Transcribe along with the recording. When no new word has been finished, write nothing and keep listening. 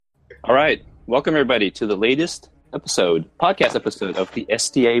All right. Welcome, everybody, to the latest podcast episode of the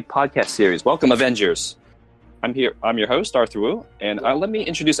SDA podcast series. Welcome, Avengers. I'm your host, Arthur Wu, and let me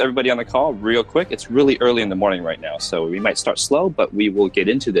introduce everybody on the call real quick. It's really early in the morning right now, so we might start slow, but we will get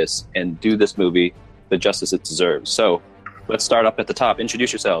into this and do this movie the justice it deserves. So let's start up at the top.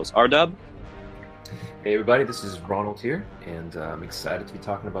 Introduce yourselves. R-Dub? Hey, everybody. This is Ronald here, and I'm excited to be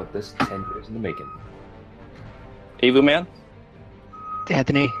talking about this 10 years in the making. Avu Man?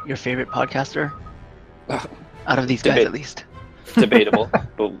 Anthony, your favorite podcaster? Out of these guys, at least. Debatable,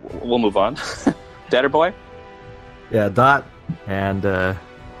 but we'll move on. Dadder Boy? Yeah, Dot, and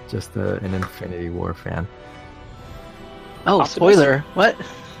just an Infinity War fan. Oh, Optimus. Spoiler. What?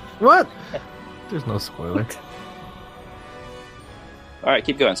 What? There's no spoiler. All right,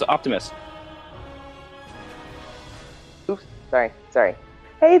 keep going. So, Optimus. Oops, sorry.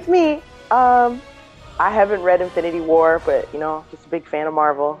 Hey, it's me. I haven't read Infinity War, but, just a big fan of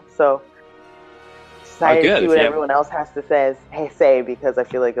Marvel, so excited to see what everyone else has to say, because I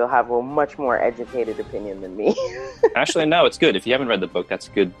feel like they'll have a much more educated opinion than me. Actually, no, it's good. If you haven't read the book, that's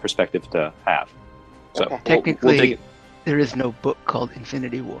a good perspective to have. So, Okay. Technically, there is no book called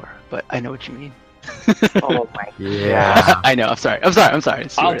Infinity War, but I know what you mean. Oh my Yeah. I know. I'm sorry.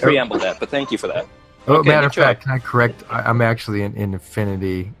 I'll preamble that, but thank you for that. Oh, Okay, matter of Nick fact, can I correct? I'm actually an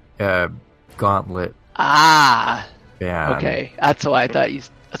Infinity Gauntlet Ah. fan. Okay. That's why I thought you.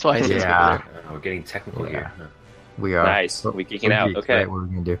 That's why I said Yeah. spoiler. We're getting technical here. We are. Nice. We're geeking out. geeks, Okay. right? What are we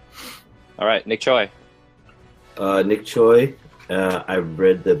gonna do? All right, Nick Choi. Nick Choi. I've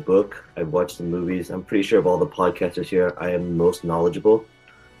read the book. I've watched the movies. I'm pretty sure of all the podcasters here, I am most knowledgeable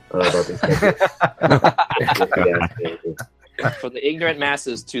about this. From the ignorant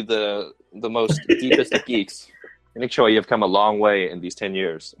masses to the most deepest of geeks, Nick Choi, you've come a long way in these 10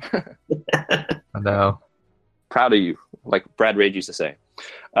 years. I know. Proud of you, like Brad Rage used to say.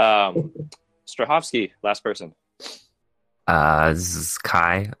 Strahovski, last person. This is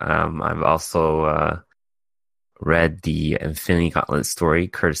Kai. I've also read the Infinity Gauntlet story,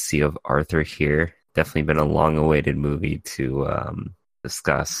 courtesy of Arthur here. Definitely been a long-awaited movie to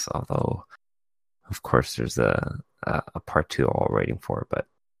discuss, although, of course, there's a part 2 all waiting for, but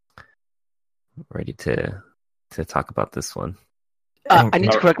ready to talk about this one. I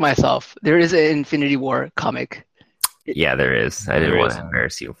need to correct myself. There is an Infinity War comic. Yeah, there is. I didn't There want is. to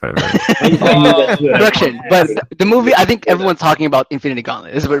embarrass you in front of everyone. Correction, but the movie. I think everyone's talking about Infinity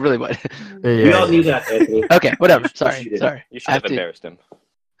Gauntlet. This is really what. We all knew that, Anthony. Okay, whatever. You Sorry. should- You should I have have to- embarrassed him.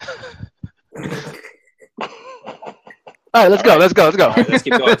 All right, let's go. Let's go. All right, let's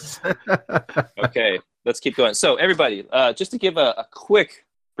keep going. Okay, let's keep going. So, everybody, just to give a quick,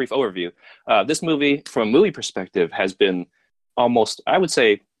 brief overview, this movie, from a movie perspective, has been almost, I would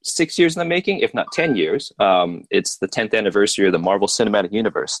say, 6 years in the making, if not 10 years. It's the 10th anniversary of the Marvel Cinematic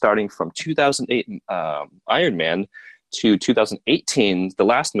Universe, starting from 2008 Iron Man to 2018. The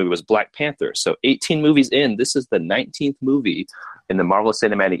last movie was Black Panther. So 18 movies in, this is the 19th movie in the Marvel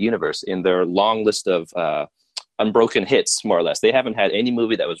Cinematic Universe in their long list of unbroken hits, more or less. They haven't had any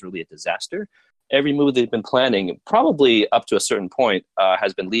movie that was really a disaster. Every movie they've been planning, probably up to a certain point,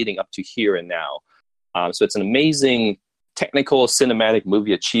 has been leading up to here and now. So it's an amazing technical cinematic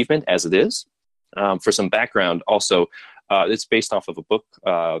movie achievement as it is. For some background, also, it's based off of a book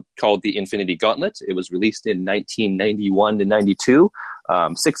called The Infinity Gauntlet. It was released in 1991 to 92,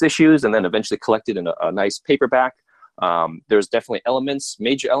 6 issues, and then eventually collected in a nice paperback. There's definitely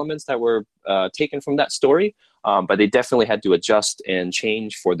major elements that were taken from that story, but they definitely had to adjust and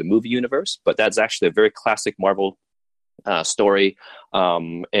change for the movie universe. But that's actually a very classic Marvel story,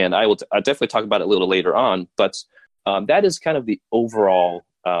 and I'll definitely talk about it a little later on. But that is kind of the overall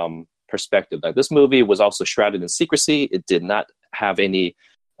perspective. Like, this movie was also shrouded in secrecy. It did not have any.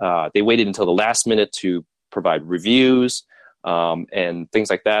 They waited until the last minute to provide reviews and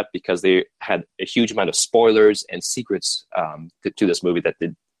things like that, because they had a huge amount of spoilers and secrets to this movie that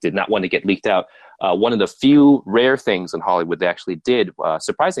they did not want to get leaked out. One of the few rare things in Hollywood they actually did,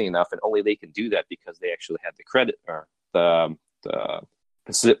 surprisingly enough, and only they can do that because they actually had the credit or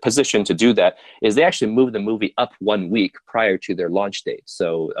the position to do that, is they actually moved the movie up 1 week prior to their launch date.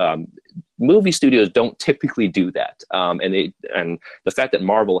 So movie studios don't typically do that, and the fact that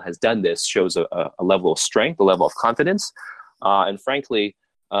Marvel has done this shows a level of strength, a level of confidence, and frankly,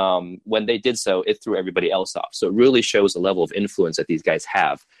 when they did so, it threw everybody else off. So it really shows the level of influence that these guys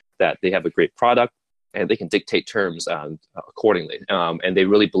have, that they have a great product and they can dictate terms accordingly. And they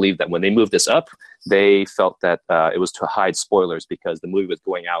really believe that when they moved this up, they felt that it was to hide spoilers because the movie was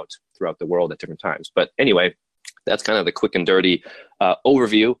going out throughout the world at different times. But anyway, that's kind of the quick and dirty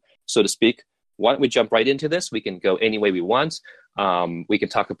overview, so to speak. why don't we jump right into this? We can go any way we want. We can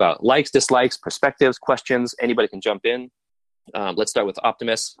talk about likes, dislikes, perspectives, questions. Anybody can jump in. Let's start with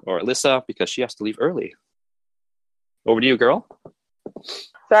Optimus or Alyssa because she has to leave early. Over to you, girl.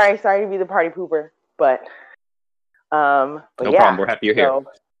 Sorry to be the party pooper, but no problem. We're happy you're here.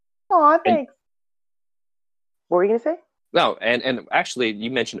 Aw, thanks. What were you gonna say? No, and actually,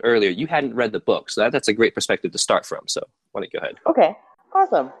 you mentioned earlier you hadn't read the book, so that's a great perspective to start from. So why don't you go ahead? Okay,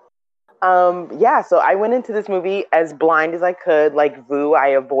 awesome. So I went into this movie as blind as I could. Like Vu, I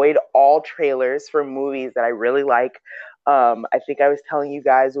avoid all trailers for movies that I really like. I think I was telling you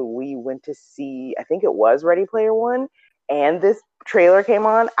guys when we went to see, I think it was Ready Player One, and this trailer came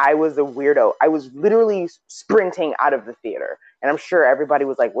on, I was a weirdo. I was literally sprinting out of the theater. And I'm sure everybody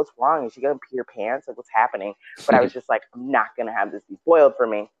was like, what's wrong? Is she going to pee her pants? Like, what's happening? But I was just like, I'm not going to have this be spoiled for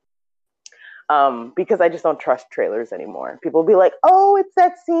me. Because I just don't trust trailers anymore. People will be like, oh, it's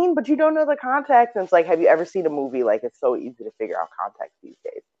that scene, but you don't know the context. And it's like, have you ever seen a movie? Like, it's so easy to figure out context these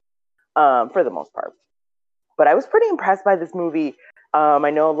days, for the most part. But I was pretty impressed by this movie. I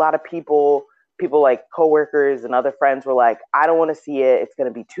know a lot of people like coworkers and other friends were like, I don't want to see it. It's going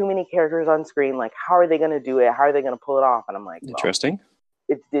to be too many characters on screen. Like, how are they going to do it? How are they going to pull it off? And I'm like, well, interesting.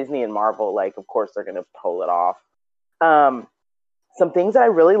 It's Disney and Marvel. Like, of course they're going to pull it off. Some things that I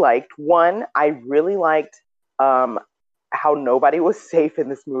really liked. One, I really liked how nobody was safe in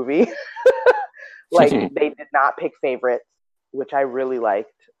this movie. Like, they did not pick favorites, which I really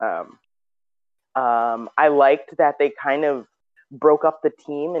liked. I liked that they kind of broke up the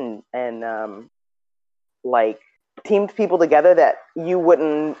team and like teamed people together that you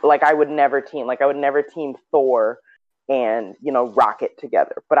wouldn't, like I would never team. Like I would never team Thor and, Rocket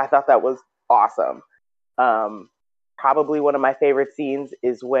together. But I thought that was awesome. Probably one of my favorite scenes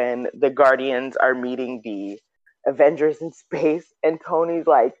is when the Guardians are meeting the Avengers in space and Tony's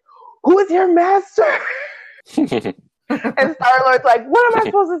like, who is your master? And Star-Lord's like, what am I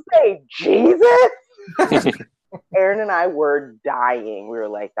supposed to say? Jesus? Aaron and I were dying. We were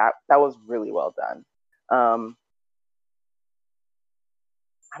like, that was really well done. I'm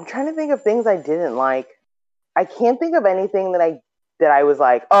trying to think of things I didn't like. I can't think of anything that I was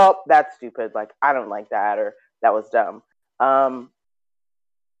like, oh, that's stupid. Like, I don't like that, or that was dumb. I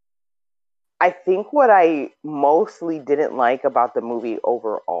think what I mostly didn't like about the movie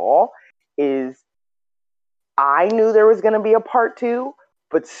overall is I knew there was going to be a part 2,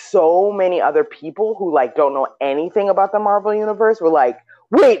 but so many other people who like don't know anything about the Marvel universe were like,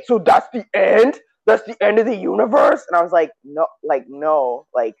 wait, so that's the end? That's the end of the universe? And I was like, no,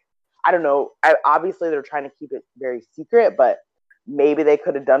 I don't know. Obviously they're trying to keep it very secret, but maybe they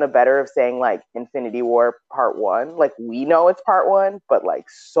could have done a better of saying like Infinity War Part 1. Like we know it's Part 1, but like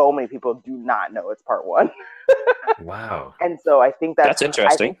so many people do not know it's Part 1. Wow. And so I think that's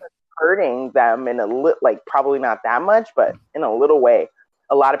interesting. I think that's hurting them in a like probably not that much, but in a little way.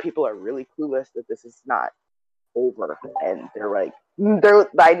 A lot of people are really clueless that this is not over, and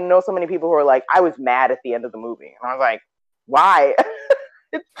I know so many people who are like, I was mad at the end of the movie, and I was like, why?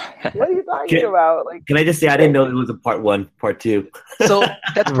 What are you talking about? Like, can I just say I didn't know it was a Part 1, Part 2. So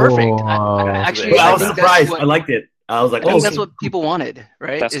that's perfect. I was surprised. I liked it. I was like, I think that's what people wanted,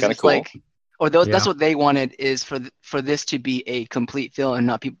 right? That's kind of cool. Like, that's what they wanted, is for this to be a complete film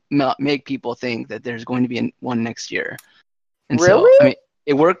and not make people think that there's going to be one next year. And really? So, I mean,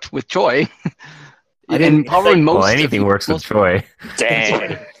 it worked with Troy. Anything works with Troy.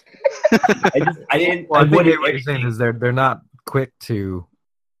 Dang. I didn't. Well, I think what you're saying is they're not quick to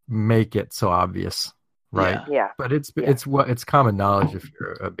make it so obvious, right? Yeah. But it's common knowledge if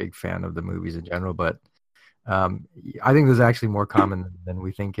you're a big fan of the movies in general. But I think this is actually more common than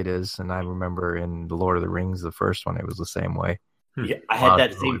we think it is. And I remember in The Lord of the Rings, the first one, it was the same way. Yeah, I had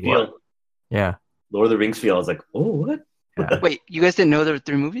that same feel. Yeah. Lord of the Rings feel. I was like, oh, what? Yeah. Wait, you guys didn't know there were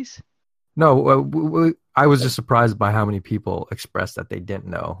 3 movies? No, I was just surprised by how many people expressed that they didn't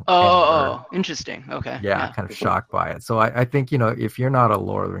know. Oh, interesting. Okay. Yeah, kind of shocked by it. So I think, if you're not a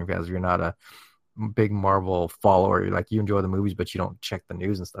Lord of the Rings fan, if you're not a big Marvel follower, like you enjoy the movies, but you don't check the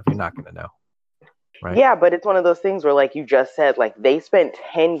news and stuff, you're not going to know. Right? Yeah, but it's one of those things where, like you just said, like they spent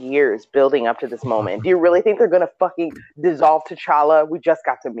 10 years building up to this moment. Do you really think they're going to fucking dissolve T'Challa? We just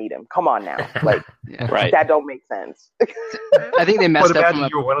got to meet him. Come on now. Like, right. That don't make sense. I think they messed up. Imagine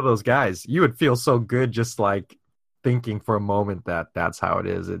you were one of those guys. You would feel so good just like thinking for a moment that that's how it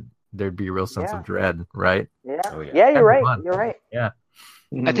is. There'd be a real sense of dread, right? Yeah. Oh, yeah. Yeah, you're right. Fun. You're right. Yeah.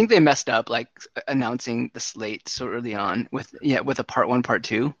 I think they messed up, like announcing the slate so early on with a Part 1, Part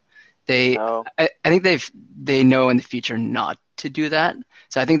 2. I think they know in the future not to do that.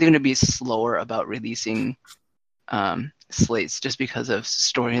 So I think they're going to be slower about releasing slates just because of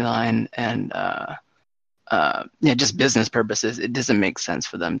storyline and just business purposes. It doesn't make sense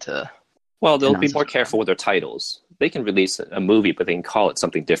for them to. Well, they'll be more careful with their titles. They can release a movie, but they can call it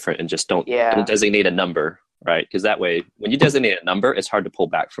something different and just don't designate a number, right? Because that way, when you designate a number, it's hard to pull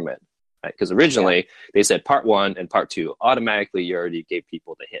back from it, right? Because originally they said part 1 and part 2. Automatically, you already gave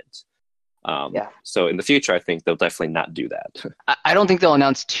people the hint. So in the future, I think they'll definitely not do that. I don't think they'll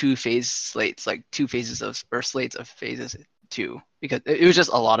announce 2 phase slates, like 2 phases or slates of phases 2, because it was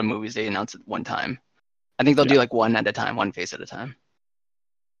just a lot of movies they announced at one time. I think they'll do like one at a time, one phase at a time.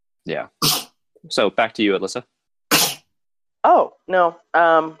 Yeah. So back to you, Alyssa. Oh, no.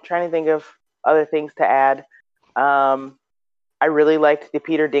 Trying to think of other things to add. I really liked the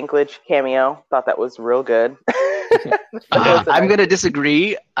Peter Dinklage cameo. Thought that was real good. I'm going to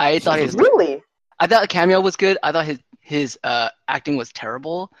disagree. I thought I thought the cameo was good. I thought his acting was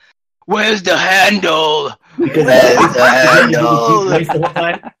terrible. Where's the handle? Where's the handle? Where's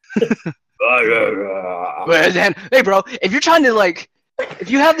the handle? Hey, bro, if you're trying to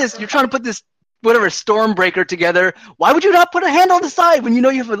if you have this, you're trying to put this Stormbreaker together, why would you not put a hand on the side when you know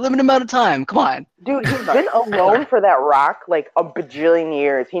you have a limited amount of time? Come on. Dude, he's been alone for that rock like a bajillion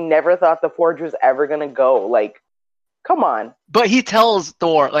years. He never thought the Forge was ever going to go. Like, come on. But he tells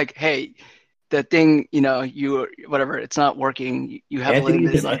Thor, hey, the thing, whatever, it's not working. You have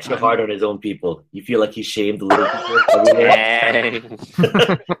Anthony is extra hard on his own people. You feel like he shamed the little people.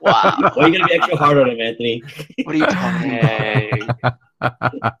 Wow. Why are you going to be extra hard on him, Anthony? What are you talking about?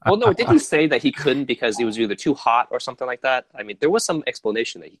 Well, no, didn't he say that he couldn't because he was either too hot or something like that? I mean, there was some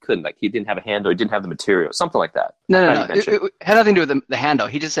explanation that he couldn't, like he didn't have a handle, he didn't have the material, something like that. No. It had nothing to do with the handle.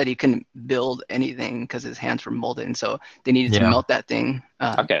 He just said he couldn't build anything because his hands were molded, and so they needed to melt that thing.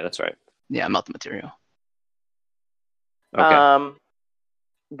 Okay, that's right. Yeah, melt the material. Okay.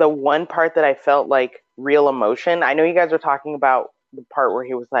 The one part that I felt like real emotion, I know you guys were talking about the part where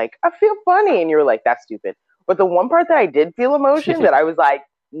he was like, I feel funny, and you were like, that's stupid. But the one part that I did feel emotion that I was like,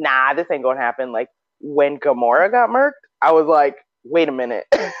 nah, this ain't gonna happen. Like when Gamora got murked, I was like, wait a minute.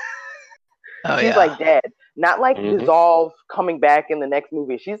 She's like dead. Not like dissolve coming back in the next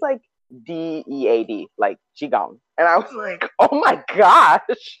movie. She's like DEAD. Like she gone. And I was like, oh my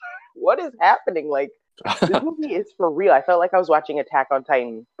gosh, what is happening? Like this movie is for real. I felt like I was watching Attack on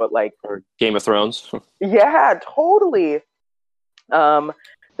Titan, but like or Game of Thrones. Yeah, totally.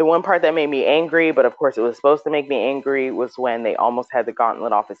 The one part that made me angry, but of course it was supposed to make me angry, was when they almost had the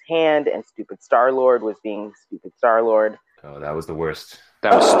gauntlet off his hand and stupid Star-Lord was being stupid Star-Lord. Oh, that was the worst.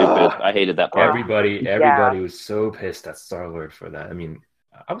 That was stupid. I hated that part. Everybody was so pissed at Star-Lord for that. I mean,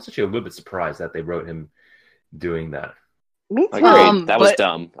 I was actually a little bit surprised that they wrote him doing that. Me too. That was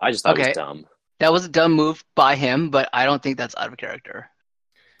dumb. I just thought it was dumb. That was a dumb move by him, but I don't think that's out of character.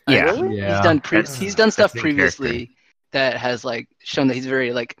 Yeah. Really? He's done stuff previously that has shown that he's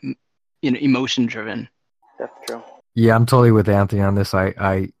very emotion driven. That's true. Yeah, I'm totally with Anthony on this.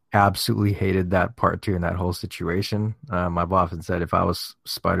 I absolutely hated that part too in that whole situation. I've often said if I was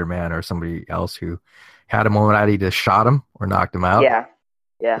Spider-Man or somebody else who had a moment, I'd either shot him or knocked him out.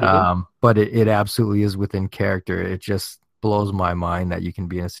 Yeah. But it absolutely is within character. It just blows my mind that you can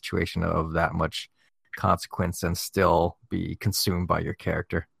be in a situation of that much consequence and still be consumed by your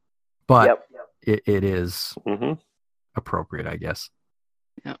character. But it is appropriate, I guess.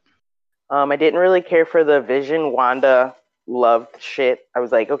 Yeah. I didn't really care for the Vision Wanda loved shit. I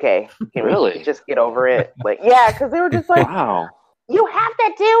was like, okay, can we just get over it? Because they were just like, wow, you have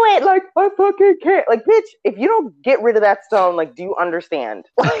to do it. Like, I fucking can't. Like, bitch, if you don't get rid of that stone, do you understand?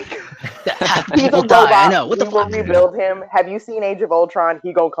 People die. I know. What the fuck? Rebuild him. Have you seen Age of Ultron?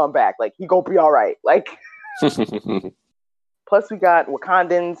 He gonna come back. He gonna be all right. Plus we got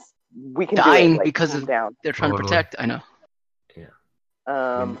Wakandans. We can dying do it. because of they're trying to protect. I know.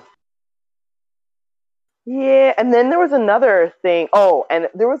 Yeah. Yeah, and then there was another thing. Oh, and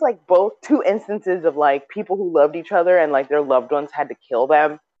there was both two instances of people who loved each other and their loved ones had to kill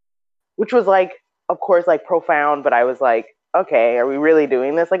them, which was of course profound. But I was like, okay, are we really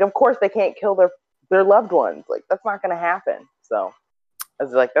doing this? Of course they can't kill their loved ones. That's not going to happen. So I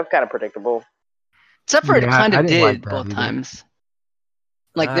was like, that's kind of predictable. Except for it kind of did both times.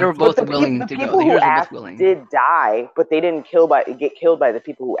 They were both willing to go. The heroes were both willing. Did die, but they didn't get killed by the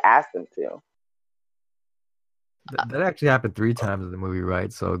people who asked them to. That actually happened 3 times in the movie,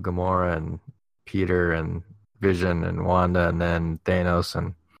 right? So Gamora and Peter and Vision and Wanda and then Thanos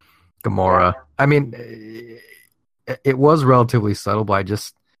and Gamora. Yeah. I mean, it was relatively subtle, but I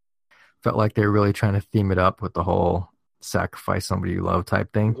just felt like they were really trying to theme it up with the whole sacrifice somebody you love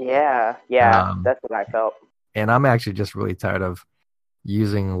type thing. Yeah, that's what I felt. And I'm actually just really tired of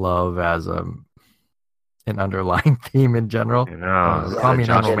using love as an underlying theme in general. Call me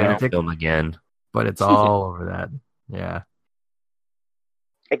Josh unromantic film again, but it's all over that. Yeah.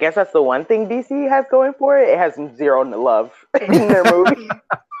 I guess that's the one thing DC has going for it. It has zero love in their movie.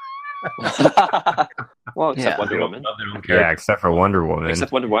 Well, except Wonder Woman. Yeah, except for Wonder Woman.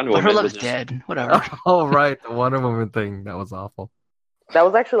 Except Wonder Woman. Her love is dead. Whatever. Oh, right. The Wonder Woman thing. That was awful. That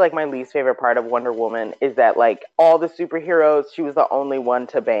was actually like my least favorite part of Wonder Woman is that like all the superheroes, she was the only one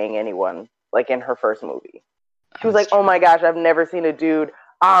to bang anyone like in her first movie. She was like, "Oh my gosh, I've never seen a dude.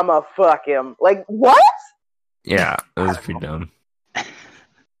 I'ma fuck him." Like, what? Yeah, it was pretty dumb.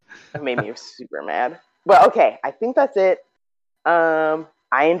 It made me super mad. But okay, I think that's it.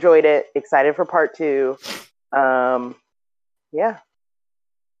 I enjoyed it. Excited for part 2. Yeah.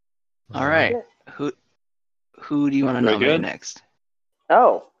 All right. Who do you want to nominate next?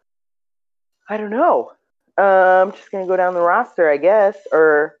 Oh, I don't know. I'm just gonna go down the roster, I guess.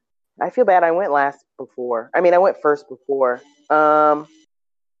 Or I feel bad. I went last before. I mean, I went first before.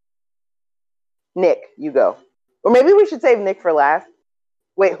 Nick, you go. Or maybe we should save Nick for last.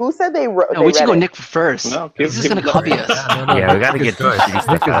 Wait, who said they wrote? No, we should go Nick first. No, he's just gonna copy us. Yeah, we gotta get this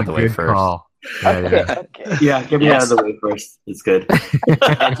stuff out of the way first. Yeah, get me out of the way first. It's good.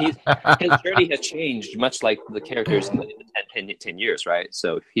 And his journey has changed, much like the characters in the 10 years, right?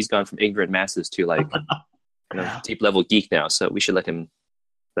 So he's gone from ignorant masses to like deep level geek now. So we should let him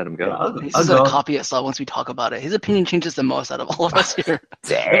go. Yeah, he's just gonna copy us once we talk about it. His opinion changes the most out of all of us here.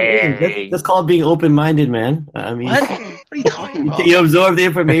 Dang. That's called being open-minded, man. I mean, what are you talking about? You absorb the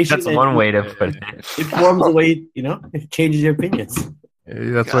information. That's one way to put it. It forms the way, it changes your opinions.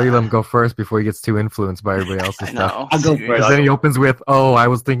 That's why you let him go first before he gets too influenced by everybody else's stuff. I'll go first. Then he opens with, "Oh, I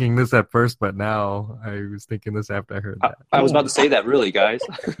was thinking this at first, but now I was thinking this after I heard that." I was about to say that, really, guys.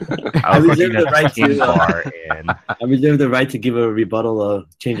 I reserve the right to give a rebuttal,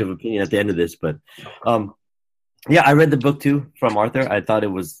 change of opinion at the end of this. But, yeah, I read the book too from Arthur. I thought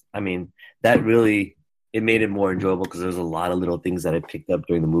it was, that really, it made it more enjoyable because there's a lot of little things that I picked up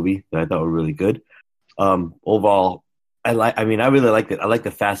during the movie that I thought were really good. Overall, I really liked it. I like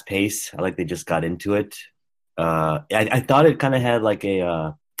the fast pace. I like they just got into it. I thought it kind of had like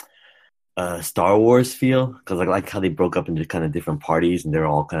a Star Wars feel because I like how they broke up into kind of different parties and they're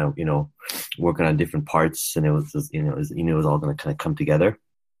all kind of working on different parts and it was just, it was all going to kind of come together.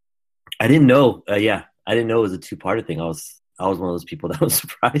 I didn't know. I didn't know it was a 2-parter thing. I was one of those people that was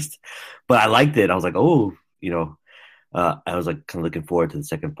surprised, but I liked it. I was like, I was like kind of looking forward to the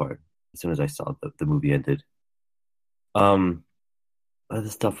second part as soon as I saw the movie ended. Other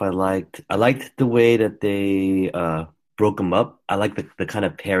stuff I liked the way that they broke them up. I like the kind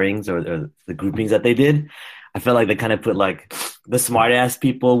of pairings or the groupings that they did. I felt like they kind of put like the smart ass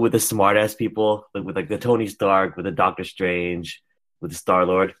people with the smart ass people, with like the Tony Stark, with the Doctor Strange, with the Star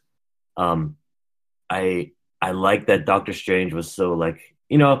Lord. I like that Doctor Strange was so like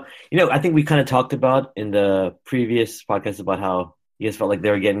I think we kind of talked about in the previous podcast about how you guys felt like they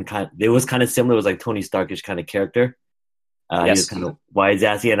were getting it was kind of similar. It was like Tony Starkish kind of character. Yes. He was kind of wise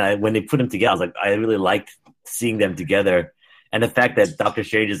assy, and when they put them together, I was like, I really liked seeing them together, and the fact that Doctor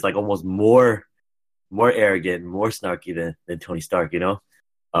Strange is like almost more arrogant, more snarky than Tony Stark.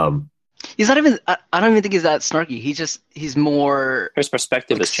 He's not even. I don't even think he's that snarky. He's more. His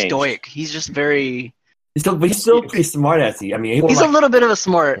perspective like, has changed. Stoic. He's just very. He's still pretty smart assy. I mean, he's a little bit of a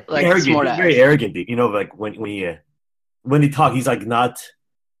smart arrogant. Smart he's very arrogant. Like when he talk, he's like not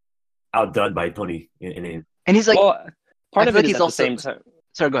outdone by Tony. And he's like. Well, part of it is he's at also, the same time.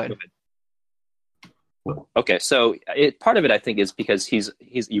 Sorry, go ahead. Okay, so part of it I think is because he's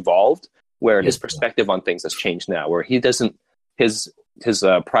evolved, where his perspective on things has changed now, where he doesn't his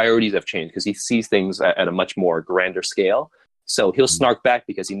priorities have changed because he sees things at a much more grander scale. So he'll snark back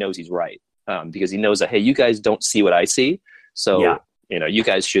because he knows he's right, because he knows that hey, you guys don't see what I see, so you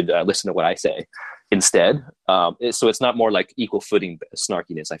guys should listen to what I say instead. So it's not more like equal footing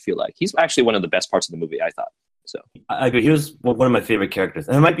snarkiness. I feel like he's actually one of the best parts of the movie. I thought. So I agree. He was one of my favorite characters,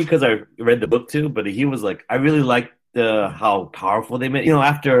 and it might be because I read the book too. But he was like, I really liked how powerful they made.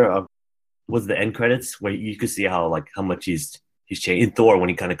 After was the end credits where you could see how much he's changed in Thor when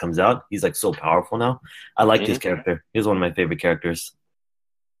he kind of comes out. He's like so powerful now. I liked his character. He was one of my favorite characters.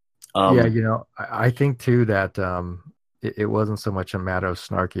 I think too that it wasn't so much a matter of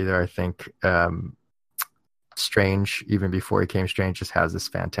snark either. I think Strange, even before he came Strange, just has this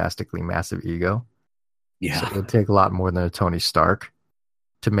fantastically massive ego. Yeah, so it would take a lot more than a Tony Stark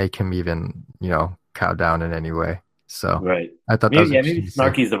to make him even, cow down in any way. So right, I thought maybe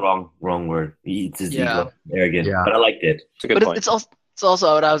snarky is the wrong word. It's his ego, arrogant. Yeah. But I liked it. It's a good point. It's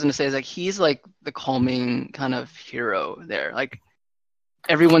also what I was going to say is like he's like the calming kind of hero there. Like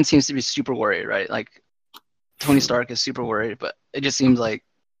everyone seems to be super worried, right? Like Tony Stark is super worried, but it just seems like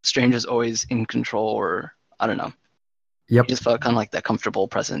Strange is always in control, or I don't know. Yep. He just felt kind of like that comfortable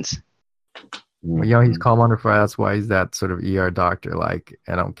presence. Well, you know, he's calm under fire. That's why he's that sort of ER doctor. Like,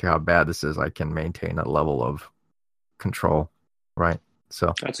 I don't care how bad this is, I can maintain a level of control, right?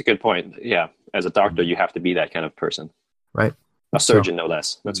 So that's a good point. Yeah, as a doctor, you have to be that kind of person, right? A surgeon, no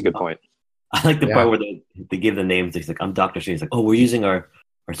less. That's a good point. I like the part where they give the names. He's like, "I'm Doctor Strange." He's like, "Oh, we're using our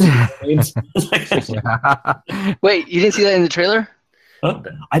names." Wait, you didn't see that in the trailer? Huh?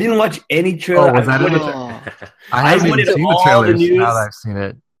 I didn't watch any trailer. Oh, was that in I haven't even seen the trailers now that I've seen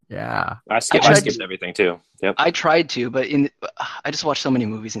it. Yeah, I skipped everything too. Yep. I tried to, but I just watched so many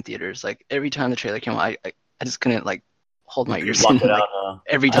movies in theaters. Like every time the trailer came out, I just couldn't like hold my ears in. Like,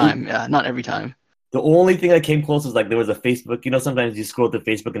 every time, not every time. The only thing that came close was like there was a Facebook. You know, sometimes you scroll through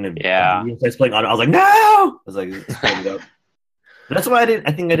Facebook and the starts playing on it. I was like, no! I was like, it up. That's why I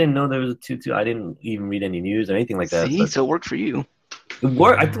didn't know there was a 2-2. I didn't even read any news or anything like that. See, so it worked for you. It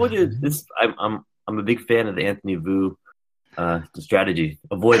worked. I told you this. I'm a big fan of the Anthony Vu strategy.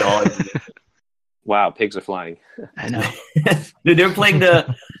 Avoid all. Wow, pigs are flying. I know. Dude, they were playing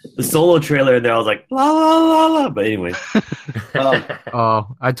the Solo trailer and there I was like, la la la la. But anyway.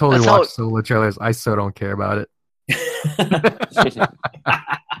 I totally watch Solo trailers. I so don't care about it.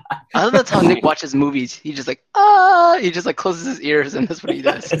 I love that's how Nick watches movies. He just like he just like closes his ears and that's what he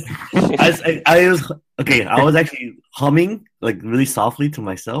does. I was actually humming like really softly to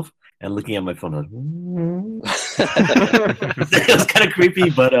myself and looking at my phone. Like, it was kind of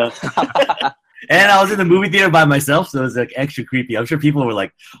creepy, but and I was in the movie theater by myself, so it was like extra creepy. I'm sure people were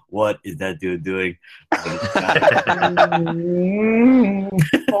like, "What is that dude doing?" Oh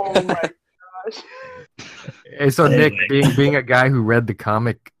my gosh! Hey, so Nick, being a guy who read the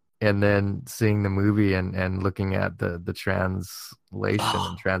comic and then seeing the movie and looking at the translation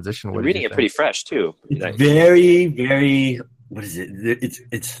and transition, reading it pretty fresh too. It's very, very. What is it?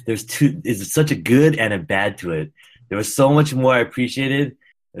 It's such a good and a bad to it. There was so much more I appreciated.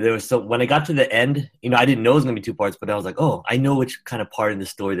 When I got to the end, you know, I didn't know it was gonna be 2 parts, but I was like, oh, I know which kind of part in the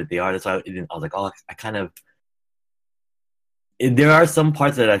story that they are. That's why I was like, oh, there are some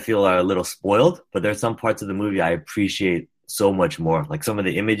parts that I feel are a little spoiled, but there are some parts of the movie I appreciate so much more. Like some of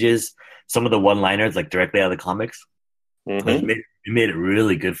the images, some of the one-liners, like directly out of the comics. Mm-hmm. It made it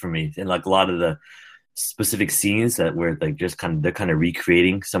really good for me, and like a lot of the specific scenes that were like they're kind of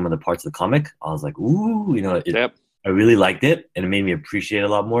recreating some of the parts of the comic. I was like, ooh, you know, I really liked it, and it made me appreciate it a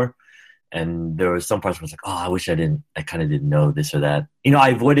lot more. And there were some parts where I was like, oh, I wish I kind of didn't know this or that. You know, I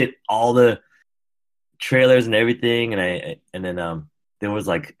avoided all the trailers and everything, and then there was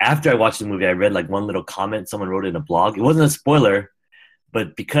like, after I watched the movie, I read like one little comment someone wrote in a blog. It wasn't a spoiler,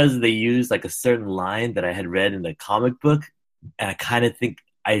 but because they used like a certain line that I had read in the comic book, and I think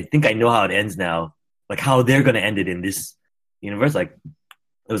I know how it ends now, like how they're going to end it in this universe. Like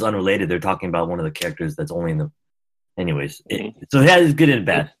it was unrelated. They're talking about one of the characters that's only in the. Anyways, so yeah, it's good and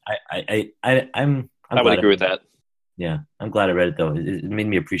bad. I would agree with that. Yeah, I'm glad I read it though. It made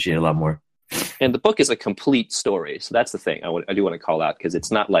me appreciate it a lot more. And the book is a complete story, so that's the thing I do want to call out, because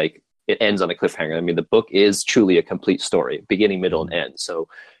it's not like it ends on a cliffhanger. I mean, the book is truly a complete story, beginning, middle, and end. So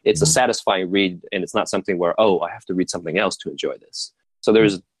it's a satisfying read, and it's not something where, I have to read something else to enjoy this. So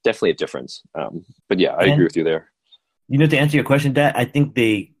there's definitely a difference. But yeah, I agree with you there. You know, to answer your question, Dad, I think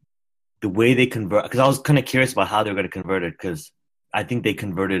the way they convert, because I was kind of curious about how they're going to convert it, because I think they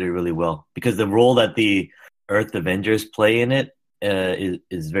converted it really well. Because the role that the Earth Avengers play in it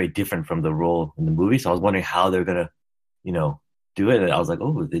is very different from the role in the movie. So I was wondering how they're going to, you know, do it. And I was like,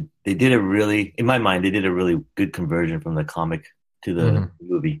 oh, they did a really, in my mind, they did a really good conversion from the comic to the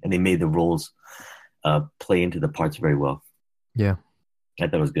movie. And they made the roles play into the parts very well. Yeah. I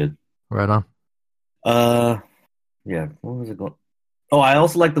thought it was good. Right on. Yeah. What was it going? Oh, I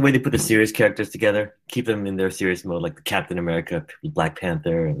also like the way they put the serious characters together, keep them in their serious mode, like the Captain America, Black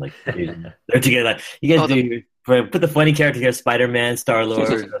Panther, and like they're together. Like, you guys put the funny characters together, Spider-Man,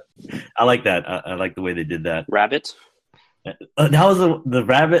 Star-Lord. I like that. I like the way they did that. Rabbit. That was the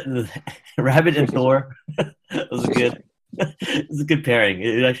rabbit, Rabbit and Thor. That was good. It was a good pairing.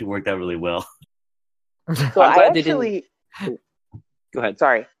 It actually worked out really well. So I actually go ahead.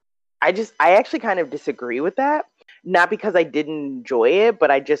 Sorry, I actually kind of disagree with that. Not because I didn't enjoy it,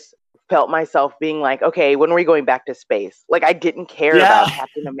 but I just felt myself being like, okay, when are we going back to space? Like, I didn't care about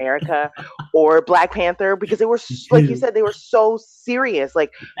Captain America or Black Panther because they were, like you said, they were so serious.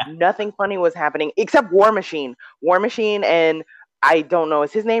 Like, nothing funny was happening except War Machine. War Machine, and I don't know,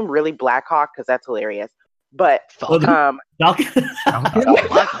 is his name really Blackhawk? Because that's hilarious. But Falcon?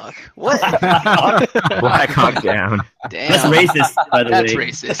 Blackhawk. What? Blackhawk down. Damn. That's racist, by the way. That's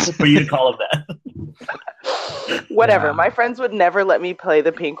racist. For you to call him that. Whatever. Yeah. My friends would never let me play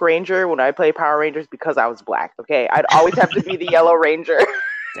the Pink Ranger when I play Power Rangers because I was black. Okay, I'd always have to be the Yellow Ranger.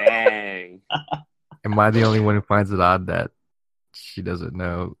 Dang. Am I the only one who finds it odd that she doesn't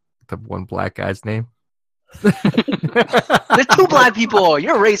know the one black guy's name? There's 2 black people.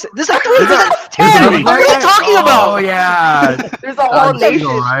 You're racist. There's like 3. There's 10. What are you talking about? Oh yeah, There's a whole nation.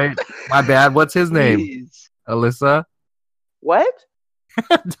 Right? My bad. What's his name? Jeez. Alyssa? What?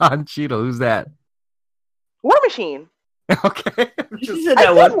 Don Cheadle. Who's that? War Machine. Okay. She said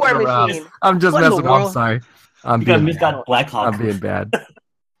I that said one. War Machine. I'm just What in the messing. I'm world? sorry. I'm You got being Miss got Black Hawk. I'm being bad.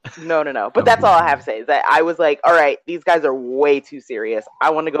 No. But that's all I have to say is that I was like, all right, these guys are way too serious. I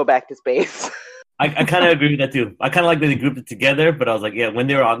want to go back to space. I kind of agree with that too. I kind of like that they grouped it together, but I was like, yeah, when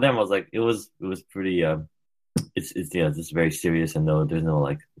they were on them, I was like, it was pretty. It's just very serious, and there's no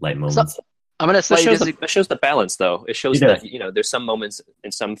like light moments. So, I'm gonna slightly disagree. That shows the balance, though. It shows It does. that there's some moments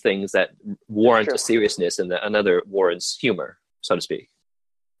and some things that warrant Sure. a seriousness, and another warrants humor, so to speak.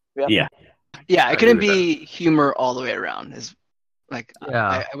 Yeah. Yeah, I it couldn't agree with be humor all the way around. Is like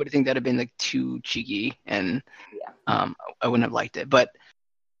Yeah. I would think that'd have been like too cheeky, and Yeah. I wouldn't have liked it. But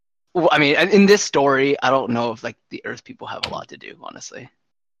well, I mean, in this story, I don't know if like the Earth people have a lot to do, honestly.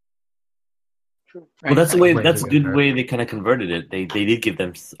 True. Well, that's the way. Like, That's a way good better. way they kind of converted it. They did give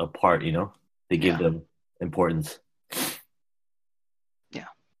them a part, They give Yeah. them importance. Yeah.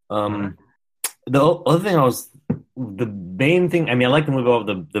 The other thing the main thing. I mean, I like the movie. All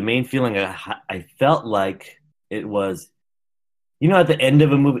the main feeling I felt like it was, at the end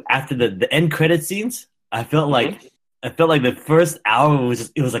of a movie after the end credit scenes. I felt like the first hour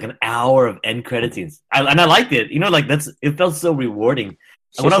was like an hour of end credit scenes. And I liked it. It felt so rewarding.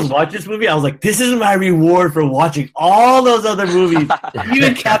 And when I was watching this movie, I was like, this is my reward for watching all those other movies,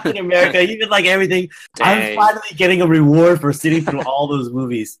 even Captain America, even like everything. Dang. I'm finally getting a reward for sitting through all those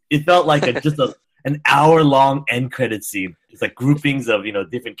movies. It felt like an hour-long end credit scene. It's like groupings of,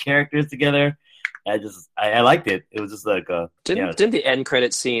 different characters together. I liked it. It was just like Didn't the end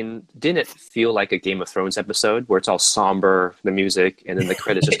credit scene, didn't it feel like a Game of Thrones episode where it's all somber, the music, and then the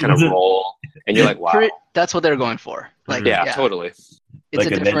credits just kind of roll, and you're like, wow. That's what they're going for. Like, Yeah, totally. It's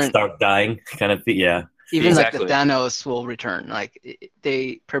like a a Ned different. Stark dying kind of thing. Yeah. Even like Exactly. the Thanos will return. Like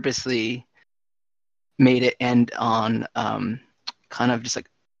they purposely made it end on kind of just like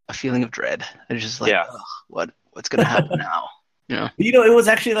a feeling of dread. It's just like, Yeah. ugh, what's gonna happen now? It was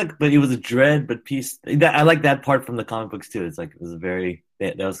actually but it was a dread, but peace. I like that part from the comic books too. It's like it was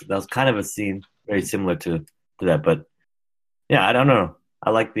that was kind of a scene very similar to that. But yeah, I don't know. I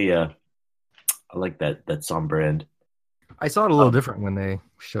like I like that somber end. I saw it a little different when they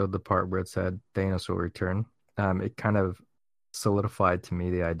showed the part where it said Thanos will return. It kind of solidified to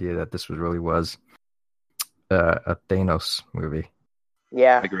me the idea that this was a Thanos movie.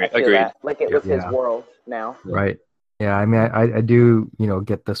 Yeah, Agreed. I feel that. Like it was his Yeah. world now. Right. Yeah, I mean, I do,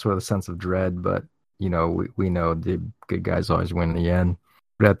 get this sort of sense of dread, but, we know the good guys always win in the end.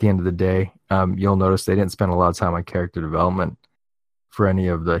 But at the end of the day, you'll notice they didn't spend a lot of time on character development for any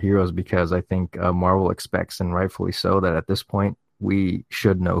of the heroes because I think Marvel expects, and rightfully so, that at this point, we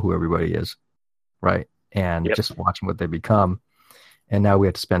should know who everybody is, right? And just watching what they become. And now we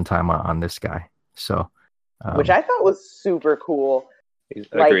have to spend time on this guy. So, Which I thought was super cool.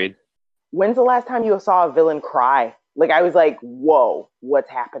 Agreed. When's the last time you saw a villain cry? Like, I was like, whoa, what's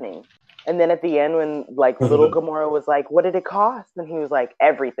happening? And then at the end, when, like, little Gamora was like, what did it cost? And he was like,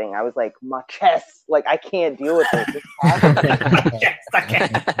 everything. I was like, my chest. Like, I can't deal with this. It's happening. Yes, I can.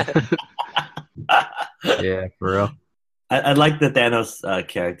 yeah, for real. I like the Thanos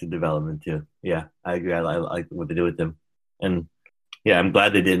character development too. Yeah, I agree. I like what they do with them, and yeah, I'm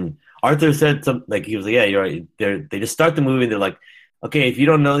glad they didn't. Arthur said something like he was like, "Yeah, you're right." They just start the movie and they're like, "Okay, if you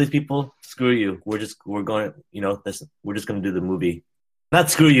don't know these people, screw you. We're going, we're just going to do the movie.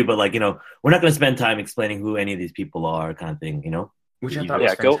 Not screw you, but like, we're not going to spend time explaining who any of these people are, kind of thing, Which I thought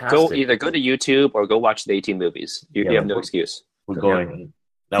was Go fantastic. either go to YouTube or go watch the 18 movies. You have no excuse. We're going.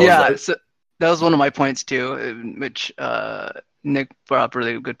 So that was one of my points too, which Nick brought up a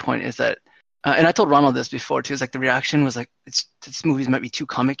really good point is that, and I told Ronald this before too, is like the reaction was like, this movie might be too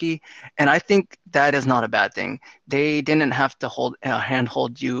comic-y, and I think that is not a bad thing. They didn't have to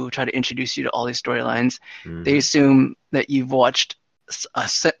handhold you, try to introduce you to all these storylines. Mhm. They assume that you've watched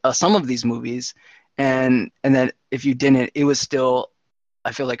some of these movies, and then if you didn't, it was still,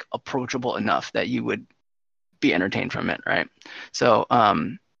 I feel like, approachable enough that you would be entertained from it, right? So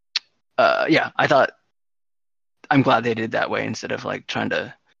I'm glad they did that way instead of like trying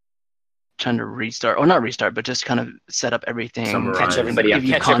to restart, or not restart, but just kind of set up everything, Summarize. Catch everybody up. give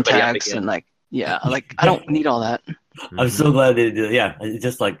you Catch everybody up context, again. and like, yeah, like I don't need all that. I'm so glad they did. Yeah, it's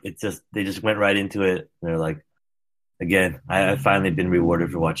just like they just went right into it. They're like, again, I've finally been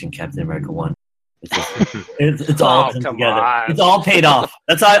rewarded for watching Captain America 1. It's all come together. On. It's all paid off.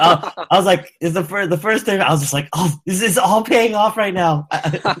 That's why I was like, "Is the first thing?" I was just like, "Oh, this is all paying off right now."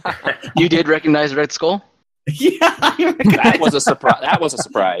 You did recognize Red Skull? Yeah, that was a surprise. That was a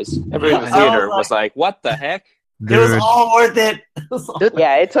surprise. Everyone in the theater was like, "What the heck?" Dude. It was all worth it.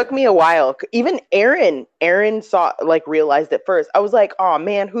 Yeah, it took me a while. Even Aaron saw realized it first. I was like, "Oh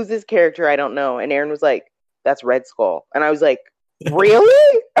man, who's this character? I don't know." And Aaron was like, "That's Red Skull," and I was like,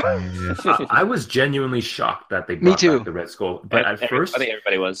 really? I was genuinely shocked that they brought back the Red Skull. But at first, I think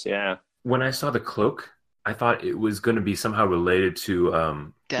everybody was. Yeah. When I saw the cloak, I thought it was going to be somehow related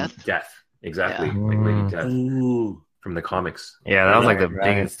to Death. Exactly, like Lady Death. Ooh. From the comics. Yeah, that was like the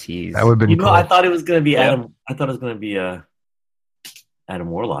biggest tease. That would have been cool. I thought it was going to be Adam. I thought it was going to be Adam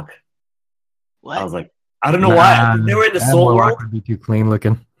Warlock. What? I was like, I don't know why. They were in the Soul Warlock World. Would be too clean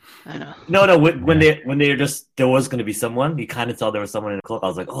looking. I know. No. When they just there was going to be someone. You kind of saw there was someone in the cloak. I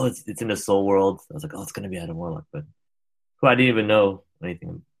was like, oh, it's in the Soul World. I was like, oh, it's going to be Adam Warlock, but who I didn't even know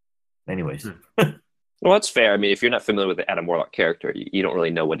anything. Anyways, well, that's fair. I mean, if you're not familiar with the Adam Warlock character, you don't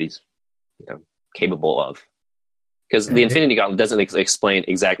really know what he's capable of, because the Infinity Gauntlet doesn't explain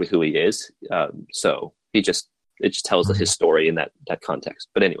exactly who he is. So it just tells us his story in that context.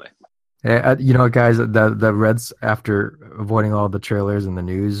 But anyway. Guys, the Reds, after avoiding all the trailers and the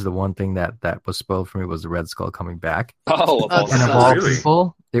news, the one thing that was spoiled for me was the Red Skull coming back. Oh, and of all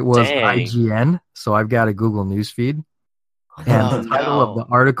people, it was IGN. So I've got a Google News feed, and the title of the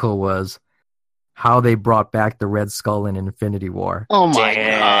article was "How They Brought Back the Red Skull in Infinity War." Oh my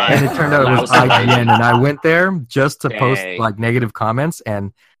god! And it turned out it was IGN, and I went there just to post negative comments,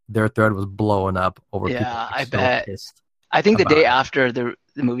 and their thread was blowing up over. Yeah, I bet. I think the day after the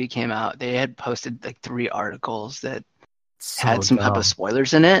movie came out, they had posted 3 articles that had some type of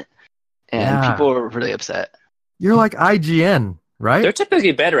spoilers in it, and people were really upset. You're like IGN, right? They're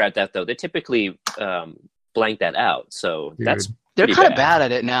typically better at that, though. They typically blank that out, so they're kind of bad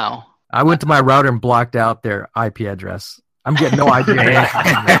at it now. I went to my router and blocked out their IP address. I'm getting no idea.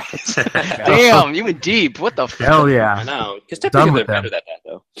 Damn, you went deep. What the fuck? Hell yeah. I know. Because typically they're better at that,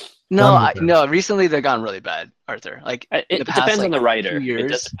 though. No, recently they've gotten really bad, Arthur. It depends on the writer. It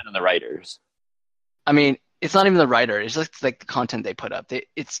does depend on the writers. I mean, it's not even the writer. It's just the content they put up.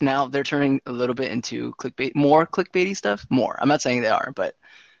 They're turning a little bit into more clickbaity stuff. More. I'm not saying they are, but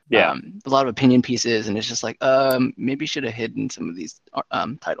a lot of opinion pieces, and it's just maybe should have hidden some of these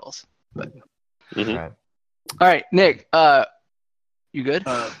titles. But all right, Nick, you good?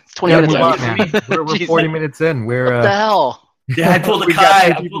 It's 20 minutes in. We're 40 minutes in. What the hell? Yeah, I pulled the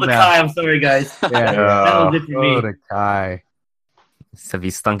Kai. I'm sorry, guys. Yeah, that was it for me. The Kai. So he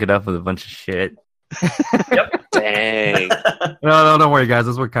stunk it up with a bunch of shit. Yep. Dang. No, don't worry, guys.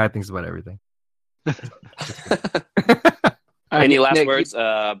 That's what Kai thinks about everything. Any last words,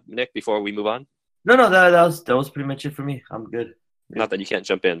 Nick, before we move on? No, that was pretty much it for me. I'm good. Not that you can't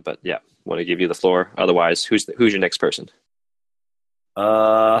jump in, but yeah, want to give you the floor. Otherwise, who's your next person?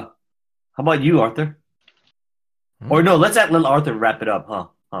 How about you, Arthur? Or no, let's let Arthur wrap it up, huh?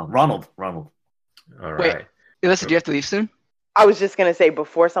 Ronald. All right. Wait, Alyssa, do you have to leave soon? I was just gonna say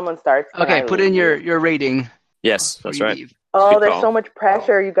before someone starts. Okay, put in your rating. Yes, that's right. Leave. Oh, there's so much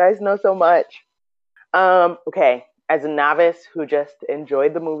pressure. You guys know so much. Okay, as a novice who just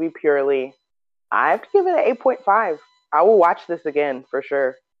enjoyed the movie purely, I have to give it an 8.5. I will watch this again for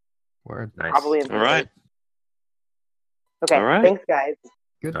sure. Word. Nice. Probably. All right. Okay. All right. Thanks, guys.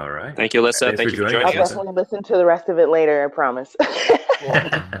 Good. All right. Thank you, Alyssa. Thank you for joining I'll us. definitely listen to the rest of it later. I promise.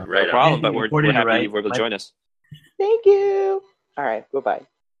 No problem, but we're happy you were able to join us. Thank you. All right. Goodbye.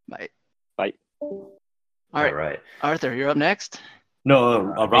 Bye. Bye. All right. Arthur, you're up next. No,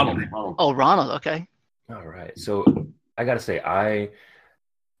 Ronald. Oh, Ronald. Okay. All right. So I got to say, I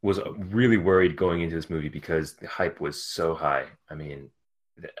was really worried going into this movie because the hype was so high. I mean,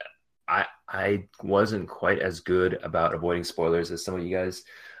 I wasn't quite as good about avoiding spoilers as some of you guys.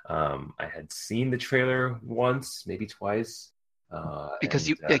 I had seen the trailer once, maybe twice. Because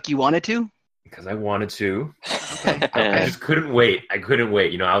you wanted to? Because I wanted to. Okay. I just couldn't wait. I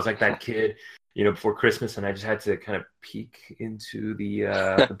was like that kid, before Christmas, and I just had to kind of peek into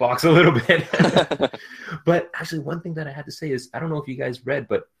the box a little bit. But actually, one thing that I had to say is, I don't know if you guys read,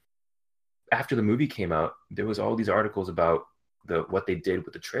 but after the movie came out, there was all these articles about what they did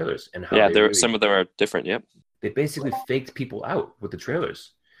with the trailers and how some of them are different. Yep, they basically faked people out with the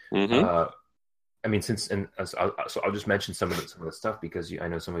trailers. Mm-hmm. I mean, so I'll just mention some of the stuff because I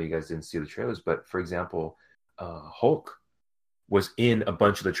know some of you guys didn't see the trailers. But for example, Hulk was in a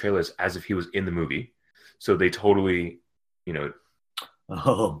bunch of the trailers as if he was in the movie, so they totally, you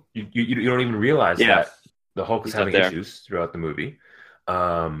don't even realize that the Hulk is having issues throughout the movie.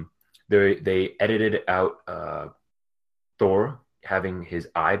 They edited out Thor having his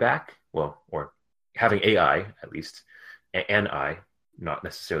eye back, or having AI at least, an eye, not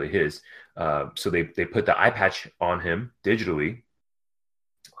necessarily his. So they put the eye patch on him digitally.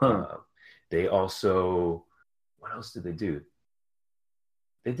 They also, what else did they do?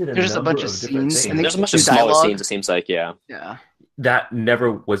 They did There's a bunch of scenes. And there's a bunch of smaller scenes, it seems like, yeah. That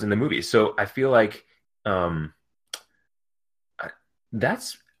never was in the movie. So I feel like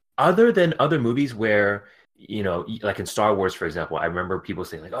that's, other than other movies where, like in Star Wars, for example, I remember people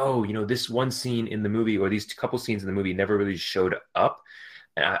saying like, oh, this one scene in the movie or these couple scenes in the movie never really showed up.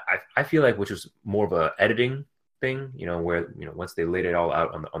 And I feel like, which was more of a editing thing, where, once they laid it all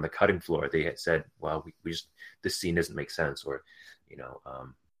out on the cutting floor, they had said, well, we just, this scene doesn't make sense, or,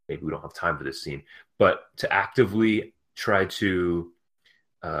 maybe we don't have time for this scene. But to actively try to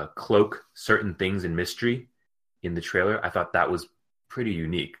cloak certain things in mystery in the trailer, I thought that was pretty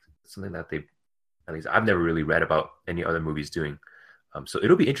unique. Something that at least I've never really read about any other movies doing. So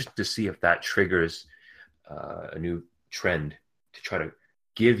it'll be interesting to see if that triggers a new trend to try to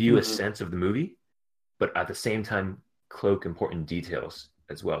give you a sense of the movie, but at the same time cloak important details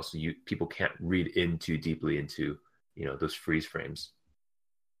as well, so people can't read in too deeply into those freeze frames.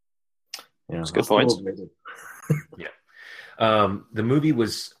 Yeah, that's good points. Yeah. The movie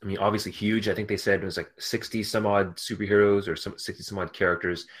was, obviously huge. I think they said it was like 60 some odd superheroes or 60 some odd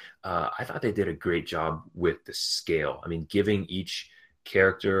characters. I thought they did a great job with the scale. Giving each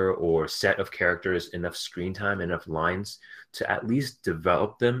character or set of characters enough screen time, enough lines to at least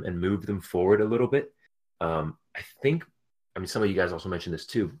develop them and move them forward a little bit. I think, some of you guys also mentioned this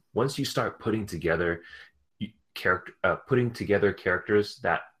too. Once you start putting together characters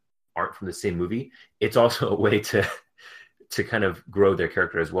that aren't from the same movie, it's also a way to kind of grow their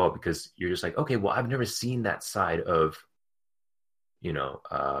character as well, because you're just like, okay, well, I've never seen that side of,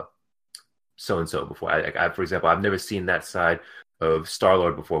 so-and-so before. I, for example, I've never seen that side of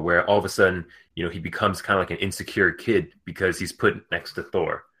Star-Lord before, where all of a sudden, he becomes kind of like an insecure kid because he's put next to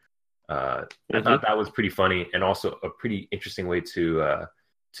Thor. I thought that was pretty funny, and also a pretty interesting way to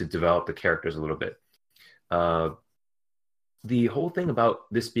develop the characters a little bit. The whole thing about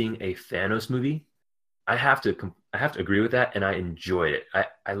this being a Thanos movie, I have to agree with that, and I enjoyed it.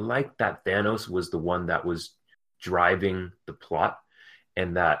 I like that Thanos was the one that was driving the plot,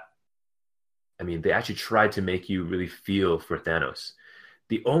 and that, they actually tried to make you really feel for Thanos.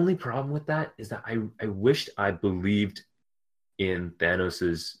 The only problem with that is that I wished I believed in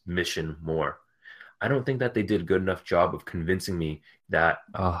Thanos's mission more. I don't think that they did a good enough job of convincing me that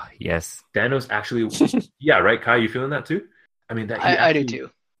Thanos actually, yeah, right, Kai, you feeling that too? I do too.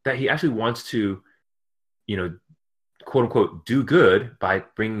 That he actually wants to, quote unquote, do good by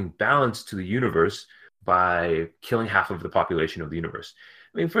bringing balance to the universe by killing half of the population of the universe.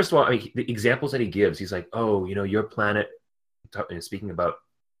 First of all, the examples that he gives, he's like, oh, your planet, speaking about,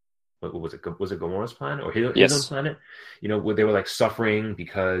 what was it? Was it Gamora's planet or his own planet? Where they were like suffering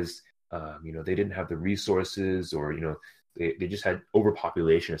because, they didn't have the resources, or, they just had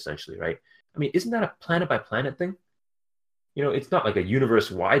overpopulation essentially, right? Isn't that a planet by planet thing? It's not like a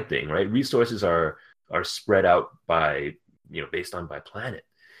universe-wide thing, right? Resources are spread out by, based on by planet.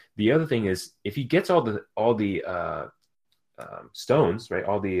 The other thing is, if he gets all the stones, right,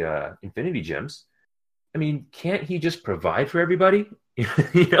 all the Infinity Gems, can't he just provide for everybody?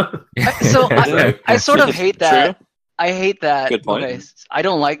 So I sort of hate that. True. I hate that. Good point. Okay, I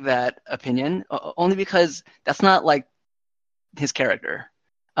don't like that opinion, only because that's not like his character.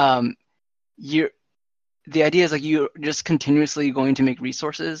 The idea is like you're just continuously going to make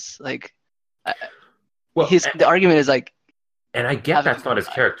resources. Like, the argument is like, and I get that's not his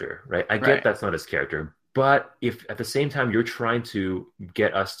character, right? I get that's not his character, but if at the same time you're trying to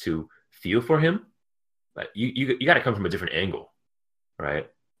get us to feel for him, you got to come from a different angle, right?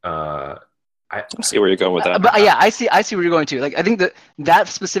 I see where you're going with that. But yeah, I see where you're going to. Like, I think that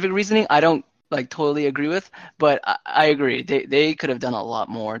specific reasoning, I don't totally agree with, but I agree. They could have done a lot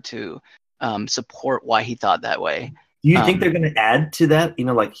more to support why he thought that way. Do you think they're going to add to that?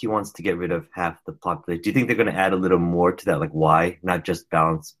 Like he wants to get rid of half the population. Do you think they're going to add a little more to that? Like why? Not just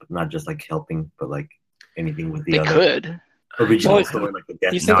balance, but not just like helping, but like anything with the other. They could. Original story, like the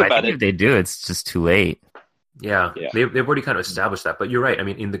death. You think about it. If they do, it's just too late. Yeah. They've already kind of established that. But you're right.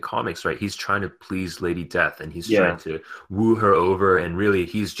 in the comics, right, he's trying to please Lady Death, and he's trying to woo her over, and really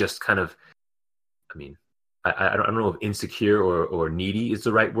he's just kind of, I don't know if insecure or needy is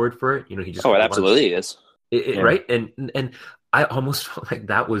the right word for it. He just it absolutely is. Right? And I almost felt like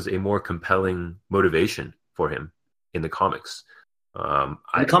that was a more compelling motivation for him in the comics.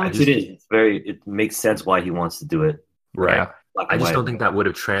 The comics, it makes sense why he wants to do it. Right. Yeah. I just don't think that would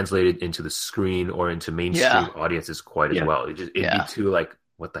have translated into the screen or into mainstream audiences quite as well. It'd be too like,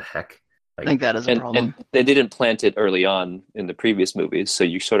 what the heck? Like, I think that is a problem. And they didn't plant it early on in the previous movies, so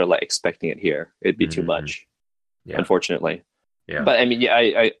you're sort of like expecting it here. It'd be too much, unfortunately. Yeah. But I mean,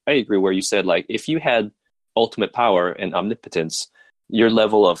 I agree where you said, like, if you had ultimate power and omnipotence, your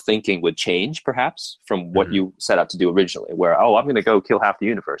level of thinking would change perhaps from what you set out to do originally, where, I'm going to go kill half the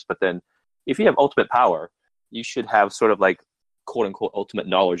universe. But then if you have ultimate power, you should have sort of like quote unquote ultimate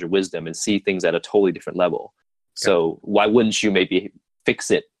knowledge or wisdom and see things at a totally different level. So why wouldn't you maybe fix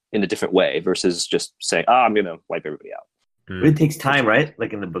it in a different way versus just saying, I'm going to wipe everybody out? But it takes time, right?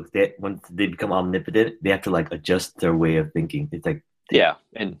 Like in the book, once they become omnipotent, they have to like adjust their way of thinking. It's like,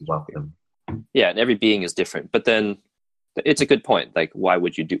 and every being is different. But then it's a good point. Like, why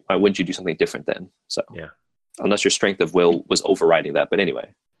wouldn't you do something different then? So unless your strength of will was overriding that. But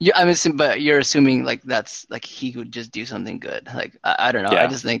anyway. Yeah, I mean, but you're assuming like that's like he would just do something good. Like I don't know. I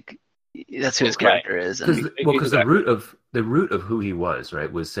just think that's who his character is. Because the root of who he was,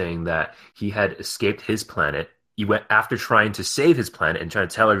 right, was saying that he had escaped his planet. He went after trying to save his planet and trying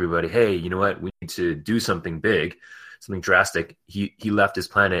to tell everybody, hey, you know what, we need to do something big, something drastic. He left his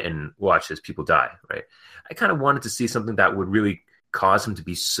planet and watched as people die, right? I kind of wanted to see something that would really cause him to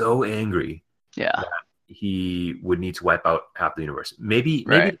be so angry. Yeah. He would need to wipe out half the universe. Maybe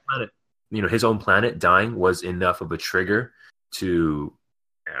the planet, his own planet dying was enough of a trigger to,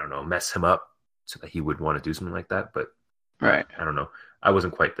 I don't know, mess him up so that he would want to do something like that. But I don't know. I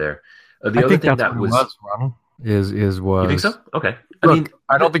wasn't quite there. The other thing that was Ronald, is you think so? Okay. Look,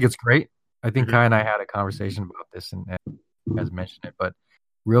 I don't think it's great. I think Kai and I had a conversation about this and has mentioned it. But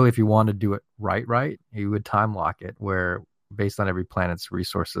really, if you want to do it right, you would time lock it where based on every planet's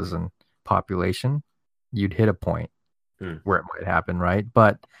resources and population, you'd hit a point where it might happen, right?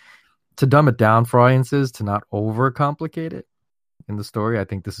 But to dumb it down for audiences, to not overcomplicate it in the story, I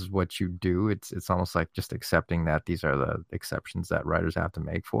think this is what you do. It's almost like just accepting that these are the exceptions that writers have to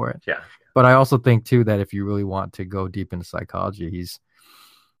make for it. Yeah. But I also think too that if you really want to go deep into psychology, he's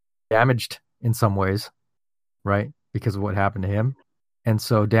damaged in some ways, right? Because of what happened to him. And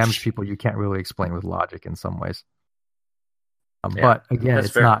so damaged people you can't really explain with logic in some ways. But again,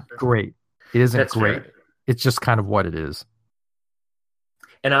 it's not great. It isn't great. Fair. It's just kind of what it is.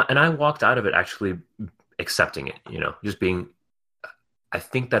 And I walked out of it actually accepting it, just being, I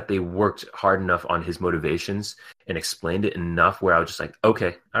think that they worked hard enough on his motivations and explained it enough where I was just like,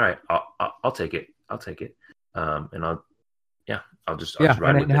 okay, all right, I'll take it. And I'll just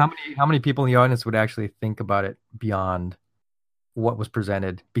ride with it. How many people in the audience would actually think about it beyond what was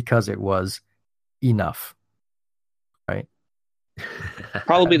presented because it was enough, right?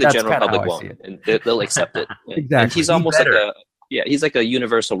 Probably the general public won't, and they'll accept it. Exactly. And he's almost he's like a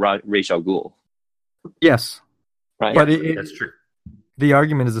universal Ra's al Ghul. Yes, right. But that's true. The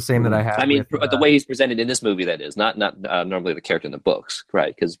argument is the same that I have. I mean, the way he's presented in this movie, that is not normally the character in the books,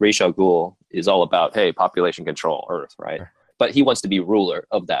 right? Because Ra's al Ghul is all about, hey, population control, Earth, right? Sure. But he wants to be ruler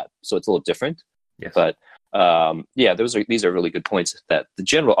of that, so it's a little different. Yes. But these are really good points that the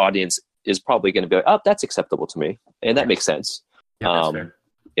general audience is probably going to be like, oh, that's acceptable to me, and that makes sense.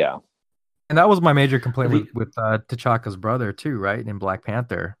 Yeah. And that was my major complaint with T'Chaka's brother too, right? In Black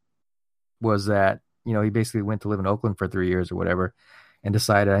Panther, was that he basically went to live in Oakland for 3 years or whatever, and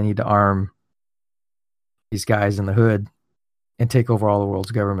decided I need to arm these guys in the hood and take over all the world's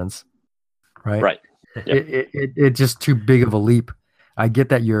governments, right? Right. Yep. It's just too big of a leap. I get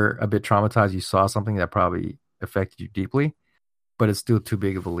that you're a bit traumatized. You saw something that probably affected you deeply, but it's still too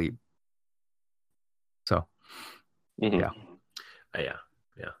big of a leap. So, yeah.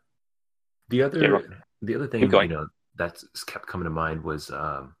 The other thing that's kept coming to mind was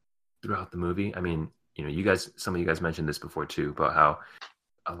throughout the movie. I mean, some of you guys mentioned this before too, about how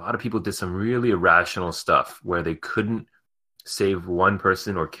a lot of people did some really irrational stuff where they couldn't save one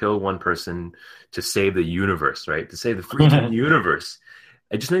person or kill one person to save the universe, right? To save the freaking universe.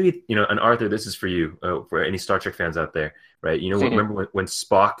 It just maybe, and Arthur, this is for you, for any Star Trek fans out there, right? Remember when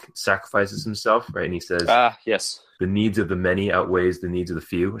Spock sacrifices himself, right? And he says, yes, the needs of the many outweighs the needs of the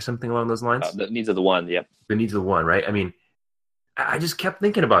few, or something along those lines. The needs of the one, yep. The needs of the one, right? I mean, I just kept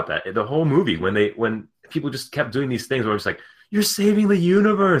thinking about that the whole movie when people just kept doing these things where it's like, you're saving the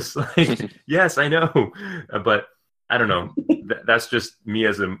universe. Like, yes, I know, but I don't know. That's just me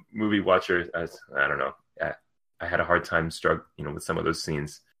as a movie watcher. I don't know. I had a hard time struggling, with some of those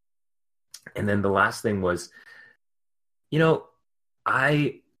scenes. And then the last thing was,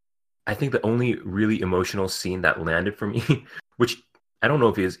 I think the only really emotional scene that landed for me, which I don't know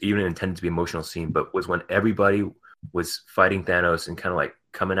if it was even intended to be an emotional scene, but was when everybody was fighting Thanos and kind of like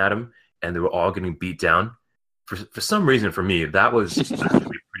coming at him, and they were all getting beat down. For some reason, for me, that was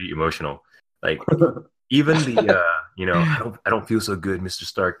actually pretty emotional. Like even the I don't feel so good, Mr.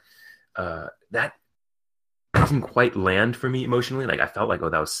 Stark. That didn't quite land for me emotionally. Like I felt like, oh,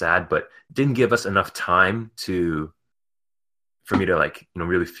 that was sad, but didn't give us enough time for me to like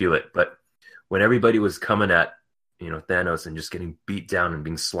really feel it. But when everybody was coming at Thanos and just getting beat down and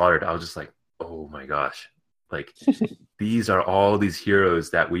being slaughtered, I was just like, oh my gosh, like these are all these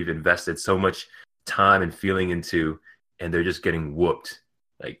heroes that we've invested so much time and feeling into, and they're just getting whooped.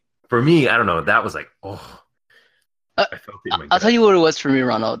 Like for me, I don't know, that was like, oh, I felt it in my I'll gut. tell you what it was for me,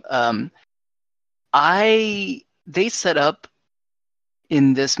 Ronald. They set up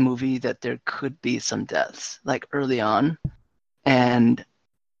in this movie that there could be some deaths like early on, and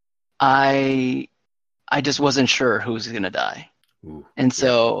I just wasn't sure who was gonna die. Ooh, and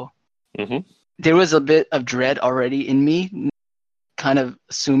so there was a bit of dread already in me, kind of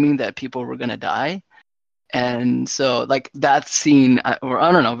assuming that people were gonna die. And so like that scene, or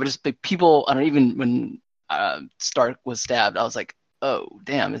I don't know, but just like people, I don't even when Stark was stabbed, I was like, oh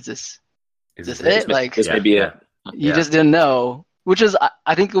damn, is this it? Like this may be it. You just didn't know, which is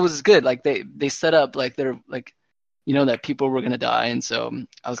I think it was good. Like they set up like they're like that people were gonna die, and so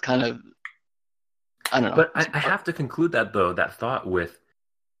I was kind of, I don't know. But I have to conclude that though, that thought with,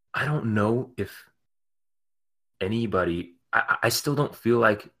 I don't know if anybody, I still don't feel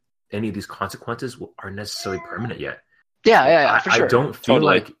like any of these consequences are necessarily permanent yet. Yeah, for sure. I don't feel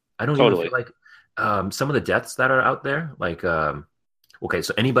like, I don't Totally. even feel like some of the deaths that are out there, like, okay,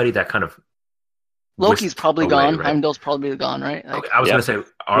 so anybody that kind of Loki's probably gone. right? Heimdall's probably gone, right? Like, Okay, I was going to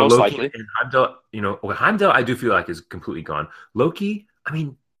say, are most Loki likely. and Heimdall, Heimdall I do feel like is completely gone. Loki, I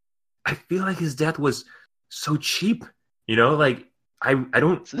mean, I feel like his death was so cheap, like, I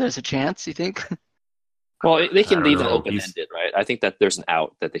don't... So there's a chance, you think? Well, they can leave it know. open-ended, right? I think that there's an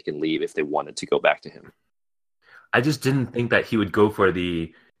out that they can leave if they wanted to go back to him. I just didn't think that he would go for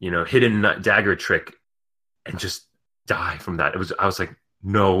the, hidden dagger trick and just die from that. I was like,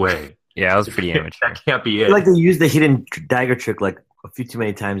 no way. Yeah, it was pretty amateur. That can't be I it. feel like they used the hidden dagger trick like a few too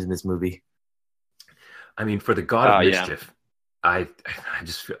many times in this movie. I mean, for the God of Yeah. Mischief, I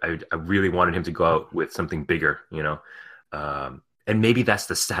really wanted him to go out with something bigger, and maybe that's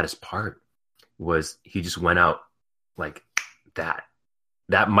the saddest part, was he just went out like that.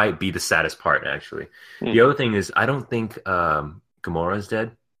 That might be the saddest part, actually. The other thing is, I don't think Gamora is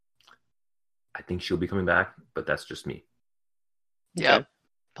dead. I think she'll be coming back, but that's just me. Yeah, Okay.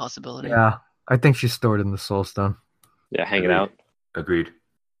 possibility. Yeah, I think she's stored in the Soul Stone. Yeah, hanging out. Agreed.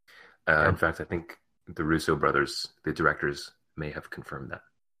 In fact, I think the Russo brothers, the directors, may have confirmed that.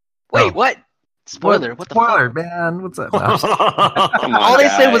 Wait, what? Spoiler. What the Spoiler, fuck? man. What's up? Come on, All they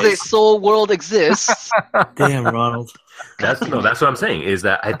said was a guys. soul world exists. Damn, Ronald. That's what I'm saying, is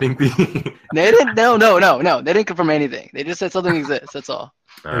that I think the... They didn't. No. They didn't confirm anything. They just said something exists. That's all.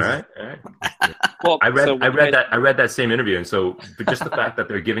 All right. Well, I read that same interview, and so but just the fact that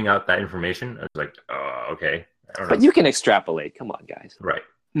they're giving out that information, I was like, oh, okay. I don't know. But you can extrapolate. Come on, guys. Right.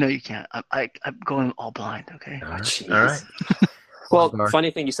 No, you can't. I'm going all blind. Okay. All right. jeez. All right. Well, Sorry.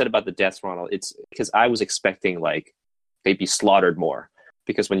 funny thing you said about the deaths, Ronald. It's because I was expecting like they'd be slaughtered more,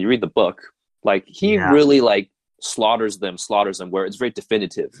 because when you read the book, like he really like slaughters them where it's very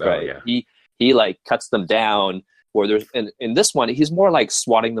definitive, right? Yeah. He like cuts them down. Where there's in this one, he's more like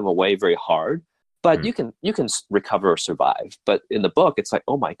swatting them away very hard, but you can recover or survive. But in the book, it's like,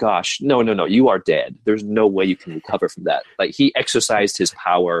 oh my gosh, no, you are dead. There's no way you can recover from that. Like he exercised his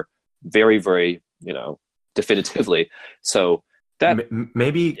power very, very, definitively. So that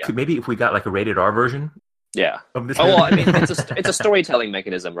maybe if we got like a rated R version. Yeah. Of this Well, I mean, it's a storytelling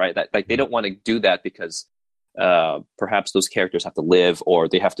mechanism, right? That like they don't want to do that because perhaps those characters have to live, or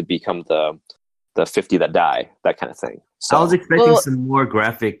they have to become the 50 that die, that kind of thing. So I was expecting some more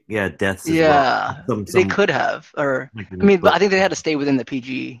graphic, deaths. As well. They could have, or but I think they had to stay within the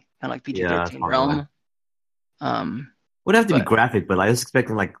PG, kind of like PG-13 realm. Would have to be graphic, but I was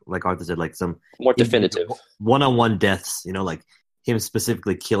expecting like Arthur said, like some more definitive one-on-one deaths. Like him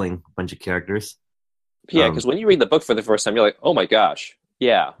specifically killing a bunch of characters. Yeah, because when you read the book for the first time, you're like, oh my gosh,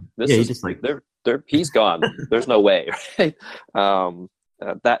 he's just like he's gone. There's no way, right?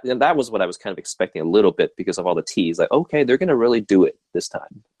 That was what I was kind of expecting a little bit because of all the tease. Like, okay, they're going to really do it this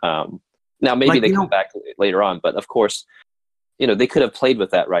time. Now maybe they come back later on, but of course, they could have played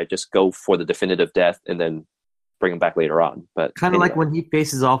with that, right? Just go for the definitive death and then bring him back later on. But kind of like when he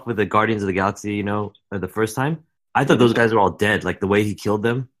faces off with the Guardians of the Galaxy, the first time. I thought those guys were all dead, like the way he killed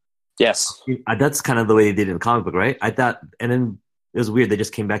them. Yes, that's kind of the way they did it in the comic book, right? I thought, and then it was weird. They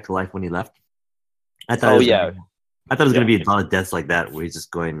just came back to life when he left. I thought. I thought it was going to be a lot of deaths like that, where he's just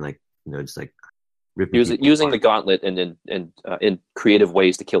going like, just like ripping using the gauntlet and in creative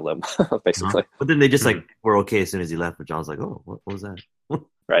ways to kill them, basically. But then they just like were okay as soon as he left, which I was like, oh, what was that?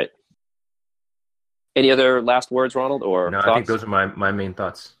 Right. Any other last words, Ronald? Or no, thoughts? I think those are my main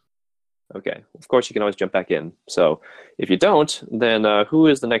thoughts. Okay. Of course, you can always jump back in. So if you don't, then who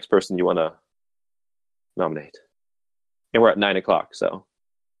is the next person you want to nominate? And we're at 9:00, so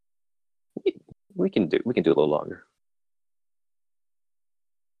we can do a little longer.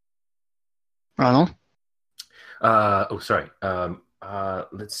 Ronald? Sorry.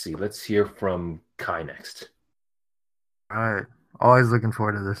 Let's see. Let's hear from Kai next. All right. Always looking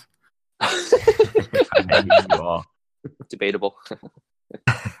forward to this. Debatable.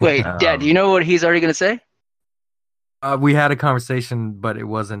 Wait, Dad, do you know what he's already going to say? We had a conversation, but it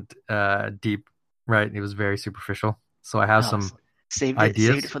wasn't deep, right? It was very superficial. So I have some ideas.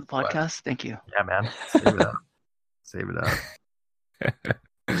 Saved it for the podcast. Thank you. Yeah, man. Save it up. Save it up.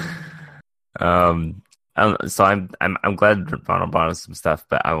 So I'm glad Ronald brought us some stuff,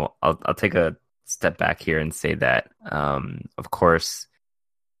 but I'll take a step back here and say that of course,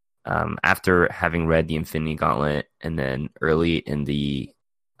 after having read the Infinity Gauntlet, and then early in the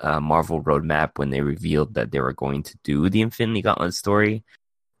Marvel roadmap when they revealed that they were going to do the Infinity Gauntlet story,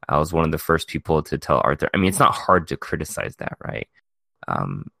 I was one of the first people to tell Arthur. I mean, it's not hard to criticize that, right?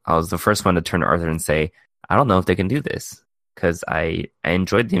 I was the first one to turn to Arthur and say, I don't know if they can do this, because I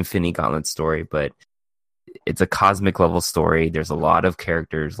enjoyed the Infinity Gauntlet story, but it's a cosmic level story. There's a lot of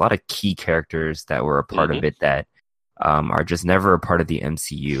characters, a lot of key characters that were a part of it that are just never a part of the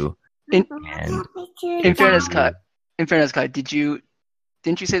MCU. In fairness, Kai, didn't you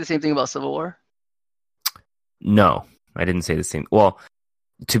say the same thing about Civil War? No, I didn't say the same. Well,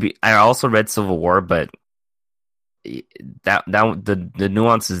 I also read Civil War, but the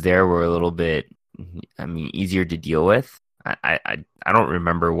nuances there were a little bit, easier to deal with. I don't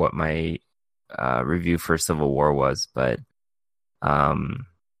remember what my review for Civil War was, but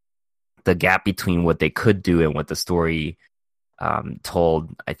the gap between what they could do and what the story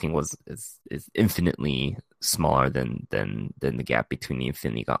told, I think is infinitely smaller than the gap between the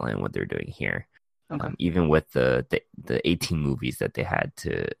Infinity Gauntlet and what they're doing here. Okay. Even with the 18 movies that they had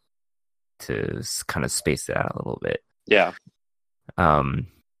to kind of space it out a little bit. Yeah. And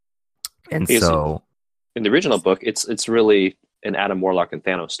because so in the original book, it's really an Adam Warlock and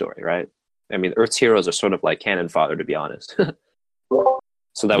Thanos story, right? I mean, Earth's heroes are sort of like cannon fodder, to be honest.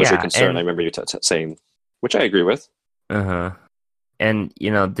 So that was your concern. I remember you saying, which I agree with. And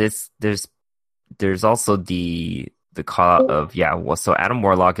there's also the call out of so Adam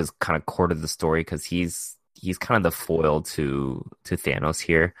Warlock is kind of core to the story because he's kind of the foil to Thanos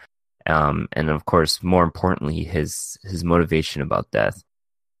here, and of course, more importantly, his motivation about death.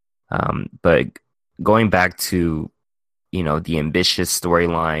 But going back to the ambitious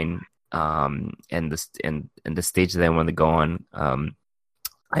storyline, and the stage that they wanted to go on,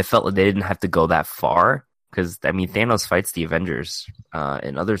 I felt like they didn't have to go that far because Thanos fights the Avengers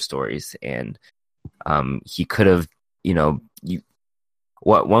in other stories, and he could have,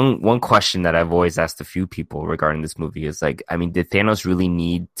 one question that I've always asked a few people regarding this movie is like, did Thanos really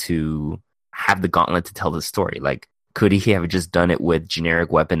need to have the gauntlet to tell the story? Like, could he have just done it with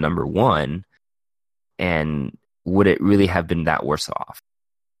generic weapon number 1, and would it really have been that worse off?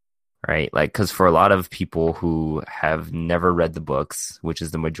 Right? Like, because for a lot of people who have never read the books, which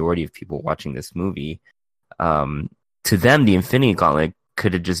is the majority of people watching this movie, to them, the Infinity Gauntlet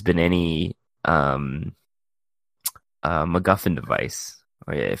could have just been any MacGuffin device,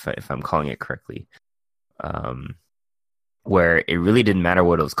 if I'm calling it correctly, where it really didn't matter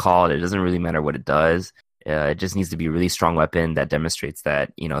what it was called. It doesn't really matter what it does. It just needs to be a really strong weapon that demonstrates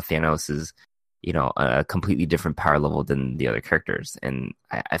that Thanos is a completely different power level than the other characters, and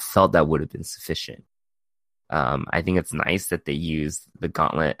I felt that would have been sufficient. I think it's nice that they use the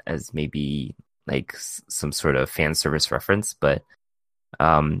gauntlet as maybe like some sort of fan service reference, but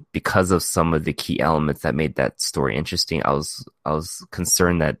because of some of the key elements that made that story interesting, I was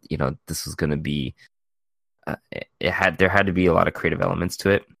concerned that this was going to be there had to be a lot of creative elements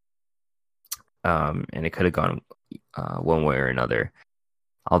to it, and it could have gone one way or another.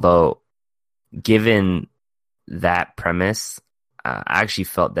 Although, given that premise, I actually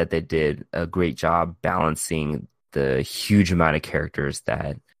felt that they did a great job balancing the huge amount of characters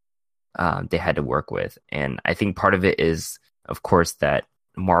that they had to work with. And I think part of it is, of course, that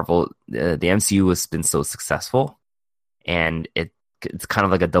Marvel, the MCU has been so successful, and it's kind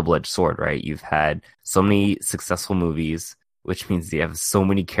of like a double-edged sword, right? You've had so many successful movies, which means you have so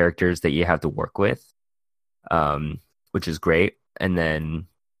many characters that you have to work with, which is great. And then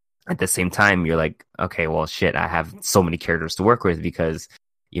at the same time, you're like, okay, well, shit, I have so many characters to work with because,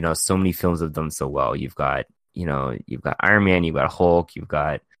 so many films have done so well. You've got Iron Man, you've got Hulk, you've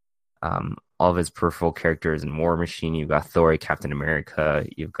got all of his peripheral characters in War Machine, you've got Thor, Captain America,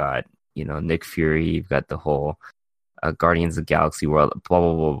 you've got, Nick Fury, you've got the whole Guardians of the Galaxy world, blah,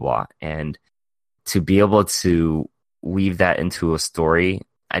 blah, blah, blah. And to be able to weave that into a story,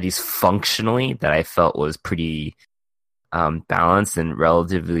 at least functionally, that I felt was pretty balanced and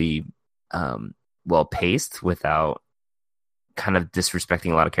relatively well paced without kind of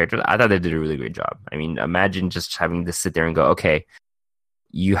disrespecting a lot of characters. I thought they did a really great job. I mean, imagine just having to sit there and go, okay,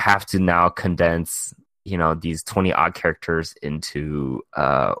 you have to now condense, these 20 odd characters into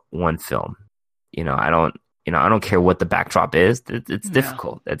one film. I don't care what the backdrop is. It's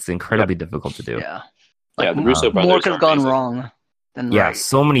difficult. It's incredibly difficult to do. Yeah. The Russo brothers more could have gone wrong than right.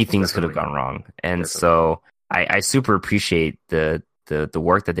 So many things could have gone wrong. And so I super appreciate the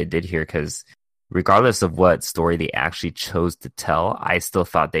work that they did here, because regardless of what story they actually chose to tell, I still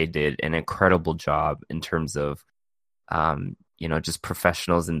thought they did an incredible job in terms of, just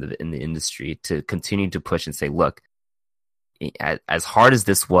professionals in the industry to continue to push and say, look, as hard as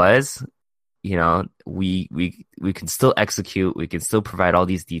this was, we can still execute, we can still provide all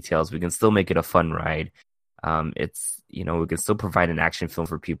these details, we can still make it a fun ride. We can still provide an action film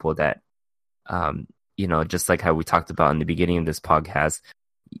for people that, just like how we talked about in the beginning of this podcast,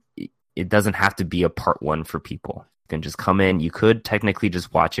 it doesn't have to be a part one for people. You can just come in. You could technically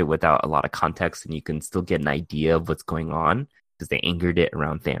just watch it without a lot of context, and you can still get an idea of what's going on because they anchored it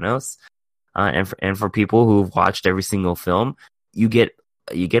around Thanos. And for people who've watched every single film, you get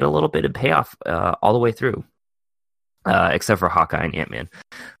a little bit of payoff all the way through, except for Hawkeye and Ant-Man.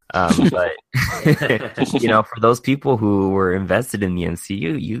 But for those people who were invested in the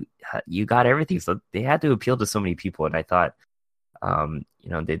MCU, you got everything. So they had to appeal to so many people, and I thought,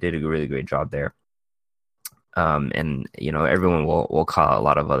 they did a really great job there. And everyone will call out a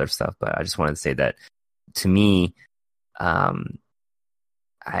lot of other stuff, but I just wanted to say that to me, I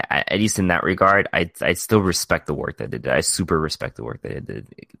at least in that regard, I still respect the work that they did. I super respect the work that they did.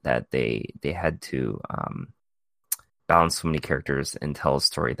 That they had to balance so many characters and tell a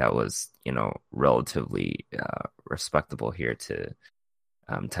story that was relatively respectable here to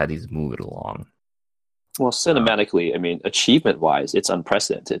at least move it along. Well, cinematically, I mean, achievement-wise, it's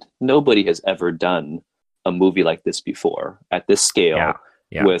unprecedented. Nobody has ever done a movie like this before at this scale,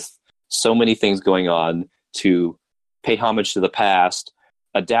 with so many things going on, to pay homage to the past,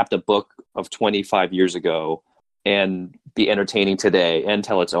 adapt a book of 25 years ago, and be entertaining today, and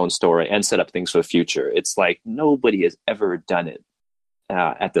tell its own story, and set up things for the future. It's like nobody has ever done it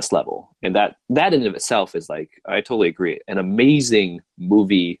at this level. And that in and of itself is, like, I totally agree, an amazing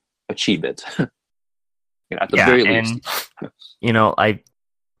movie achievement. At the very least.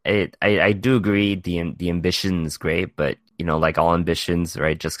 I do agree the ambition is great, but like all ambitions,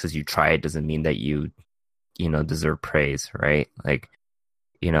 right? Just because you try it doesn't mean that you deserve praise, right? Like,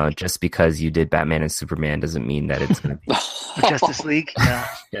 just because you did Batman and Superman doesn't mean that it's going to be Justice League.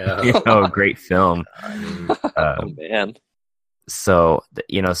 a great film. Oh man. So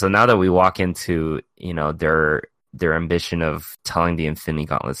so now that we walk into their ambition of telling the Infinity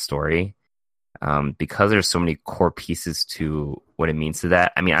Gauntlet story, because there's so many core pieces to what it means to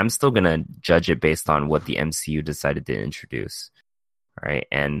that. I mean, I'm still going to judge it based on what the MCU decided to introduce. Right.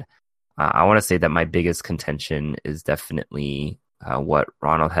 And I want to say that my biggest contention is definitely what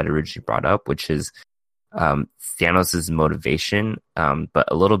Ronald had originally brought up, which is Thanos' motivation, but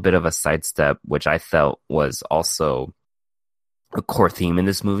a little bit of a sidestep, which I felt was also a core theme in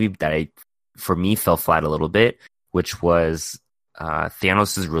this movie that for me fell flat a little bit, which was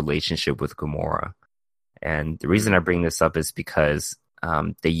Thanos' relationship with Gamora. And the reason I bring this up is because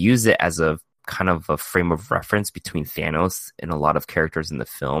they use it as a kind of a frame of reference between Thanos and a lot of characters in the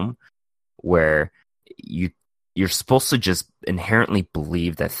film, where you're supposed to just inherently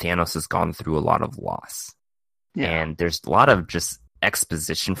believe that Thanos has gone through a lot of loss. Yeah. And there's a lot of just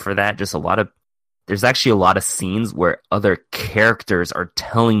exposition for that. There's actually a lot of scenes where other characters are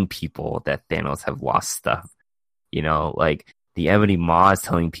telling people that Thanos have lost stuff. Like the Ebony Maw is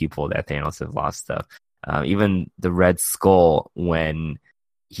telling people that Thanos has lost stuff. Even the Red Skull, when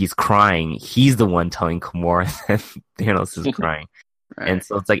he's crying, he's the one telling Gamora that Thanos is crying. Right. And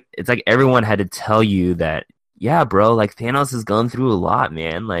so it's like everyone had to tell you that, yeah, bro, like Thanos has gone through a lot,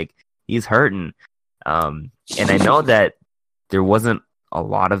 man. Like he's hurting. And I know that there wasn't a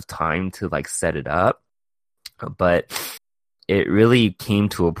lot of time to like set it up, but it really came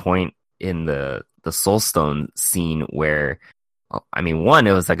to a point in the Soul Stone scene where, I mean, one,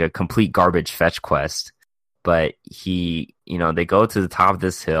 it was like a complete garbage fetch quest, but they go to the top of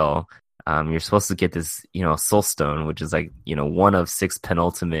this hill. You're supposed to get this, soul stone, which is like, one of 6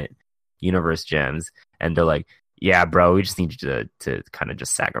 penultimate universe gems. And they're like, yeah, bro, we just need you to kind of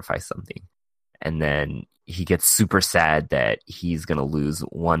just sacrifice something. And then he gets super sad that he's going to lose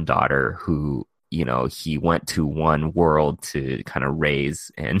one daughter who, he went to one world to kind of raise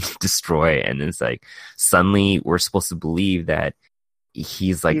and destroy. And it's like, suddenly we're supposed to believe that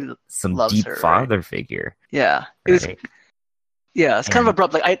he's like some deep father figure. Yeah. Right? It's kind of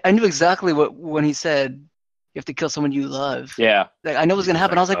abrupt. Like I knew exactly when he said you have to kill someone you love. Yeah. Like I know it was going to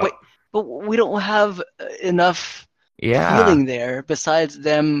happen. I was like, wait, but we don't have enough feeling there besides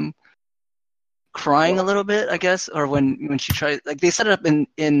them crying a little bit, I guess, or when she tries, like they set it up in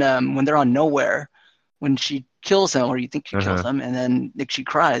when they're on Nowhere, when she kills him, or you think she kills him, and then she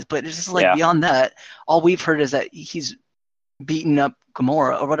cries. But it's just like beyond that, all we've heard is that he's beaten up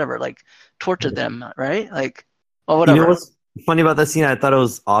Gamora or whatever, like tortured them, right? Like, well, whatever. You know what's funny about that scene? I thought it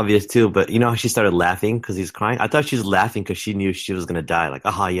was obvious too, but you know how she started laughing because he's crying? I thought she was laughing because she knew she was going to die. Like,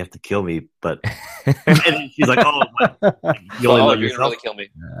 aha, you have to kill me. But and then she's like, oh, you're going to really kill me.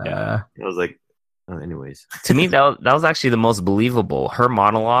 Yeah. I was like, anyways. To me, that was actually the most believable. Her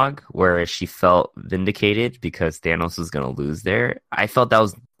monologue where she felt vindicated because Thanos was going to lose there. I felt that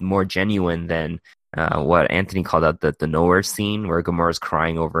was more genuine than what Anthony called out the Nowhere scene where Gamora's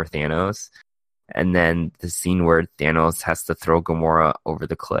crying over Thanos. And then the scene where Thanos has to throw Gamora over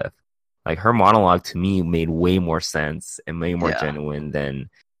the cliff. Like her monologue to me made way more sense and way more genuine than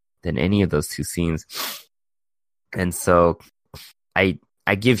any of those two scenes. And so I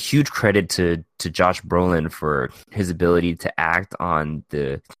give huge credit to Josh Brolin for his ability to act on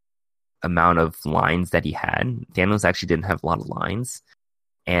the amount of lines that he had. Thanos actually didn't have a lot of lines.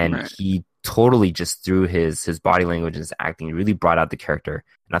 And he totally just through his body language and his acting really brought out the character,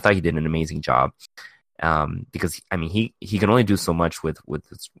 and I thought he did an amazing job. Because I mean he can only do so much with what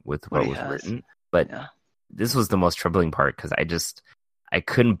was written, but this was the most troubling part because I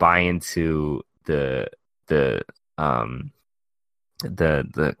couldn't buy into the kind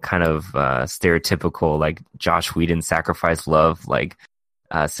of stereotypical like Josh Whedon sacrifice love like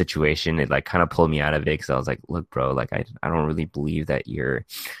situation. It like kind of pulled me out of it because I was like, look, bro, like I don't really believe that you're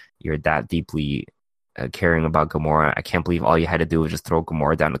that deeply caring about Gamora. I can't believe all you had to do was just throw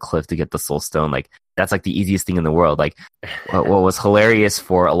Gamora down the cliff to get the Soul Stone. Like that's like the easiest thing in the world. Like what was hilarious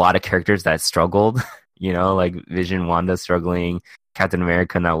for a lot of characters that struggled, like Vision, Wanda struggling, Captain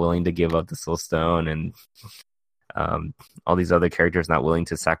America not willing to give up the Soul Stone, and all these other characters not willing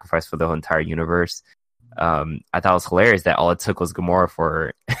to sacrifice for the whole entire universe. I thought it was hilarious that all it took was Gamora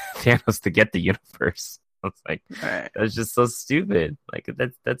for Thanos to get the universe. I was like, that's just so stupid. Like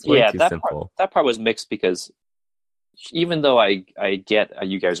that's way too simple. That part was mixed because even though I get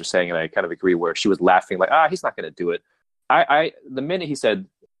you guys are saying, and I kind of agree, where she was laughing like, he's not going to do it. I the minute he said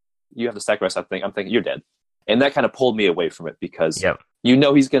you have to sacrifice something, I'm thinking you're dead, and that kind of pulled me away from it because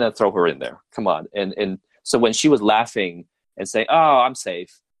he's going to throw her in there. Come on, and so when she was laughing and saying, I'm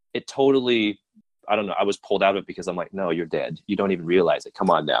safe, it totally. I don't know. I was pulled out of it because I'm like, no, you're dead. You don't even realize it. Come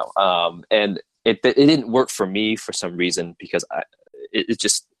on now. And it didn't work for me for some reason because I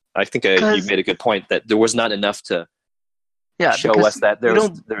think you made a good point that there was not enough to show us that there's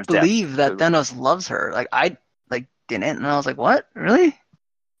believe that Thanos loves her. Like I didn't, and I was like, what? Really?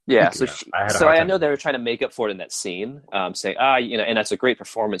 Yeah. So I know they were trying to make up for it in that scene, saying, and that's a great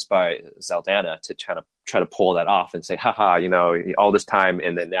performance by Zaldana to try to pull that off and say, haha, all this time,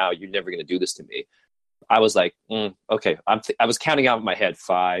 and then now you're never going to do this to me. I was like, okay. I was counting out in my head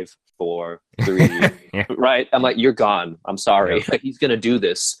 5, 4, 3, right? I'm like, you're gone. I'm sorry. Like, he's going to do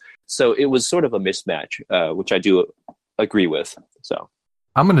this. So it was sort of a mismatch, which I do agree with. So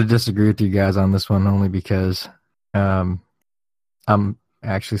I'm going to disagree with you guys on this one only because I'm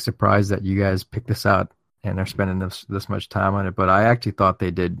actually surprised that you guys picked this out and are spending this much time on it. But I actually thought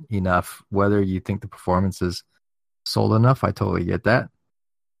they did enough. Whether you think the performance is sold enough, I totally get that.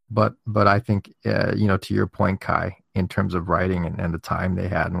 But I think, to your point, Kai, in terms of writing and the time they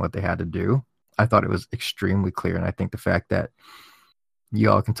had and what they had to do, I thought it was extremely clear. And I think the fact that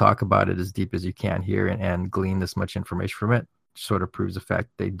you all can talk about it as deep as you can here and glean this much information from it sort of proves the fact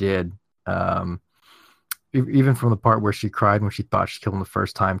they did. Even from the part where she cried when she thought she killed him the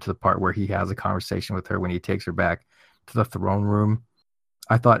first time to the part where he has a conversation with her when he takes her back to the throne room,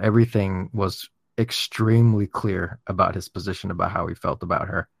 I thought everything was extremely clear about his position, about how he felt about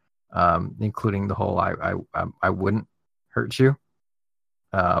her, including the whole I wouldn't hurt you,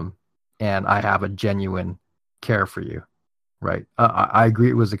 and I have a genuine care for you, right? I agree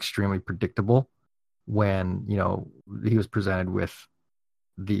it was extremely predictable when he was presented with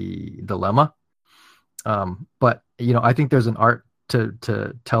the dilemma. But I think there's an art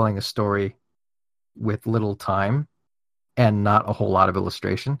to telling a story with little time and not a whole lot of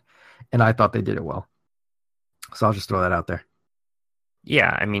illustration, and I thought they did it well. So I'll just throw that out there.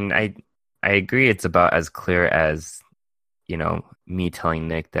 Yeah, I mean, I agree. It's about as clear as me telling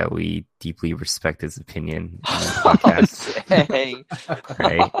Nick that we deeply respect his opinion on the podcast,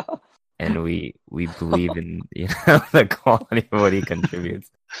 right? And we believe in the quality of what he contributes.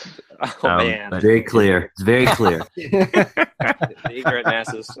 Oh man, very clear. It's very clear. The ignorant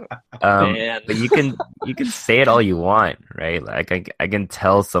masses. Man. But you can say it all you want, right? Like I can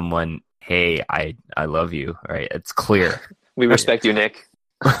tell someone, hey, I love you, right? It's clear. We respect you, Nick.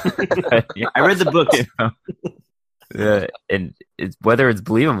 I read the book. And whether it's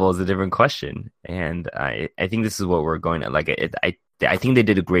believable is a different question. And I think this is what we're going at. Like I think they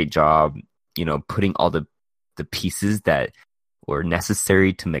did a great job, putting all the pieces that were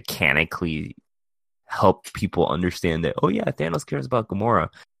necessary to mechanically help people understand that, oh yeah, Thanos cares about Gamora.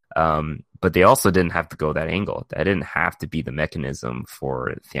 But they also didn't have to go that angle. That didn't have to be the mechanism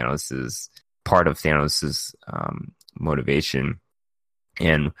for part of Thanos's motivation.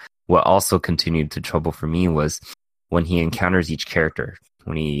 And what also continued to trouble for me was when he encounters each character,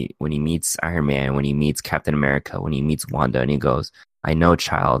 when he meets Iron Man, when he meets Captain America, when he meets Wanda, and he goes, I know,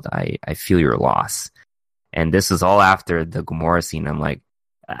 child, I feel your loss. And this is all after the Gamora scene. I'm like,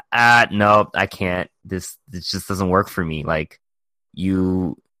 no, I can't. This just doesn't work for me. Like,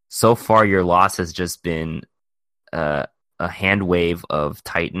 so far your loss has just been a hand wave of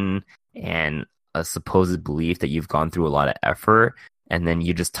Titan and a supposed belief that you've gone through a lot of effort, and then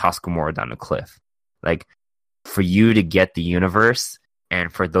you just toss Gamora down a cliff. Like, for you to get the universe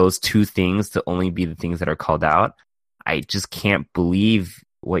and for those two things to only be the things that are called out, I just can't believe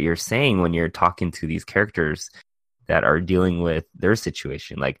what you're saying when you're talking to these characters that are dealing with their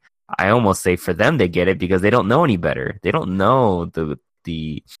situation. Like, I almost say for them, they get it because they don't know any better. They don't know the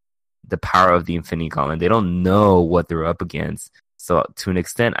power of the Infinity Gauntlet. They don't know what they're up against. So to an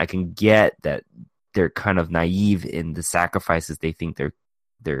extent, I can get that they're kind of naive in the sacrifices they think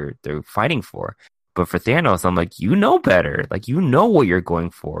they're fighting for. But for Thanos, I'm like, you know better. Like, you know what you're going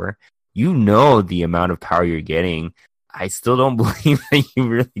for. You know the amount of power you're getting. I still don't believe that you've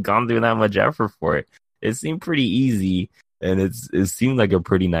really gone through that much effort for it. It seemed pretty easy, and it seemed like a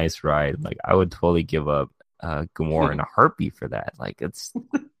pretty nice ride. Like, I would totally give up Gamora in a heartbeat for that. Like, it's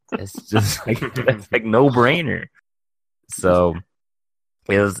just like it's like no brainer. So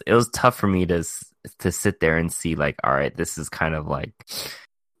it was tough for me to sit there and see, like, all right, this is kind of like,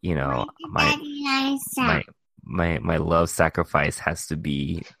 my love sacrifice has to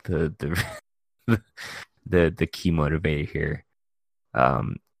be the key motivator here.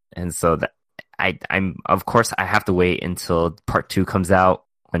 And so that I'm of course I have to wait until part 2 comes out,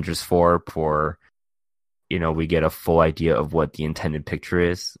 Avengers 4, for we get a full idea of what the intended picture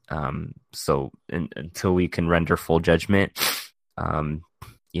is. So until we can render full judgment,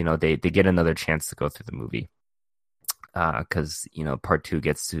 they get another chance to go through the movie. Because part 2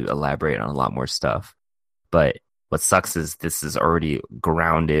 gets to elaborate on a lot more stuff. But what sucks is this is already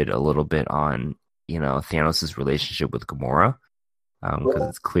grounded a little bit on Thanos' relationship with Gamora, because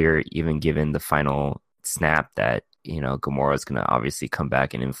it's clear, even given the final snap, that Gamora is going to obviously come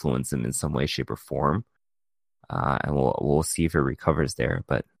back and influence him in some way, shape, or form. And we'll see if it recovers there.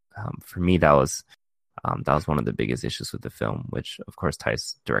 But for me, that was one of the biggest issues with the film, which of course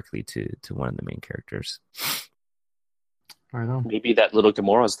ties directly to one of the main characters. Right on. Maybe that little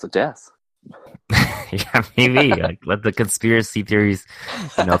Gamora is the death. Yeah, maybe. Like, let the conspiracy theories,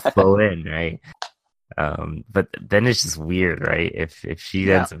 flow in, right? But then it's just weird, right? If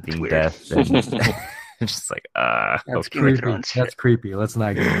she ends up being death, then it's just like, that's okay. creepy. That's creepy. Let's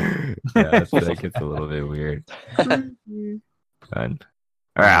not get yeah, that gets a little bit weird. Fun. All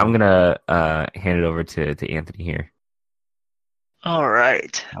right, I'm gonna hand it over to Anthony here. All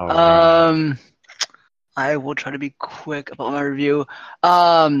right. I will try to be quick about my review.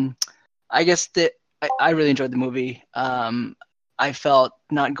 I guess that I really enjoyed the movie. I felt,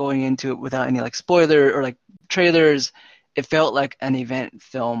 not going into it without any spoiler or trailers, it felt like an event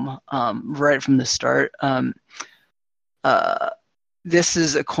film right from the start. This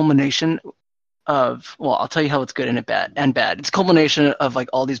is a culmination of, well, I'll tell you how it's good and bad. It's a culmination of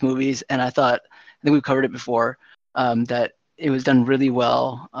all these movies, and I think we've covered it before, that it was done really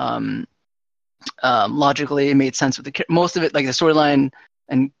well. Logically, it made sense with most of it, the storyline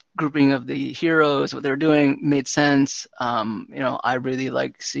and grouping of the heroes, what they were doing made sense. I really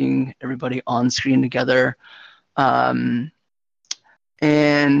like seeing everybody on screen together. It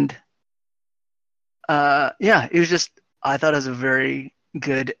was just, I thought it was a very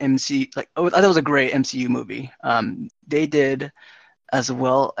good I thought it was a great MCU movie. They did as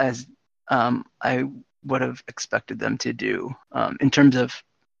well as I would have expected them to do in terms of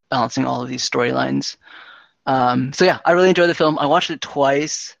balancing all of these storylines. So yeah, I really enjoyed the film. I watched it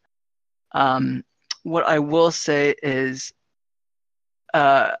twice. What I will say is,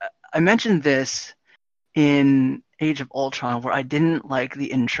 I mentioned this in Age of Ultron, where I didn't like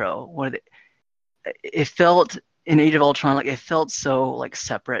the intro. It felt in Age of Ultron like it felt so like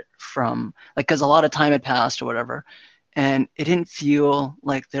separate from like because a lot of time had passed or whatever, and it didn't feel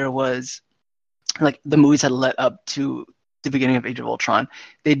like there was like the movies had led up to the beginning of Age of Ultron.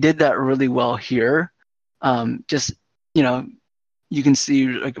 They did that really well here. Just you can see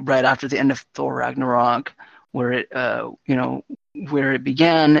like right after the end of Thor Ragnarok, where it where it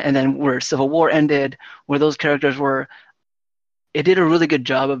began, and then where Civil War ended, where those characters were. It did a really good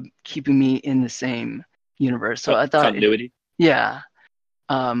job of keeping me in the same universe. So I thought continuity. Yeah.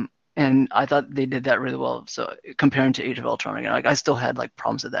 And I thought they did that really well. So comparing to Age of Ultron again, like I still had like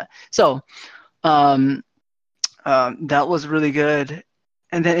problems with that. So that was really good.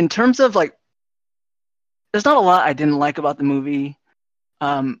 And then in terms of like, there's not a lot I didn't like about the movie.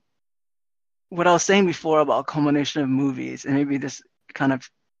 What I was saying before about a culmination of movies, and maybe this kind of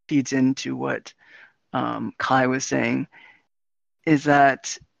feeds into what Kai was saying, is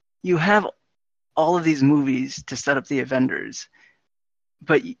that you have all of these movies to set up the Avengers,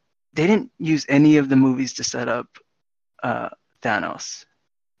 but they didn't use any of the movies to set up Thanos,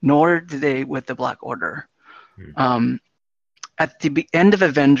 nor did they with the Black Order. At the end of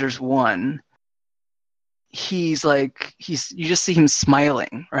Avengers 1, you just see him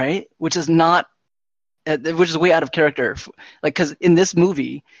smiling, right? Which is way out of character. Like, because in this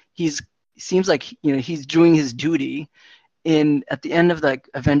movie, seems like he's doing his duty. At the end of like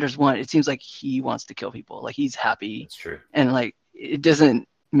Avengers 1, it seems like he wants to kill people. Like he's happy. That's true. And like it doesn't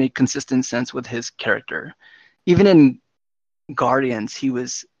make consistent sense with his character. Even in Guardians, he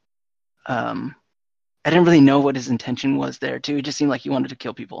was I didn't really know what his intention was there too. It just seemed like he wanted to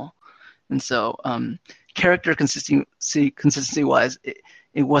kill people. And so character consistency wise,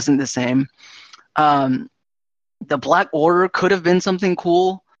 it wasn't the same. The Black Order could have been something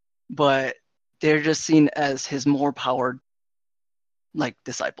cool, but they're just seen as his more powered like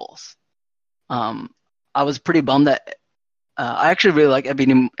disciples. I was pretty bummed that I actually really like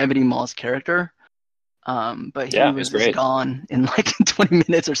Ebony Maw's character, but he was just gone in like 20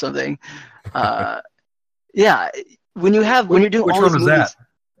 minutes or something. Yeah, when you're doing which all one these was movies, that?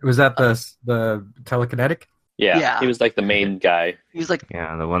 Was that the telekinetic? Yeah, he was like the main guy. He was like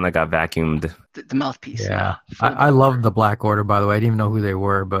the one that got vacuumed. The mouthpiece. Yeah, I love the Black Order. By the way, I didn't even know who they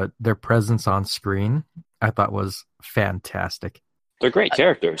were, but their presence on screen I thought was fantastic. They're great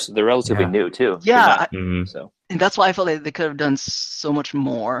characters. They're relatively new too. Yeah, so and that's why I felt like they could have done so much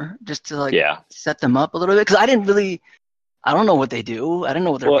more just to like set them up a little bit, because I don't know what they do. I didn't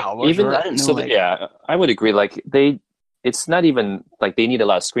know what their powers were. I didn't know. I would agree. Like it's not even like they need a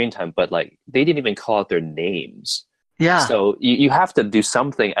lot of screen time, but like they didn't even call out their names. Yeah. So you have to do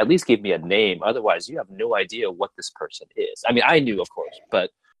something. At least give me a name. Otherwise, you have no idea what this person is. I mean, I knew, of course,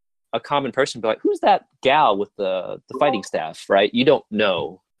 but a common person would be like, "Who's that gal with the fighting staff?" Right? You don't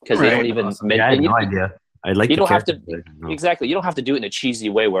know because they don't even. I had no idea. I like. You don't have to exactly. You don't have to do it in a cheesy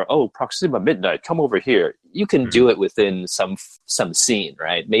way where Proxima Midnight, come over here. You can do it within some scene,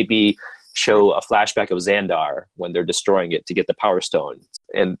 right? Maybe show a flashback of Xandar when they're destroying it to get the Power Stone,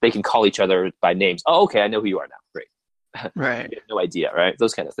 and they can call each other by names. Oh, okay, I know who you are now. Great. Right. You have no idea, right?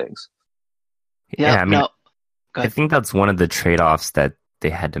 Those kind of things. Yeah, I mean, I think that's one of the trade-offs that they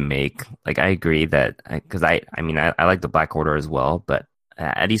had to make. Like, I agree that because I like the Black Order as well, but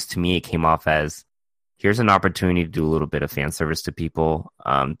at least to me, it came off as here's an opportunity to do a little bit of fan service to people.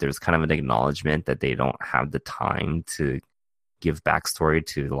 There's kind of an acknowledgement that they don't have the time to give backstory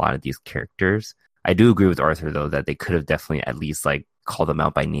to a lot of these characters. I do agree with Arthur though that they could have definitely at least like called them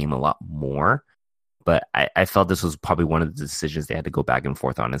out by name a lot more. But I felt this was probably one of the decisions they had to go back and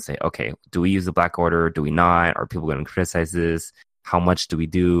forth on and say, okay, do we use the Black Order? Do we not? Are people going to criticize this? How much do we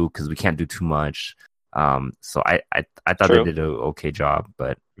do? Because we can't do too much. So I thought they did an okay job,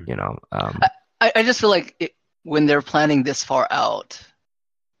 but I just feel like when they're planning this far out,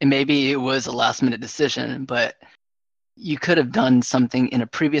 and maybe it was a last minute decision, but you could have done something in a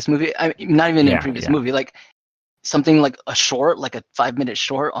previous movie. Not even in a previous movie, like something like a short, like a 5-minute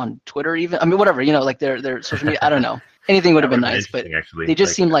short on Twitter, even. I mean, whatever, like their social media. I don't know. Anything would have been nice, but they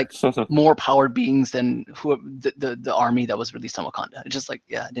just seem like more powered beings than the army that was released on Wakanda. It's just like,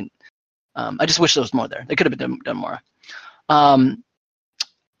 I didn't. I just wish there was more there. They could have been done more.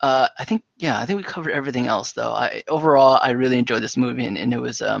 I think we covered everything else though. Overall I really enjoyed this movie, and it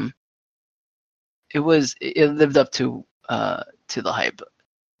lived up to the hype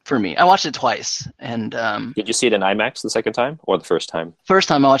for me. I watched it twice, and did you see it in IMAX the second time or the first time? First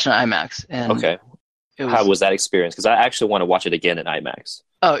time I watched it in IMAX, and okay. How was that experience? Because I actually want to watch it again in IMAX.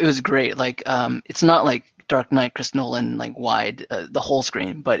 Oh, it was great. Like, it's not like Dark Knight, Chris Nolan, like wide, the whole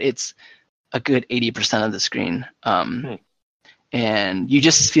screen, but it's a good 80% of the screen. And you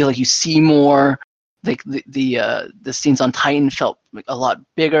just feel like you see more. Like the scenes on Titan felt like a lot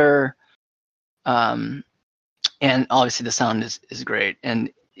bigger. And obviously the sound is great,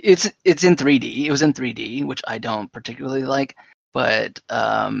 and it's in 3D. It was in 3D, which I don't particularly like. But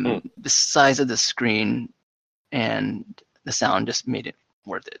the size of the screen and the sound just made it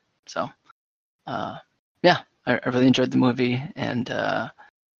worth it. So, yeah, I really enjoyed the movie, and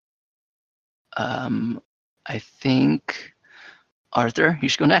I think, Arthur, you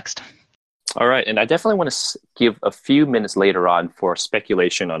should go next. All right, and I definitely want to give a few minutes later on for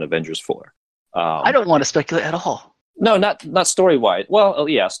speculation on Avengers 4. I don't want to speculate at all. No, not story-wise. Well,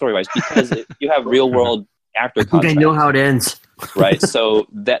 yeah, story-wise, because you have real-world actor contracts. I know how it ends. Right, so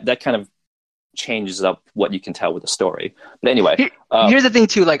that kind of changes up what you can tell with the story. But anyway, here's the thing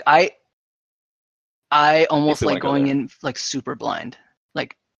too. Like I almost like going in like super blind,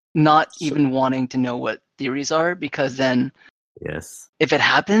 like not even wanting to know what theories are, because then if it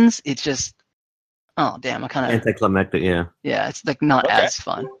happens, it's just oh damn, I kind of anticlimactic. Yeah, it's like not as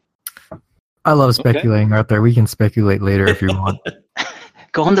fun. I love speculating, Arthur. We can speculate later if you want.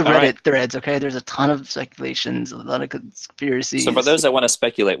 Go on the Reddit threads, okay? There's a ton of speculations, a lot of conspiracies. So for those that want to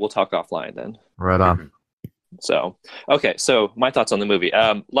speculate, we'll talk offline then. Right on. So, okay. So my thoughts on the movie.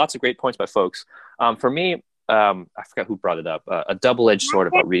 Lots of great points by folks. For me, I forgot who brought it up. A double-edged sword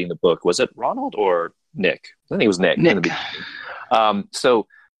about reading the book. Was it Ronald or Nick? I think it was Nick. So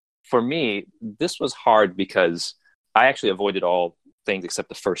for me, this was hard because I actually avoided all things except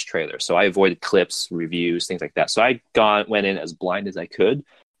the first trailer. So I avoided clips, reviews, things like that. So I went in as blind as I could.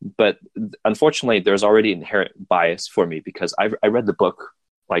 But unfortunately, there's already inherent bias for me because I read the book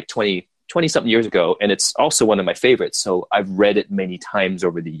like 20-something years ago, and it's also one of my favorites. So I've read it many times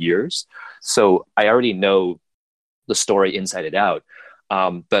over the years. So I already know the story inside and out.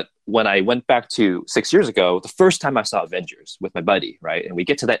 But when I went back to 6 years ago, the first time I saw Avengers with my buddy, right? And we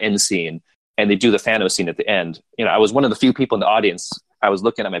get to that end scene, and they do the Thanos scene at the end. You know, I was one of the few people in the audience. I was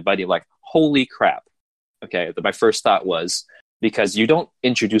looking at my buddy like, holy crap. Okay, my first thought was, because you don't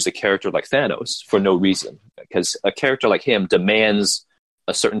introduce a character like Thanos for no reason. Because a character like him demands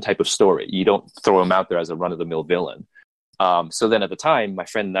a certain type of story. You don't throw him out there as a run-of-the-mill villain. So then at the time, my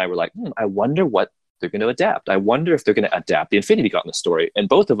friend and I were like, I wonder what they're going to adapt. I wonder if they're going to adapt the Infinity Gauntlet story. And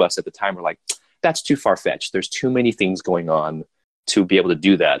both of us at the time were like, that's too far-fetched. There's too many things going on to be able to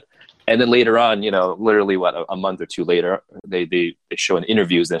do that. And then later on, literally a month or two later, they show in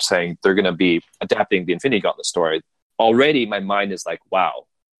interviews, they're saying they're going to be adapting the Infinity Gauntlet story. Already my mind is like, wow,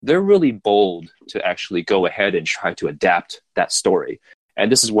 they're really bold to actually go ahead and try to adapt that story.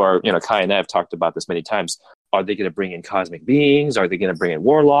 And this is where, Kai and I have talked about this many times. Are they going to bring in cosmic beings? Are they going to bring in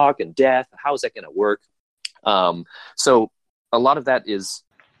Warlock and Death? How is that going to work? So a lot of that is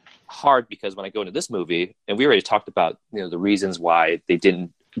hard because when I go into this movie, and we already talked about, the reasons why they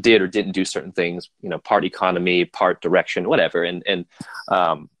did or didn't do certain things, part economy, part direction, whatever. And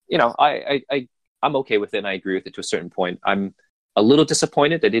I'm okay with it, and I agree with it to a certain point. I'm a little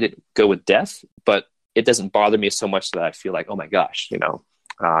disappointed that they didn't go with Death, but it doesn't bother me so much that I feel like, oh my gosh,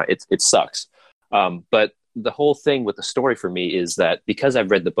 it sucks. But the whole thing with the story for me is that because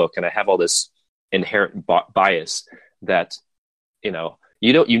I've read the book and I have all this inherent bias that,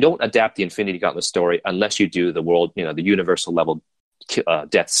 you don't adapt the Infinity Gauntlet story unless you do the world, the universal level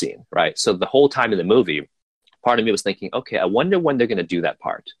death scene, right? So the whole time in the movie, part of me was thinking, okay, I wonder when they're going to do that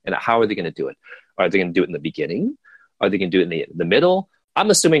part, and how are they going to do it? Are they going to do it in the beginning? Are they going to do it in the middle? I'm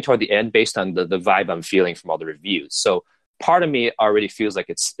assuming toward the end, based on the vibe I'm feeling from all the reviews. So part of me already feels like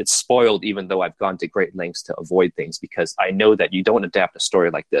it's spoiled, even though I've gone to great lengths to avoid things, because I know that you don't adapt a story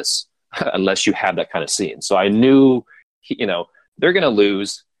like this unless you have that kind of scene. So I knew, they're going to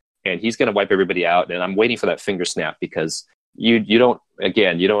lose, and he's going to wipe everybody out, and I'm waiting for that finger snap because you don't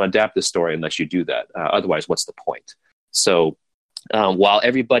adapt the story unless you do that. Otherwise, what's the point? So while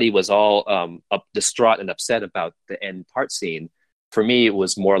everybody was all distraught and upset about the end part scene, for me, it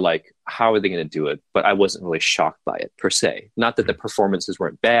was more like, how are they going to do it? But I wasn't really shocked by it per se. Not that the performances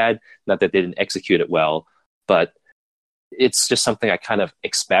weren't bad, not that they didn't execute it well, but it's just something I kind of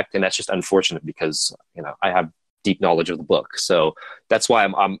expect. And that's just unfortunate because, I have deep knowledge of the book. So that's why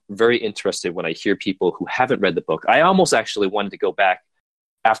I'm very interested when I hear people who haven't read the book. I almost actually wanted to go back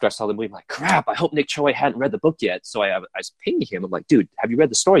after I saw the movie, I'm like, crap, I hope Nick Choi hadn't read the book yet. So I was pinging him. I'm like, dude, have you read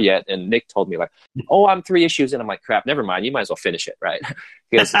the story yet? And Nick told me like, oh, I'm 3 issues in. I'm like, crap, never mind. You might as well finish it, right?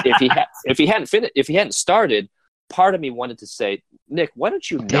 Because if he hadn't started, part of me wanted to say, Nick, why don't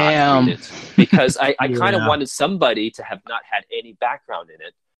you not read it? Because I kind of wanted somebody to have not had any background in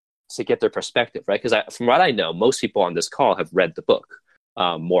it to get their perspective, right? Because from what I know, most people on this call have read the book,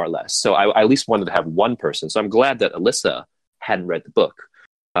 more or less. So I at least wanted to have one person. So I'm glad that Alyssa hadn't read the book.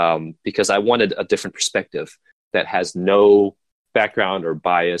 Because I wanted a different perspective that has no background or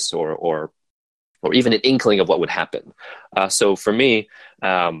bias or even an inkling of what would happen. So for me,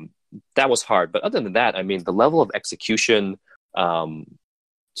 that was hard. But other than that, I mean, the level of execution,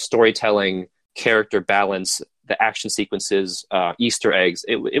 storytelling, character balance, the action sequences, Easter eggs,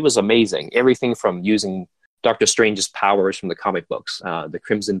 it was amazing. Everything from using Doctor Strange's powers from the comic books, the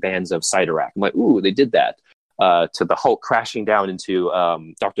Crimson Bands of Cyttorak. I'm like, ooh, they did that. To the Hulk crashing down into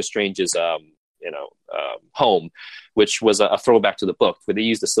Doctor Strange's home, which was a throwback to the book, where they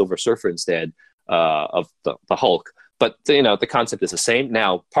used the Silver Surfer instead of the Hulk. But the concept is the same.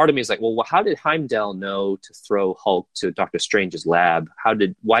 Now, part of me is like, well, how did Heimdall know to throw Hulk to Doctor Strange's lab?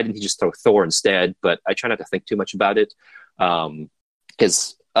 Why didn't he just throw Thor instead? But I try not to think too much about it,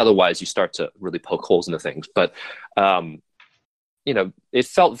 because otherwise you start to really poke holes into things. But it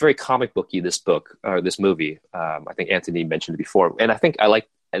felt very comic booky, this book or this movie. I think Anthony mentioned it before, and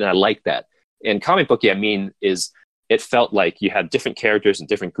I like that. And comic booky, I mean, is it felt like you had different characters in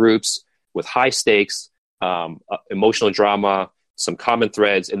different groups with high stakes, emotional drama, some common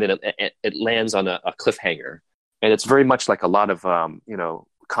threads, and then it lands on a cliffhanger. And it's very much like a lot of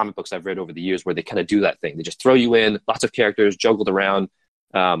comic books I've read over the years where they kind of do that thing. They just throw you in, lots of characters juggled around,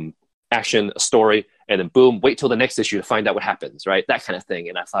 action, a story, and then boom, wait till the next issue to find out what happens, right? That kind of thing.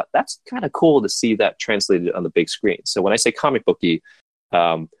 And I thought that's kind of cool to see that translated on the big screen. So when I say comic booky,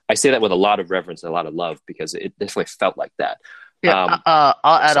 I say that with a lot of reverence and a lot of love, because it definitely felt like that. Yeah, I'll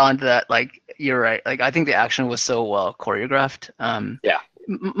add on to that. Like, you're right. Like, I think the action was so well choreographed.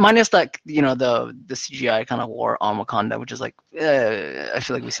 Minus the CGI kind of war on Wakanda, which is like, I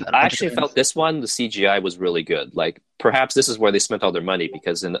feel like we've seen that. I actually felt this one, the CGI was really good. Like, perhaps this is where they spent all their money,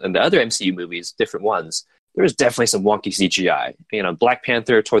 because in the other MCU movies, different ones, there was definitely some wonky CGI. Black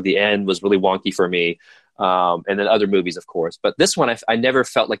Panther toward the end was really wonky for me, and then other movies, of course. But this one, I never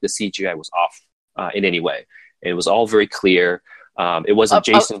felt like the CGI was off in any way. It was all very clear. It wasn't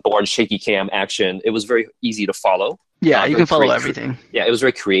Jason Bourne shaky cam action. It was very easy to follow. Yeah, you can follow everything. Yeah, it was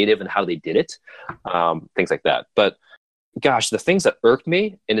very creative in how they did it, things like that. But gosh, the things that irked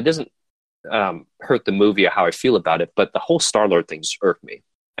me, and it doesn't hurt the movie or how I feel about it, but the whole Star-Lord thing just irked me.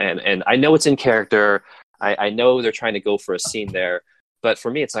 And I know it's in character. I know they're trying to go for a scene there, but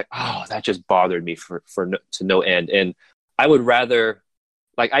for me, it's like, oh, that just bothered me to no end. And I would rather,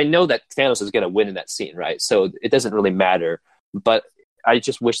 like, I know that Thanos is going to win in that scene, right? So it doesn't really matter. But I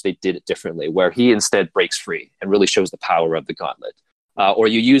just wish they did it differently, where he instead breaks free and really shows the power of the gauntlet. Or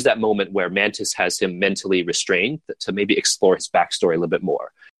you use that moment where Mantis has him mentally restrained to maybe explore his backstory a little bit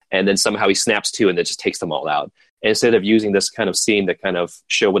more. And then somehow he snaps to and then just takes them all out. And instead of using this kind of scene to kind of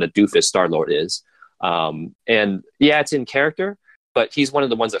show what a doofus Star-Lord is. And yeah, it's in character, but he's one of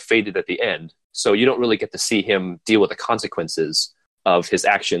the ones that faded at the end. So you don't really get to see him deal with the consequences of his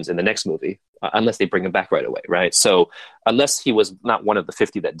actions in the next movie, unless they bring him back right away, right? So unless he was not one of the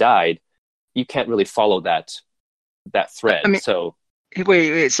 50 that died, you can't really follow that thread. I mean, so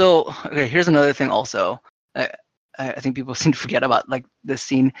wait. So okay, here's another thing. Also, I think people seem to forget about like this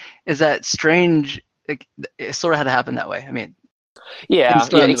scene is that Strange. Like, it sort of had to happen that way. I mean, yeah,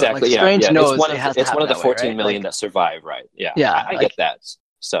 exactly. Like, Strange knows it's one of the 14 million that survive, right? Yeah, I get that.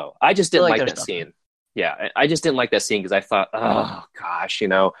 So I just didn't like that scene. Yeah, I just didn't like that scene because I thought, oh gosh, I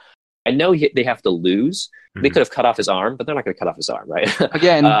know they have to lose. They could have cut off his arm, but they're not going to cut off his arm, right?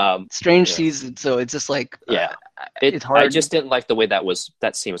 Again, Strange sees it, so it's just like it's hard. I just didn't like the way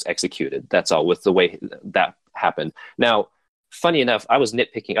that scene was executed. That's all, with the way that happened. Now, funny enough, I was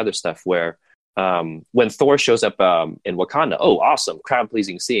nitpicking other stuff where when Thor shows up in Wakanda, oh, awesome,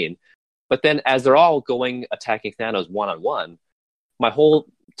 crowd-pleasing scene. But then as they're all attacking Thanos one-on-one, my whole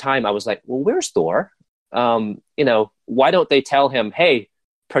time I was like, well, where's Thor? Why don't they tell him, hey,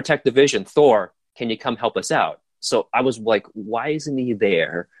 protect the Vision, Thor, can you come help us out? So I was like, why isn't he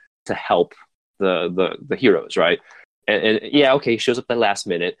there to help the heroes, right? And yeah, okay, he shows up at the last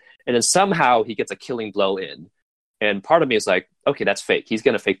minute, and then somehow he gets a killing blow in. And part of me is like, okay, that's fake. He's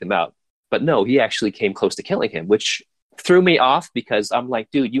going to fake them out. But no, he actually came close to killing him, which threw me off because I'm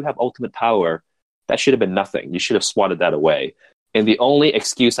like, dude, you have ultimate power. That should have been nothing. You should have swatted that away. And the only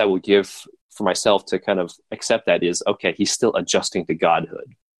excuse I will give for myself to kind of accept that is, okay, he's still adjusting to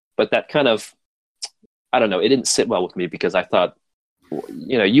godhood. But that kind of, I don't know, it didn't sit well with me because I thought,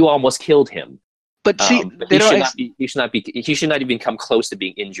 you almost killed him. But see, but he should not even come close to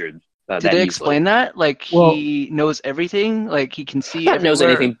being injured. Did they explain that? Like, he knows everything? Like, he can see everywhere? Knows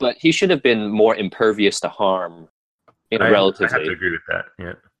anything, but he should have been more impervious to harm. Relatively. I have to agree with that,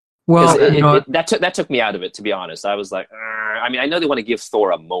 yeah. Well, that took me out of it, to be honest. I was like, I mean, I know they want to give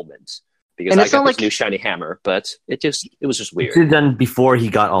Thor a moment because I got this new shiny hammer, but it was just weird. It should have done before he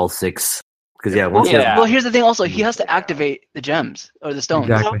got all 6. Because well, here's the thing. Also, he has to activate the gems or the stones.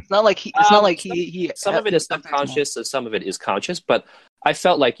 Exactly. It's not like he. Some of it is subconscious, and some of it is conscious. But I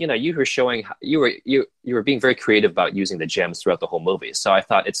felt like you were showing you were being very creative about using the gems throughout the whole movie. So I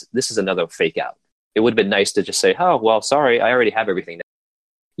thought this is another fake out. It would have been nice to just say, "Oh, well, sorry, I already have everything now."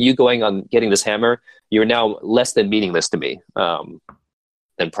 You going on getting this hammer, you're now less than meaningless to me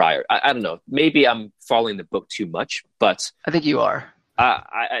than prior. I don't know. Maybe I'm following the book too much, but I think you are.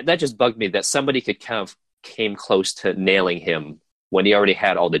 That just bugged me that somebody could kind of came close to nailing him when he already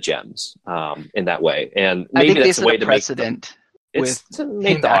had all the gems in that way. And maybe that's a way to precedent with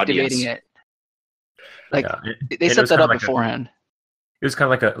him activating it. Like they set that up beforehand. It was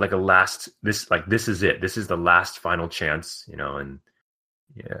kind of like a last. This is it. This is the last final chance, and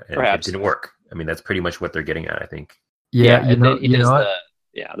perhaps it didn't work. I mean, that's pretty much what they're getting at, I think. Yeah,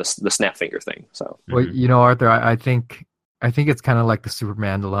 the snap finger thing. So well, Arthur, I think it's kind of like the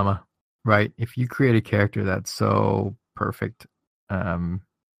Superman dilemma, right? If you create a character that's so perfect, and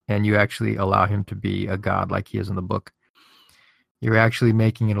you actually allow him to be a god like he is in the book, you're actually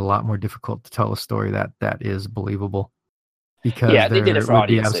making it a lot more difficult to tell a story that is believable. Because they did it for would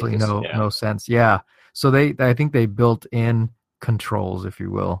be audience absolutely sakes. no sense. Yeah. So I think they built in controls, if you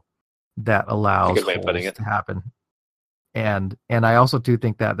will, that allows holes to happen. And I also do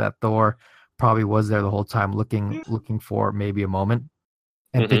think that Thor probably was there the whole time looking for maybe a moment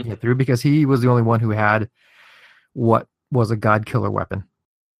and thinking it through, because he was the only one who had what was a god killer weapon,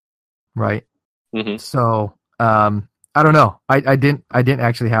 right? So I don't know. I didn't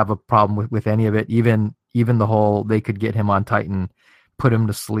actually have a problem with any of it. Even the whole they could get him on Titan, put him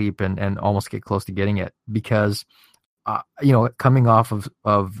to sleep, and almost get close to getting it, because coming off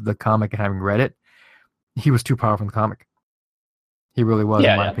of the comic and having read it, he was too powerful in the comic. He really was.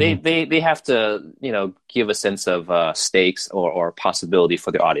 in my opinion. They have to give a sense of stakes or possibility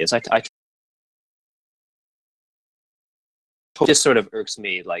for the audience. I just sort of irks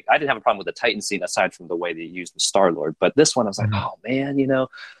me. Like, I didn't have a problem with the Titan scene aside from the way they used the Star-Lord, but this one I was like, oh man,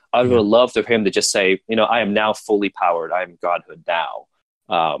 I would have loved for him to just say, I am now fully powered. I am godhood now.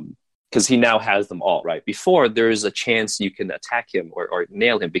 Because he now has them all, right? Before, there is a chance you can attack him or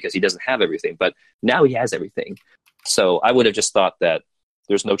nail him because he doesn't have everything, but now he has everything. So I would have just thought that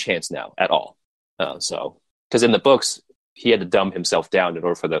there's no chance now at all. Because in the books, he had to dumb himself down in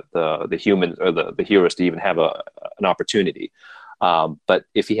order for the humans or the heroes to even have an opportunity. But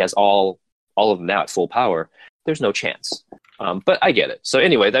if he has all of them now at full power, there's no chance. But I get it. So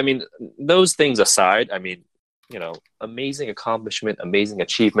anyway, I mean, those things aside, I mean, amazing accomplishment, amazing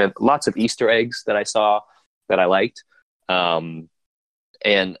achievement, lots of Easter eggs that I saw that I liked.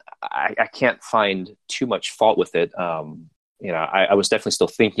 And I can't find too much fault with it. I was definitely still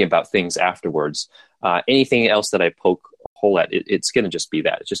thinking about things afterwards. Anything else that I poke a hole at, it's going to just be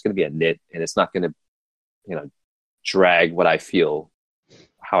that. It's just going to be a nit, and it's not going to, drag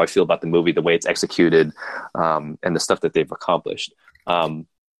how I feel about the movie, the way it's executed, and the stuff that they've accomplished.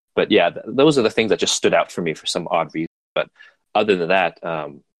 But yeah, those are the things that just stood out for me for some odd reason. But other than that,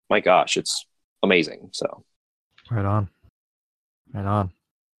 my gosh, it's amazing. So, right on.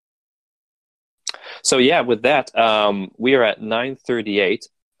 So yeah, with that, we are at 9:38.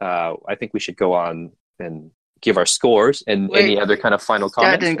 I think we should go on and give our scores and any other kind of final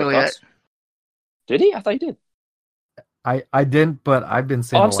comments. Dad didn't go yet. Did he? I thought he did. I didn't, but I've been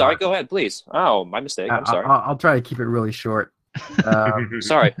saying. Oh, I'm sorry. Go ahead, please. Oh, my mistake. I'm sorry. I'll try to keep it really short.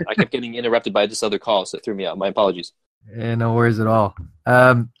 Sorry, I kept getting interrupted by this other call, so it threw me out. My apologies. No worries at all.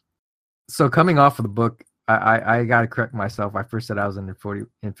 So coming off of the book, I got to correct myself. I first said I was an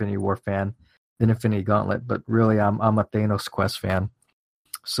Infinity War fan, then Infinity Gauntlet, but really I'm a Thanos Quest fan.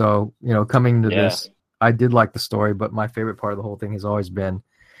 So coming to this, I did like the story, but my favorite part of the whole thing has always been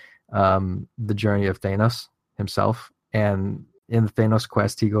the journey of Thanos himself. And in the Thanos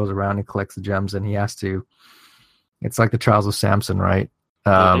Quest, he goes around and collects the gems, and he has to. It's like the Trials of Samson, right?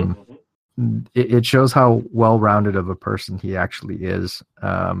 It shows how well-rounded of a person he actually is.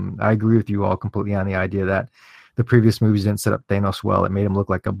 I agree with you all completely on the idea that the previous movies didn't set up Thanos well. It made him look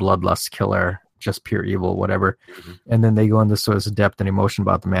like a bloodlust killer, just pure evil, whatever. And then they go into sort of depth and emotion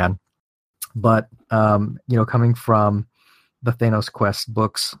about the man. But coming from the Thanos Quest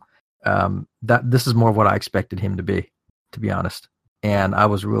books, that this is more of what I expected him to be honest. And I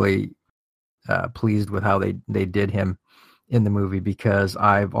was really pleased with how they did him in the movie, because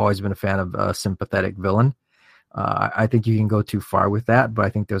I've always been a fan of a sympathetic villain. I think you can go too far with that, but I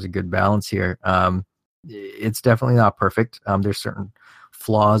think there's a good balance here. It's definitely not perfect. There's certain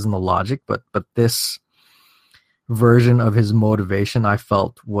flaws in the logic, but this version of his motivation I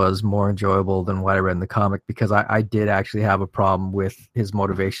felt was more enjoyable than what I read in the comic, because I did actually have a problem with his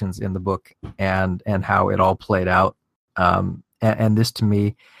motivations in the book and how it all played out. And this to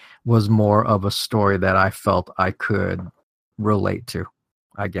me was more of a story that I felt I could relate to,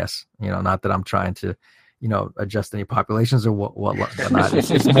 I guess. Not that I'm trying to, adjust any populations or whatnot.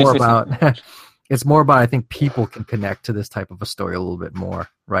 It's more about it's more about, I think people can connect to this type of a story a little bit more,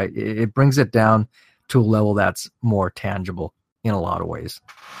 right? It brings it down to a level that's more tangible in a lot of ways,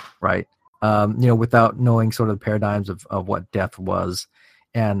 right? Without knowing sort of the paradigms of what death was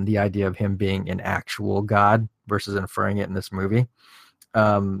and the idea of him being an actual god versus inferring it in this movie.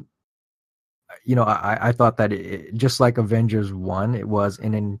 I thought that just like Avengers 1, it was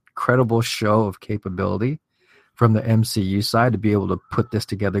an incredible show of capability from the MCU side to be able to put this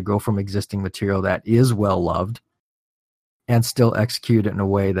together, go from existing material that is well loved and still execute it in a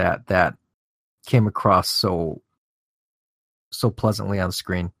way that came across so pleasantly on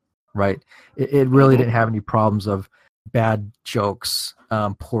screen, right? It really didn't have any problems of bad jokes,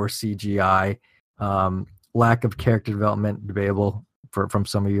 poor CGI, lack of character development, debatable from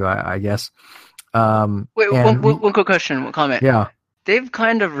some of you, I guess. Wait, one quick question, one comment. Yeah. They've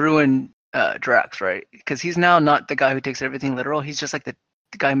kind of ruined Drax, right? Because he's now not the guy who takes everything literal. He's just like the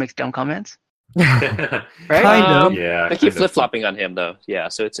guy who makes dumb comments. Right? Kind of. Yeah. They keep flip-flopping on him, though. Yeah,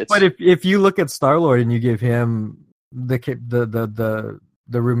 so it's. But if you look at Star-Lord and you give him the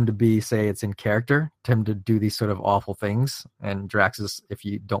room to be, say, it's in character, to him to do these sort of awful things, and Drax is, if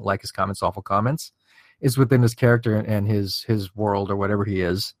you don't like his comments, awful comments, is within his character and his world or whatever he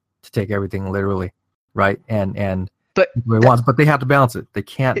is, to take everything literally, right? But they have to balance it. They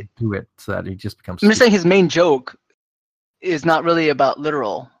can't do it so that he just becomes. I'm just saying his main joke is not really about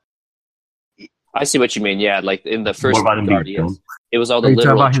literal. I see what you mean. Yeah, like in the first Guardians, it was all the literal. Are you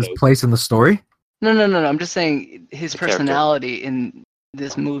talking about jokes. his place in the story? No. I'm just saying his personality in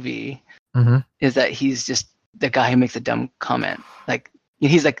this movie is that he's just the guy who makes a dumb comment. Like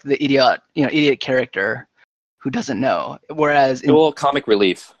he's like the idiot character who doesn't know. Whereas comic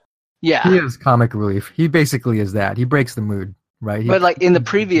relief. Yeah, he is comic relief. He basically is that. He breaks the mood, right? But like in the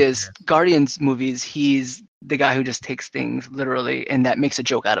previous Guardians movies, he's the guy who just takes things literally and that makes a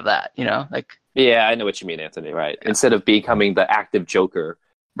joke out of that. Like. Yeah, I know what you mean, Anthony. Right. Yeah. Instead of becoming the active Joker,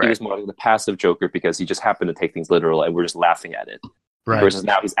 he was more like the passive Joker because he just happened to take things literal and we're just laughing at it. Right. Versus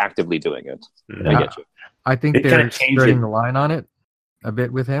now he's actively doing it. I get you. I think they're skirting the line on it a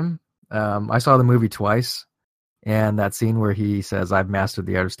bit with him. I saw the movie twice, and that scene where he says, "I've mastered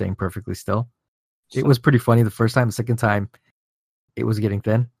the art of staying perfectly still." It was pretty funny the first time. The second time, it was getting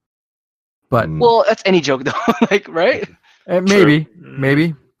thin. But that's any joke though, like, right?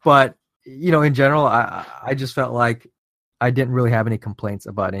 Maybe, but in general, I just felt like I didn't really have any complaints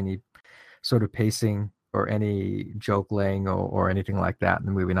about any sort of pacing or any joke laying or anything like that in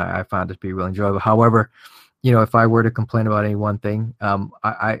the movie, and I found it to be really enjoyable. However, if I were to complain about any one thing,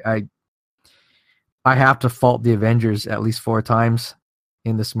 I have to fault the Avengers at least 4 times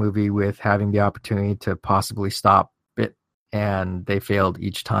in this movie with having the opportunity to possibly stop it, and they failed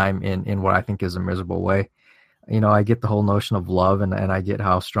each time in what I think is a miserable way. I get the whole notion of love, and I get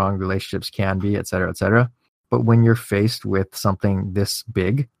how strong relationships can be, et cetera, et cetera. But when you're faced with something this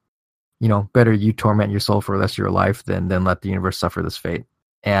big, better you torment your soul for the rest of your life than let the universe suffer this fate.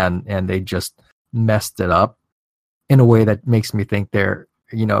 And they just messed it up in a way that makes me think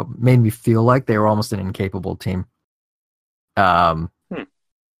made me feel like they were almost an incapable team. And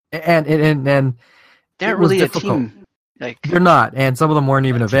they're really difficult. A team. Like they're not, and some of them weren't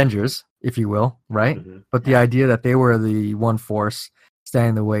even Avengers, if you will, right? Mm-hmm. But the idea that they were the one force standing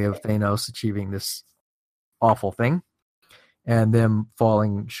in the way of Thanos achieving this awful thing, and them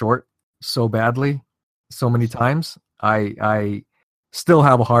falling short so badly, so many times, I still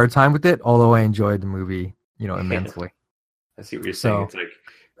have a hard time with it. Although I enjoyed the movie, immensely. I see what you're saying. It's like,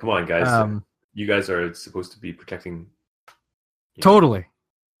 come on, guys, you guys are supposed to be protecting. Totally,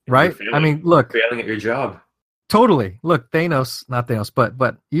 right? I mean, look, failing at your job. Totally. Look, Thanos, not Thanos,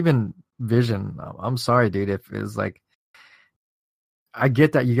 but even Vision. I'm sorry, dude. If it's like, I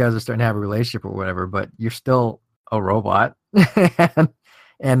get that you guys are starting to have a relationship or whatever, but you're still a robot,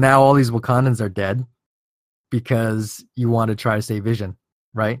 and now all these Wakandans are dead because you want to try to save Vision,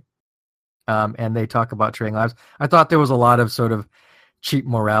 right? and they talk about trading lives. I thought there was a lot of sort of cheap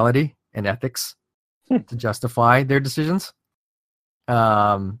morality and ethics to justify their decisions.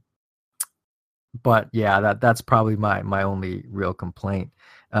 But yeah, that's probably my only real complaint.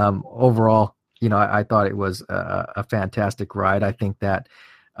 Overall, I thought it was a fantastic ride. I think that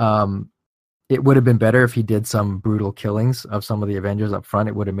it would have been better if he did some brutal killings of some of the Avengers up front.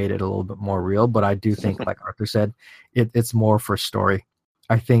 It would have made it a little bit more real. But I do think, like Arthur said, it's more for story.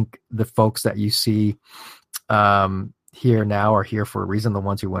 I think the folks that you see here now are here for a reason. The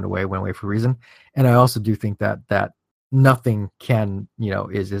ones who went away for a reason. And I also do think that nothing can,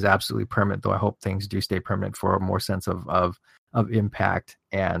 is absolutely permanent, though I hope things do stay permanent for a more sense of impact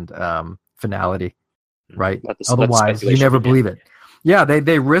and finality, right? Otherwise, you never believe it. Yeah,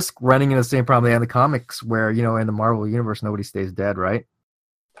 they risk running into the same problem they had in the comics where, in the Marvel universe, nobody stays dead, right?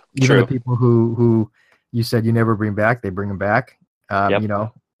 Even the people who you said you never bring back, they bring them back,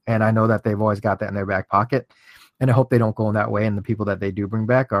 and I know that they've always got that in their back pocket. And I hope they don't go in that way. And the people that they do bring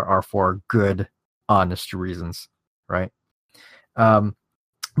back are for good, honest reasons, right?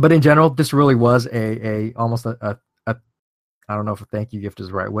 But in general, this really was almost a I don't know if a thank you gift is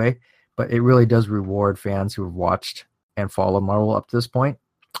the right way, but it really does reward fans who have watched and followed Marvel up to this point.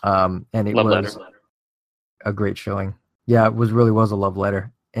 And it was a great showing. Yeah, it really was a love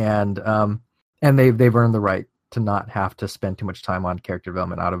letter. And they've earned the right to not have to spend too much time on character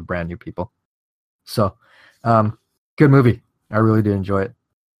development out of brand new people. So, good movie. I really did enjoy it.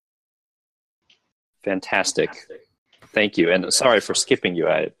 Fantastic. Thank you. And sorry for skipping you.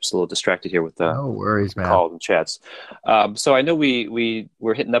 I was a little distracted here with the no worries, man. Calls and chats. So I know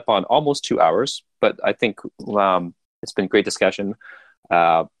we're hitting up on almost 2 hours, but I think it's been a great discussion.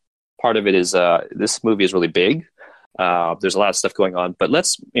 Part of it is this movie is really big. There's a lot of stuff going on, but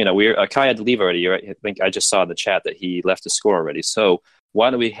let's, Kai had to leave already. Right? I think I just saw in the chat that he left a score already. So why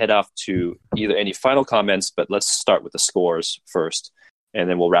don't we head off to either any final comments, but let's start with the scores first, and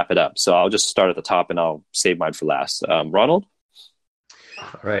then we'll wrap it up. So I'll just start at the top, and I'll save mine for last. Ronald?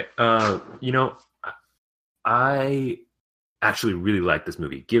 All right. I actually really like this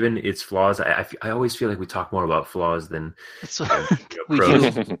movie. Given its flaws, I always feel like we talk more about flaws than we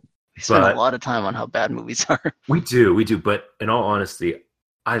pros. do. We spend a lot of time on how bad movies are. We do. But in all honesty,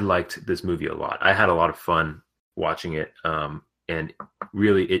 I liked this movie a lot. I had a lot of fun watching it, and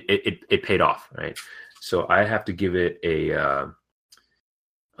really, it paid off, right? So I have to give it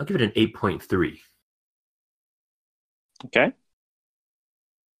I'll give it an 8.3. Okay.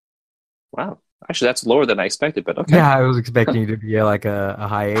 Wow. Actually, that's lower than I expected, but okay. Yeah, I was expecting you to be like a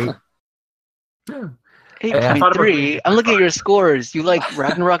high 8. Yeah. 8.3. I'm looking at your scores. You like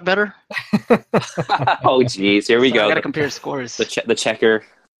Ragnarok better? Oh, geez. Here we go. I gotta compare scores. The checker.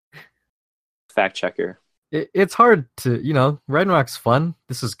 Fact checker. It's hard to, Ragnarok's fun.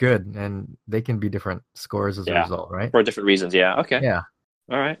 This is good, and they can be different scores as a result, right? For different reasons, yeah. Okay. Yeah.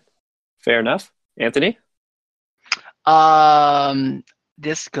 All right. Fair enough. Anthony?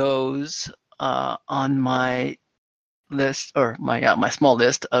 This goes on my list, or my small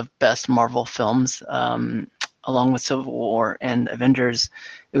list of best Marvel films, along with Civil War and Avengers.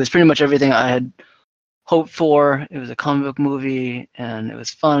 It was pretty much everything I had hoped for. It was a comic book movie, and it was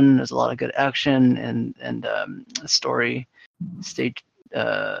fun. There's a lot of good action and a story stayed.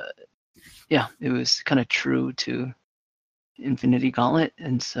 It was kind of true to Infinity Gauntlet,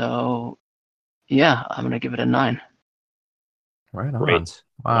 and so I'm gonna give it a 9. Right on. Great.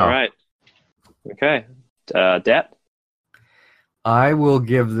 Wow. All right. Okay. Dat? I will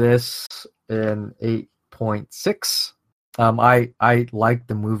give this an 8.6. I like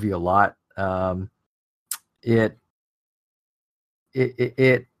the movie a lot. It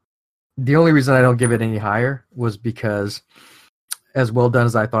the only reason I don't give it any higher was because, as well done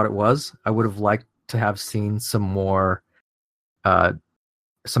as I thought it was, I would have liked to have seen some more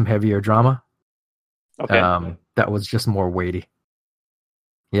some heavier drama. Okay. That was just more weighty.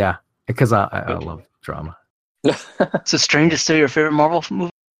 Yeah, because I love drama. So Strange is still your favorite Marvel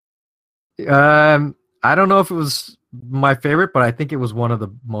movie? I don't know if it was my favorite, but I think it was one of the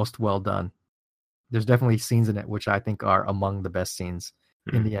most well done. There's definitely scenes in it which I think are among the best scenes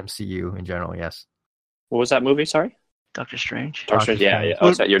in the MCU in general. Yes. What was that movie? Sorry. Doctor Strange. Doctor Strange. Yeah.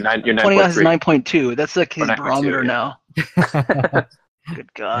 Oh, so you're 9.3. 9.2. That's like his barometer now.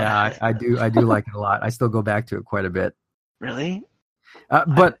 Good God. Yeah, I do like it a lot. I still go back to it quite a bit. Really?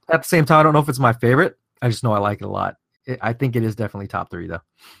 But at the same time, I don't know if it's my favorite. I just know I like it a lot. I think it is definitely top 3, though.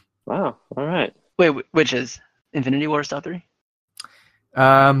 Wow. All right. Wait, which is Infinity War top 3?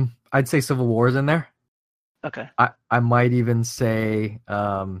 I'd say Civil War is in there. Okay. I might even say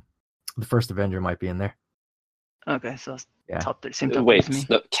the first Avenger might be in there. Okay, so Yeah. top 3, same top Wait, three for me.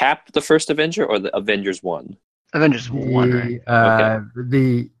 the Cap, the first Avenger, or the Avengers 1? Avengers 1,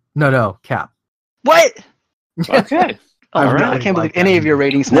 right? No, Cap. What? Okay. Oh, All no, right. I can't believe like any that of your movie.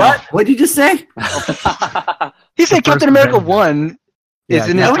 ratings now. What? What did you just say? He said The Captain first America Avenger. 1 is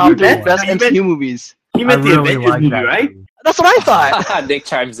in his Captain top 3 America. best You meant- MCU movies. You meant I the really Avengers like movie, that right? movie. That's what I thought. Nick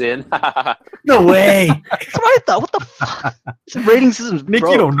chimes in. No way. That's what I thought. What the fuck? This rating system's Nick,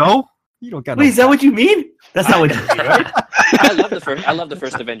 broke. you don't know? You don't got Wait, is that what you mean? That's not what you mean, right? I love the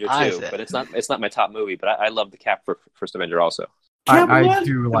first Avenger I too, said. but it's not my top movie. But I love the Cap for first Avenger also. Cap I one?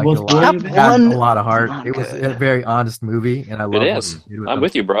 do The like most a lot. boring It Cap had one a lot of heart. not It was good. a very honest movie, and I love It what is. they did with I'm them.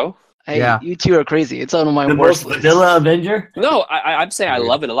 with you, bro. Hey, Yeah. you two are crazy. It's on my The worst most list. vanilla Avenger? No, I'm saying I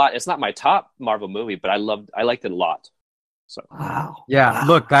love it a lot. It's not my top Marvel movie, but I liked it a lot. So Wow. Yeah, Wow.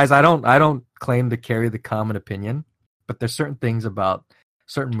 look, guys, I don't claim to carry the common opinion, but there's certain things about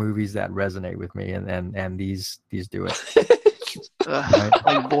certain movies that resonate with me, and these do it. Right.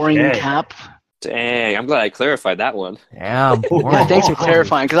 Like boring Okay. Cap. dang, I'm glad I clarified that one. Yeah, Yeah, thanks for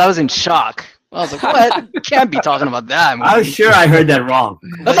clarifying because I was in shock. I was like, "What? You can't be talking about that." I was sure I heard that wrong.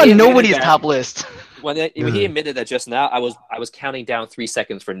 That's When on he admitted nobody's that- top list. When he admitted that just now, I was counting down 3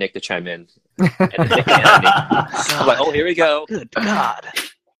 seconds for Nick to chime in. And Nick and Anthony. I'm like, oh, here we go. Good God.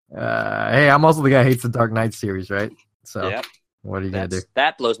 Hey, I'm also the guy who hates the Dark Knight series, right? So Yep, what are you gonna do?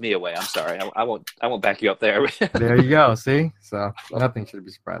 that blows me away. I'm sorry. I won't back you up there. There you go. See, so nothing should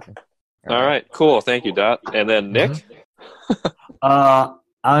be surprising. All right, cool. Thank you, Dot. And then Nick.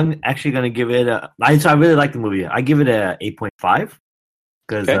 I'm actually gonna give it I really like the movie. I give it a 8.5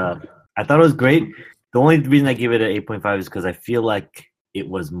 because Okay. I thought it was great. The only reason I give it an 8.5 is because I feel like it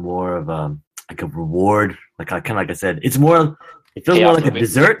was more of like a reward. Like I said, it feels more like a movie.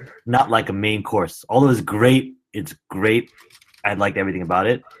 dessert, not like a main course. Although it's great, I liked everything about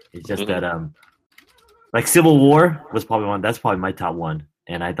it. It's just that like Civil War was probably one. That's probably my top one.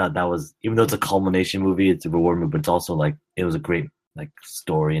 And I thought that was, even though it's a culmination movie, it's a reward movie, but it's also like it was a great like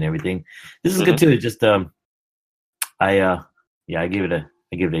story and everything. This is good too. It's just I give it an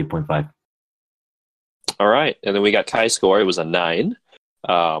 8.5. All right, and then we got Kai's score. It was a 9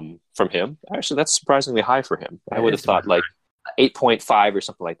 from him. Actually, that's surprisingly high for him. I would have thought like 8.5 or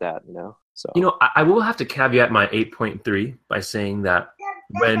something like that. So You know, I will have to caveat my 8.3 by saying that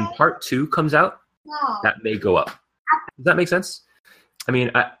when part 2 comes out, that may go up. Does that make sense? I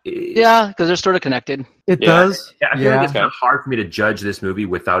mean, Yeah, because they're sort of connected. It Yeah. does. I feel Yeah, like it's kind of hard for me to judge this movie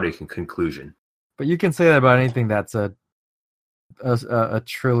without a conclusion. but you can say that about anything that's a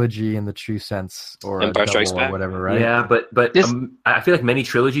trilogy in the true sense, or Empire a Strikes double or Back? whatever, right? Yeah, but This- I feel like many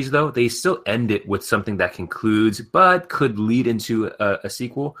trilogies, though, they still end it with something that concludes, but could lead into a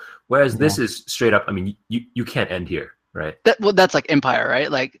sequel. Whereas this is straight up. I mean, you can't end here, right? That's like Empire, right?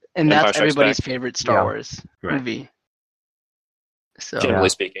 Like, and Empire that's Strikes everybody's Back. favorite Star Yeah. Wars Right. movie. So generally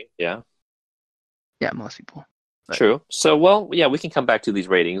speaking, yeah. yeah, most people. Right. True. So, well, yeah, we can come back to these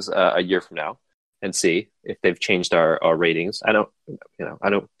ratings a year from now and see if they've changed our ratings. I don't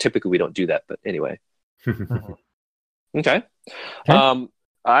typically we don't do that, but anyway. Okay.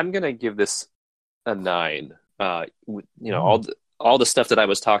 I'm gonna give this a 9. All the stuff that I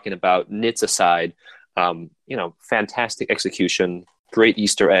was talking about, nits aside, fantastic execution, great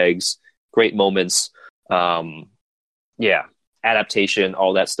Easter eggs, great moments. Adaptation,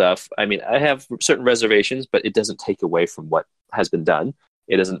 all that stuff. I mean, I have certain reservations, but it doesn't take away from what has been done.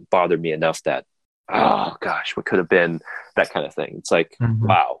 It doesn't bother me enough that, oh gosh, what could have been, that kind of thing. It's like,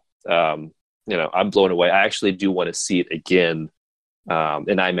 wow. I'm blown away. I actually do want to see it again in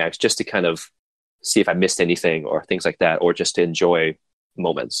IMAX just to kind of see if I missed anything or things like that, or just to enjoy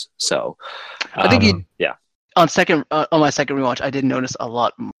moments. So I think yeah. on my second rewatch, I did notice a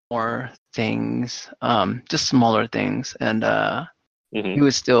lot more things, just smaller things, and it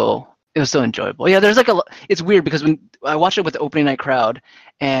was still enjoyable. Yeah, there's like it's weird because when I watched it with the opening night crowd,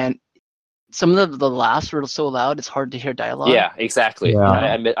 and some of the laughs were so loud, it's hard to hear dialogue. Yeah, exactly.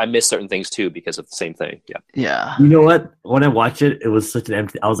 Yeah. I miss certain things too because of the same thing. Yeah. Yeah. You know what? When I watched it, it was such an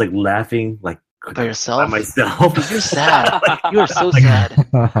empty. I was like laughing like By yourself? by myself. You're sad. You are so sad.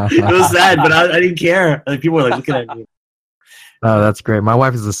 It was sad, but I didn't care. Like, people were like looking at me. Oh, that's great. My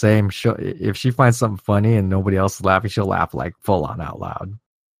wife is the same. If she finds something funny and nobody else is laughing, she'll laugh like full on out loud.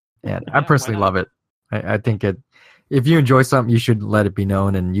 And I personally love it. I think if you enjoy something, you should let it be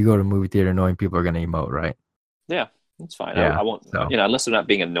known. And you go to a movie theater knowing people are going to emote, right? Yeah, that's fine. Yeah, I won't. so. Unless they're not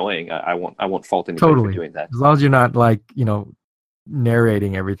being annoying, I won't fault anybody for doing that. As long as you're not like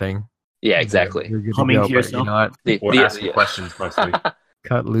narrating everything. Yeah, exactly. You're good Humming to go, to but yourself. you know what? Or asking questions constantly.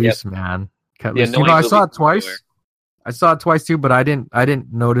 Cut loose, man. Cut The loose. annoying I saw movie it twice. everywhere. I saw it twice too, but I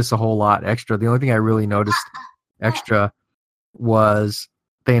didn't notice a whole lot extra. The only thing I really noticed extra was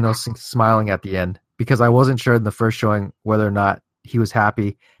Thanos smiling at the end, because I wasn't sure in the first showing whether or not he was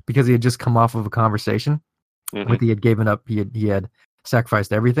happy, because he had just come off of a conversation with he had given up, he had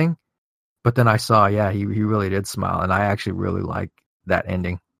sacrificed everything. But then I saw, he really did smile, and I actually really like that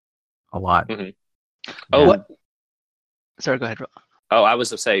ending a lot. Oh, what? Sorry, go ahead. Oh, I was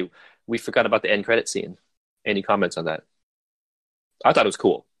to say we forgot about the end credit scene. Any comments on that? I thought it was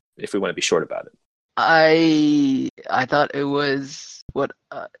cool. If we want to be short about it, I thought it was what?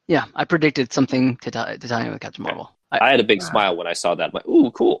 I predicted something to tie in with Captain Marvel. I had a big smile when I saw that. I'm like,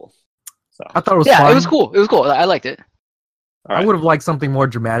 ooh, cool. So I thought it was fun. It was cool. It was cool. I liked it. All right. I would have liked something more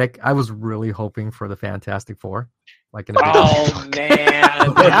dramatic. I was really hoping for the Fantastic Four, like in a Oh man!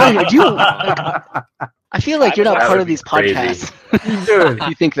 I feel like you're not part of these podcasts. Dude,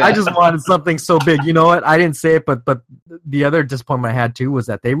 you think that? I just wanted something so big. You know what? I didn't say it, but the other disappointment I had too was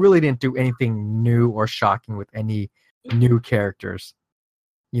that they really didn't do anything new or shocking with any new characters.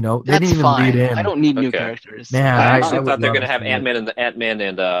 You know, they didn't even lead in. I don't need new characters. Man, I actually thought they're going to have Ant-Man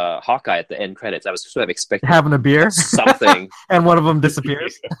and Hawkeye at the end credits. I was sort of expecting having a beer, something, and one of them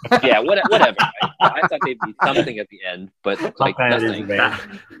disappears. Yeah, whatever. I thought they'd be something at the end, but like nothing.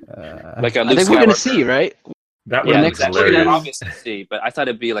 Like a Luke I think we're going to see, right? That was exactly. We're obviously see, but I thought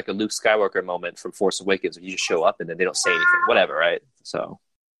it'd be like a Luke Skywalker moment from Force Awakens, where you just show up and then they don't say anything, whatever, right? So,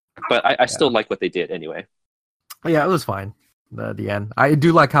 but I still like what they did anyway. Yeah, it was fine. The end. I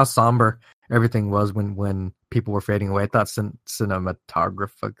do like how somber everything was when people were fading away. I thought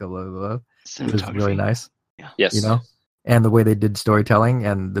cinematography was really nice. Yeah. Yes. You know, and the way they did storytelling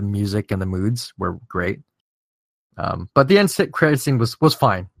and the music and the moods were great. But the end credit scene was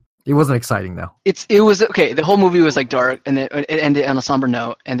fine. It wasn't exciting though. It was okay. The whole movie was like dark, and then it ended on a somber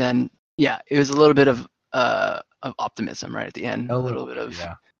note, and then it was a little bit of optimism right at the end. A little bit of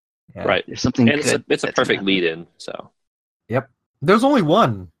right. There's something. And good it's a perfect lead-in. So. Yep. There's only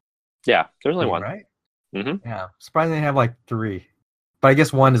one. Yeah, there's only one. Right? Mm-hmm. Yeah. Surprisingly, they have like 3. But I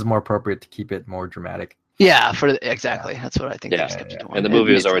guess one is more appropriate to keep it more dramatic. Yeah, exactly. That's what I think. Yeah. And the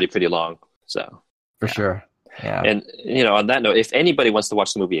movie was already pretty long. So. For sure. Yeah. And, on that note, if anybody wants to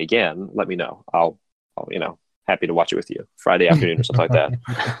watch the movie again, let me know. I'll happy to watch it with you Friday afternoon or something like that.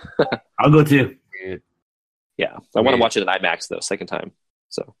 I'll go too. Yeah. I want to watch it in IMAX, though, second time.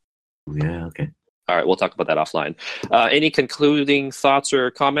 So. Yeah, okay. All right, we'll talk about that offline. Any concluding thoughts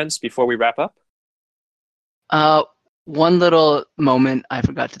or comments before we wrap up? One little moment I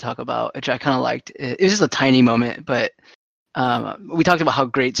forgot to talk about, which I kind of liked. It was just a tiny moment, but we talked about how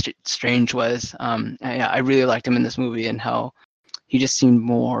great Strange was. I really liked him in this movie and how he just seemed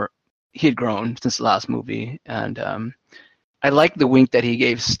he had grown since the last movie. And I liked the wink that he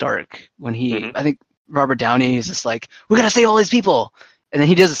gave Stark when I think Robert Downey is just like, we got to save all these people. And then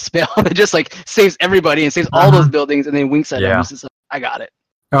he does a spell that just like saves everybody and saves all those buildings, and then winks at him. He's just like, I got it.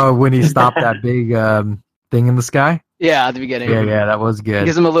 Oh, when he stopped that big thing in the sky? Yeah, at the beginning. Yeah, that was good. He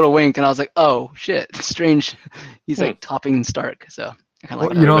gives him a little wink, and I was like, oh, shit. Strange. He's like topping Stark. So I kind of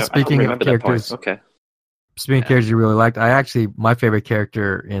like that. Speaking of characters. Okay. Speaking of characters you really liked, my favorite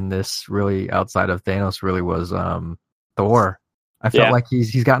character in this, really outside of Thanos, really was Thor. I felt like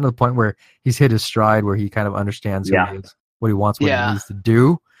he's gotten to the point where he's hit his stride, where he kind of understands who he is, what he wants, what he needs to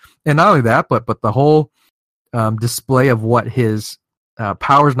do. And not only that, but the whole display of what his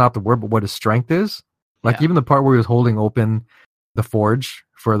power is not the word, but what his strength is. Like even the part where he was holding open the forge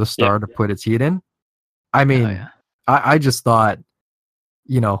for the star to put its heat in. I mean, I just thought,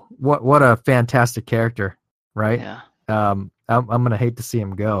 what a fantastic character, right? Yeah. I'm gonna hate to see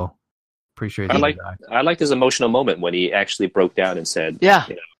him go. Pretty sure I liked his emotional moment when he actually broke down and said,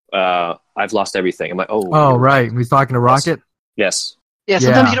 I've lost everything. I'm like, oh right. He's talking to Rocket. Yes. Yeah.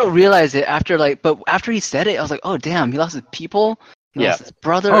 Sometimes you don't realize it but after he said it, I was like, oh damn, he lost his people. He lost his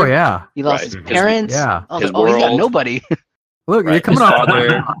brother. Oh yeah. He lost his parents. I was like, he got nobody. Look, you're coming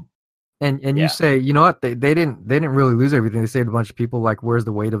off. And you say, you know what? They didn't really lose everything. They saved a bunch of people. Like, where's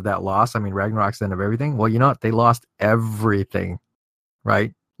the weight of that loss? I mean, Ragnarok's the end of everything. Well, you know what? They lost everything,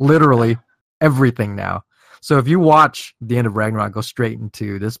 right? Literally everything now. So if you watch the end of Ragnarok go straight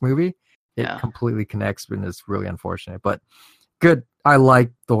into this movie, it completely connects, and it's really unfortunate. But good. I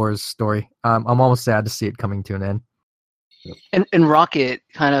like Thor's story. I'm almost sad to see it coming to an end. And Rocket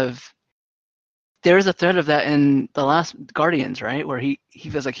kind of, there's a thread of that in the last Guardians, right? Where he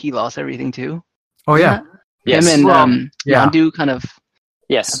feels like he lost everything too. Oh yeah. Yes. Him and Yondu kind of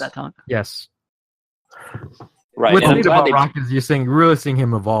have that talk. Yes. Right. What's neat about Rocket is you're really seeing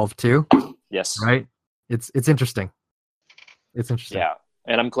him evolve too. Yes. Right? It's interesting. It's interesting. Yeah.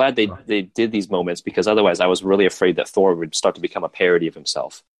 And I'm glad they did these moments, because otherwise I was really afraid that Thor would start to become a parody of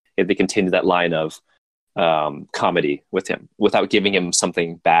himself if they continued that line of, comedy with him without giving him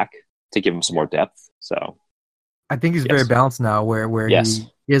something back to give him some more depth. So I think he's very balanced now, where he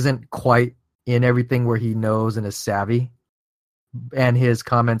isn't quite in everything where he knows and is savvy, and his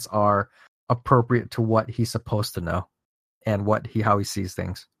comments are appropriate to what he's supposed to know and how he sees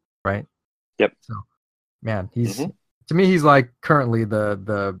things. Right. Yep. So, man, he's to me, he's like currently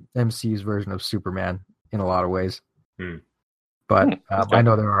the MCU's version of Superman in a lot of ways. But I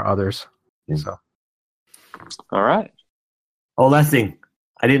know there are others. So. All right. Oh, last thing.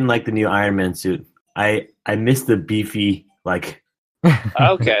 I didn't like the new Iron Man suit. I missed the beefy, like,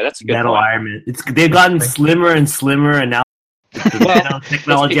 okay, that's a good metal point. Iron Man. They've gotten slimmer and slimmer, and now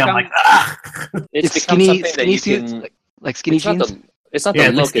technology. I'm like, it's skinny suits, like skinny jeans. It's not the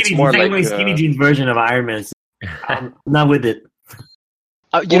look. It's more like skinny jeans version of Iron Man. I'm not with it.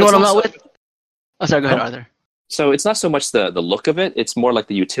 You know what I'm not with? Oh, sorry. Go ahead, Arthur. So it's not so much the look of it; it's more like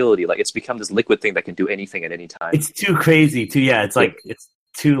the utility. Like it's become this liquid thing that can do anything at any time. It's too crazy. It's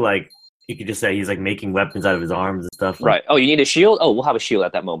too like you could just say he's like making weapons out of his arms and stuff. Right. Oh, you need a shield? Oh, we'll have a shield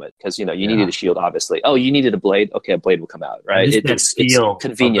at that moment because you needed a shield, obviously. Oh, you needed a blade? Okay, a blade will come out. Right. It's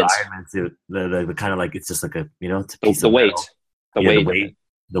convenience. The Iron Man suit, the kind of like it's just like a it's a piece the weight,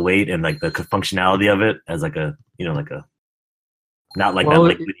 the weight, and like the functionality of it as like a like a not like that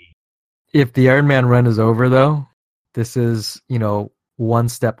liquidy. If the Iron Man run is over, though, this is, one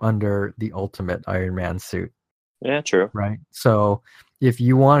step under the ultimate Iron Man suit. Yeah, true. Right. So if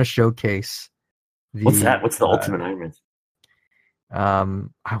you want to showcase what's that? What's the ultimate Iron Man?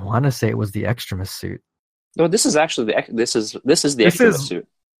 I want to say it was the Extremis suit. No, this is actually this is the Extremis suit.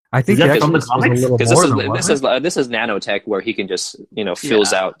 I think that's from the comics because this is nanotech where he can just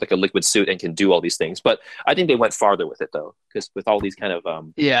fills out like a liquid suit and can do all these things. But I think they went farther with it though, because with all these kind of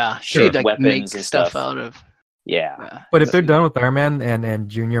weapons and stuff out of But if they're done with Iron Man and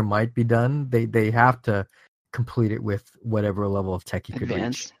Junior might be done, they have to complete it with whatever level of tech you could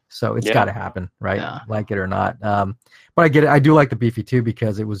reach. So it's got to happen, right? Yeah. Like it or not. But I get it. I do like the beefy too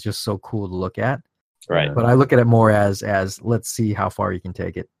because it was just so cool to look at. Right. But I look at it more as let's see how far you can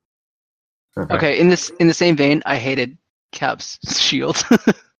take it. Okay, in the same vein, I hated Cap's shield.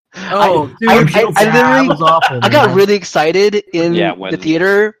 I got really excited in the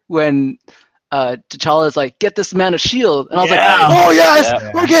theater when T'Challa is like, "Get this man a shield," and I was like, "Oh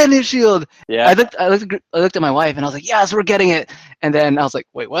yes, we're getting his shield." Yeah. I looked at my wife and I was like, "Yes, we're getting it." And then I was like,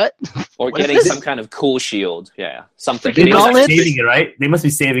 "Wait, what?" Or what getting some kind of cool shield. Yeah, something. They must be saving it, right? They must be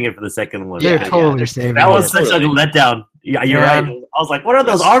saving it for the second one. They're totally saving it. That was such a letdown. Yeah, you're right. I was like, "What are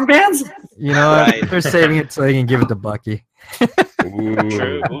those armbands?" They're saving it so they can give it to Bucky.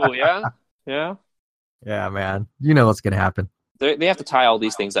 True. Ooh, yeah. Yeah, man. You know what's gonna happen. They have to tie all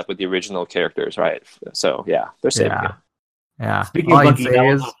these things up with the original characters, right? So they're saving it. Yeah. Speaking of Bucky, that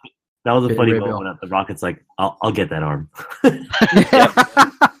was a funny moment. The Rocket's like, "I'll get that arm."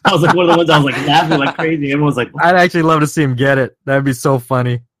 I was like one of the ones I was like laughing like crazy. Everyone's like, I'd actually love to see him get it. That'd be so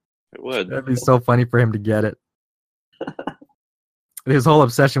funny. It would. That'd be so funny for him to get it. His whole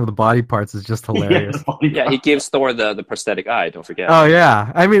obsession with the body parts is just hilarious. Yeah, he gives Thor the prosthetic eye. Don't forget. Oh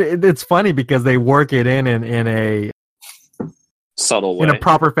yeah, I mean it's funny because they work it in a subtle way, in a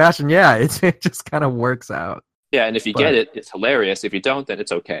proper fashion. Yeah, it just kind of works out. Yeah, and if you get it, it's hilarious. If you don't, then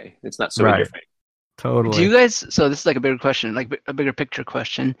it's okay. It's not so in your face. Totally. Do you guys? So this is like a bigger question, like a bigger picture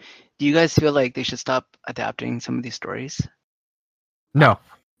question. Do you guys feel like they should stop adapting some of these stories? No,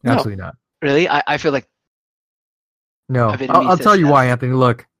 absolutely not. Really, I feel like. No, I'll tell you why, Anthony.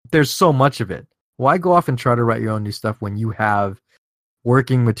 Look, there's so much of it. Why go off and try to write your own new stuff when you have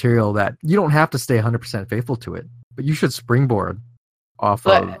working material that you don't have to stay 100% faithful to it, but you should springboard off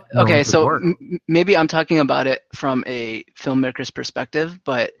of. Okay, so maybe I'm talking about it from a filmmaker's perspective,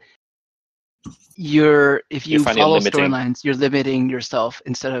 but if you follow storylines, you're limiting yourself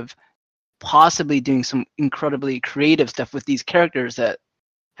instead of possibly doing some incredibly creative stuff with these characters that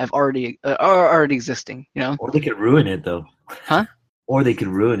have are already existing, Or they could ruin it, though. Huh? Or they could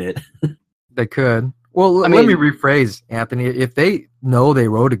ruin it. They could. Well, let me rephrase, Anthony. If they know they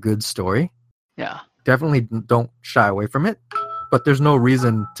wrote a good story, definitely don't shy away from it. But there's no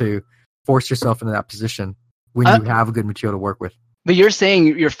reason to force yourself into that position when you have a good material to work with. But you're saying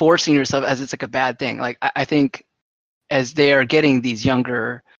you're forcing yourself as it's like a bad thing. Like I think as they are getting these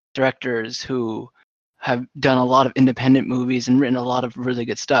younger directors who have done a lot of independent movies and written a lot of really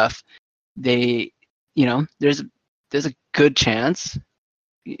good stuff, they, there's a good chance,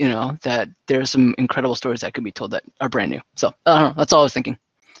 that there's some incredible stories that could be told that are brand new. So I don't know. That's all I was thinking.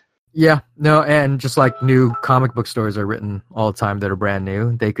 Yeah, no, and just like new comic book stories are written all the time that are brand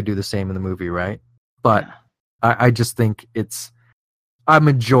new, they could do the same in the movie, right? But I just think it's I'm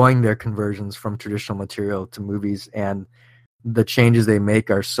enjoying their conversions from traditional material to movies, and the changes they make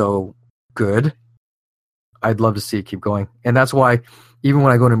are so good. I'd love to see it keep going. And that's why even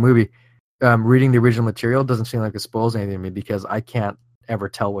when I go to a movie, reading the original material doesn't seem like it spoils anything to me because I can't ever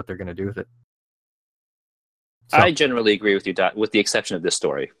tell what they're going to do with it. So, I generally agree with you, Dot, with the exception of this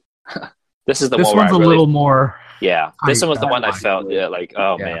story. This is the this one where one's I a really, little more. yeah. This one was the one I like felt like,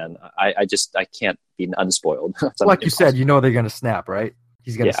 oh man, I can't be unspoiled. Like you said, you know they're going to snap, right?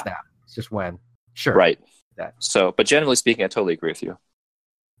 He's going to Yeah. snap. It's just when. Sure. Right. That. So, but generally speaking, I totally agree with you.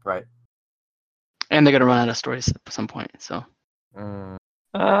 Right. And they're gonna run out of stories at some point. So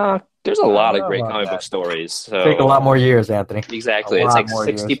There's a lot of great comic book stories. So take a lot more years, Anthony. Exactly. It's like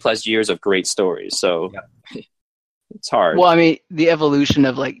 60 plus years of great stories. So it's hard. Well, I mean, the evolution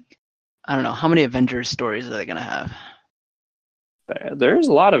of like, I don't know, how many Avengers stories are they gonna have? There's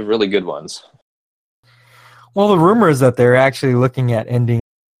a lot of really good ones. Well, the rumor is that they're actually looking at ending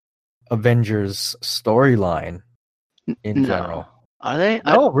Avengers storyline in general. Are they?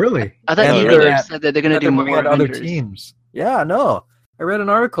 Oh, really? I thought either said that they're going to do more other Avengers. teams. Yeah, no. I read an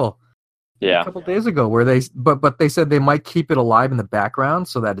article Yeah. a couple days ago where they they said they might keep it alive in the background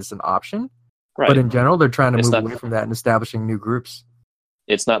so that it's an option. Right. But in general, they're trying to It's move not- away from that and establishing new groups.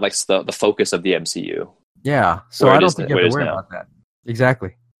 It's not like the focus of the MCU. Yeah, so Where I it don't is- think you where have it to is worry now. about that.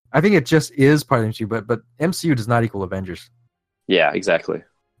 Exactly. I think it just is part of the MCU, but MCU does not equal Avengers, Yeah, exactly.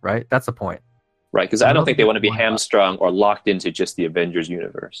 right? That's the point. Right, because I don't think they want to be hamstrung or locked into just the Avengers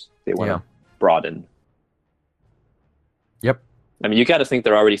universe. They want to broaden. Yep. I mean, you got to think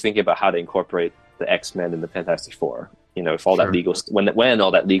they're already thinking about how to incorporate the X-Men and the Fantastic Four. You know, if all that legal when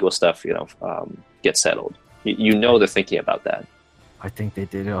all that legal stuff gets settled, you know they're thinking about that. I think they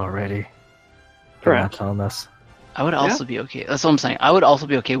did it already. Correct. They're not telling us. I would also be okay. That's what I'm saying. I would also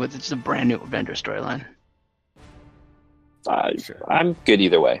be okay with just a brand new Avengers storyline. I'm good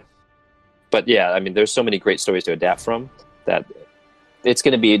either way. But yeah, I mean, there's so many great stories to adapt from that it's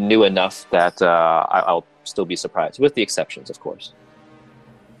going to be new enough that I'll still be surprised, with the exceptions, of course.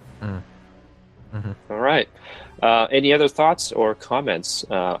 Mm-hmm. All right. Any other thoughts or comments?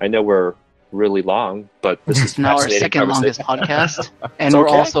 I know we're really long, but this is now our fascinating second longest conversation. podcast, and we're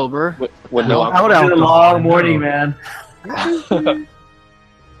all sober. With no It's been a long morning, man.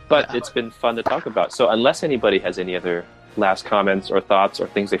 But it's been fun to talk about. So unless anybody has any other last comments or thoughts or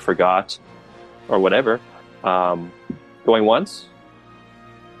things they forgot or whatever, going once?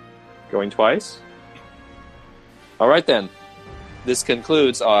 Going twice? All right, then. This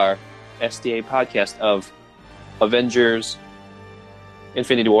concludes our SDA podcast of Avengers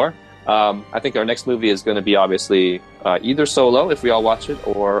Infinity War. I think our next movie is going to be obviously either Solo, if we all watch it,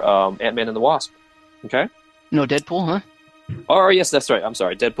 or Ant-Man and the Wasp. Okay? No Deadpool, huh? Oh, yes, that's right. I'm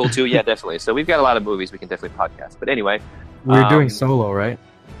sorry. Deadpool 2, yeah, definitely. So we've got a lot of movies we can definitely podcast. But anyway. We're doing Solo, right?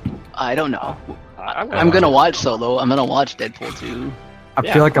 I don't know. I'm going to watch Solo. I'm going to watch Deadpool 2.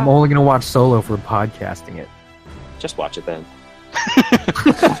 I feel like I'm only going to watch Solo for podcasting it. Just watch it then.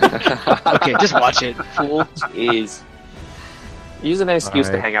 Okay, just watch it, fool. Jeez. Use an excuse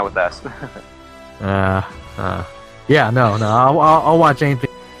to hang out with us. Yeah, no. I'll watch anything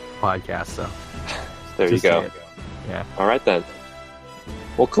podcast. So there you go. Yeah. All right then.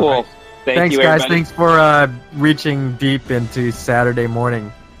 Well, cool. Right. Thanks, guys. everybody. Thanks for reaching deep into Saturday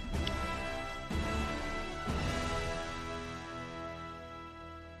morning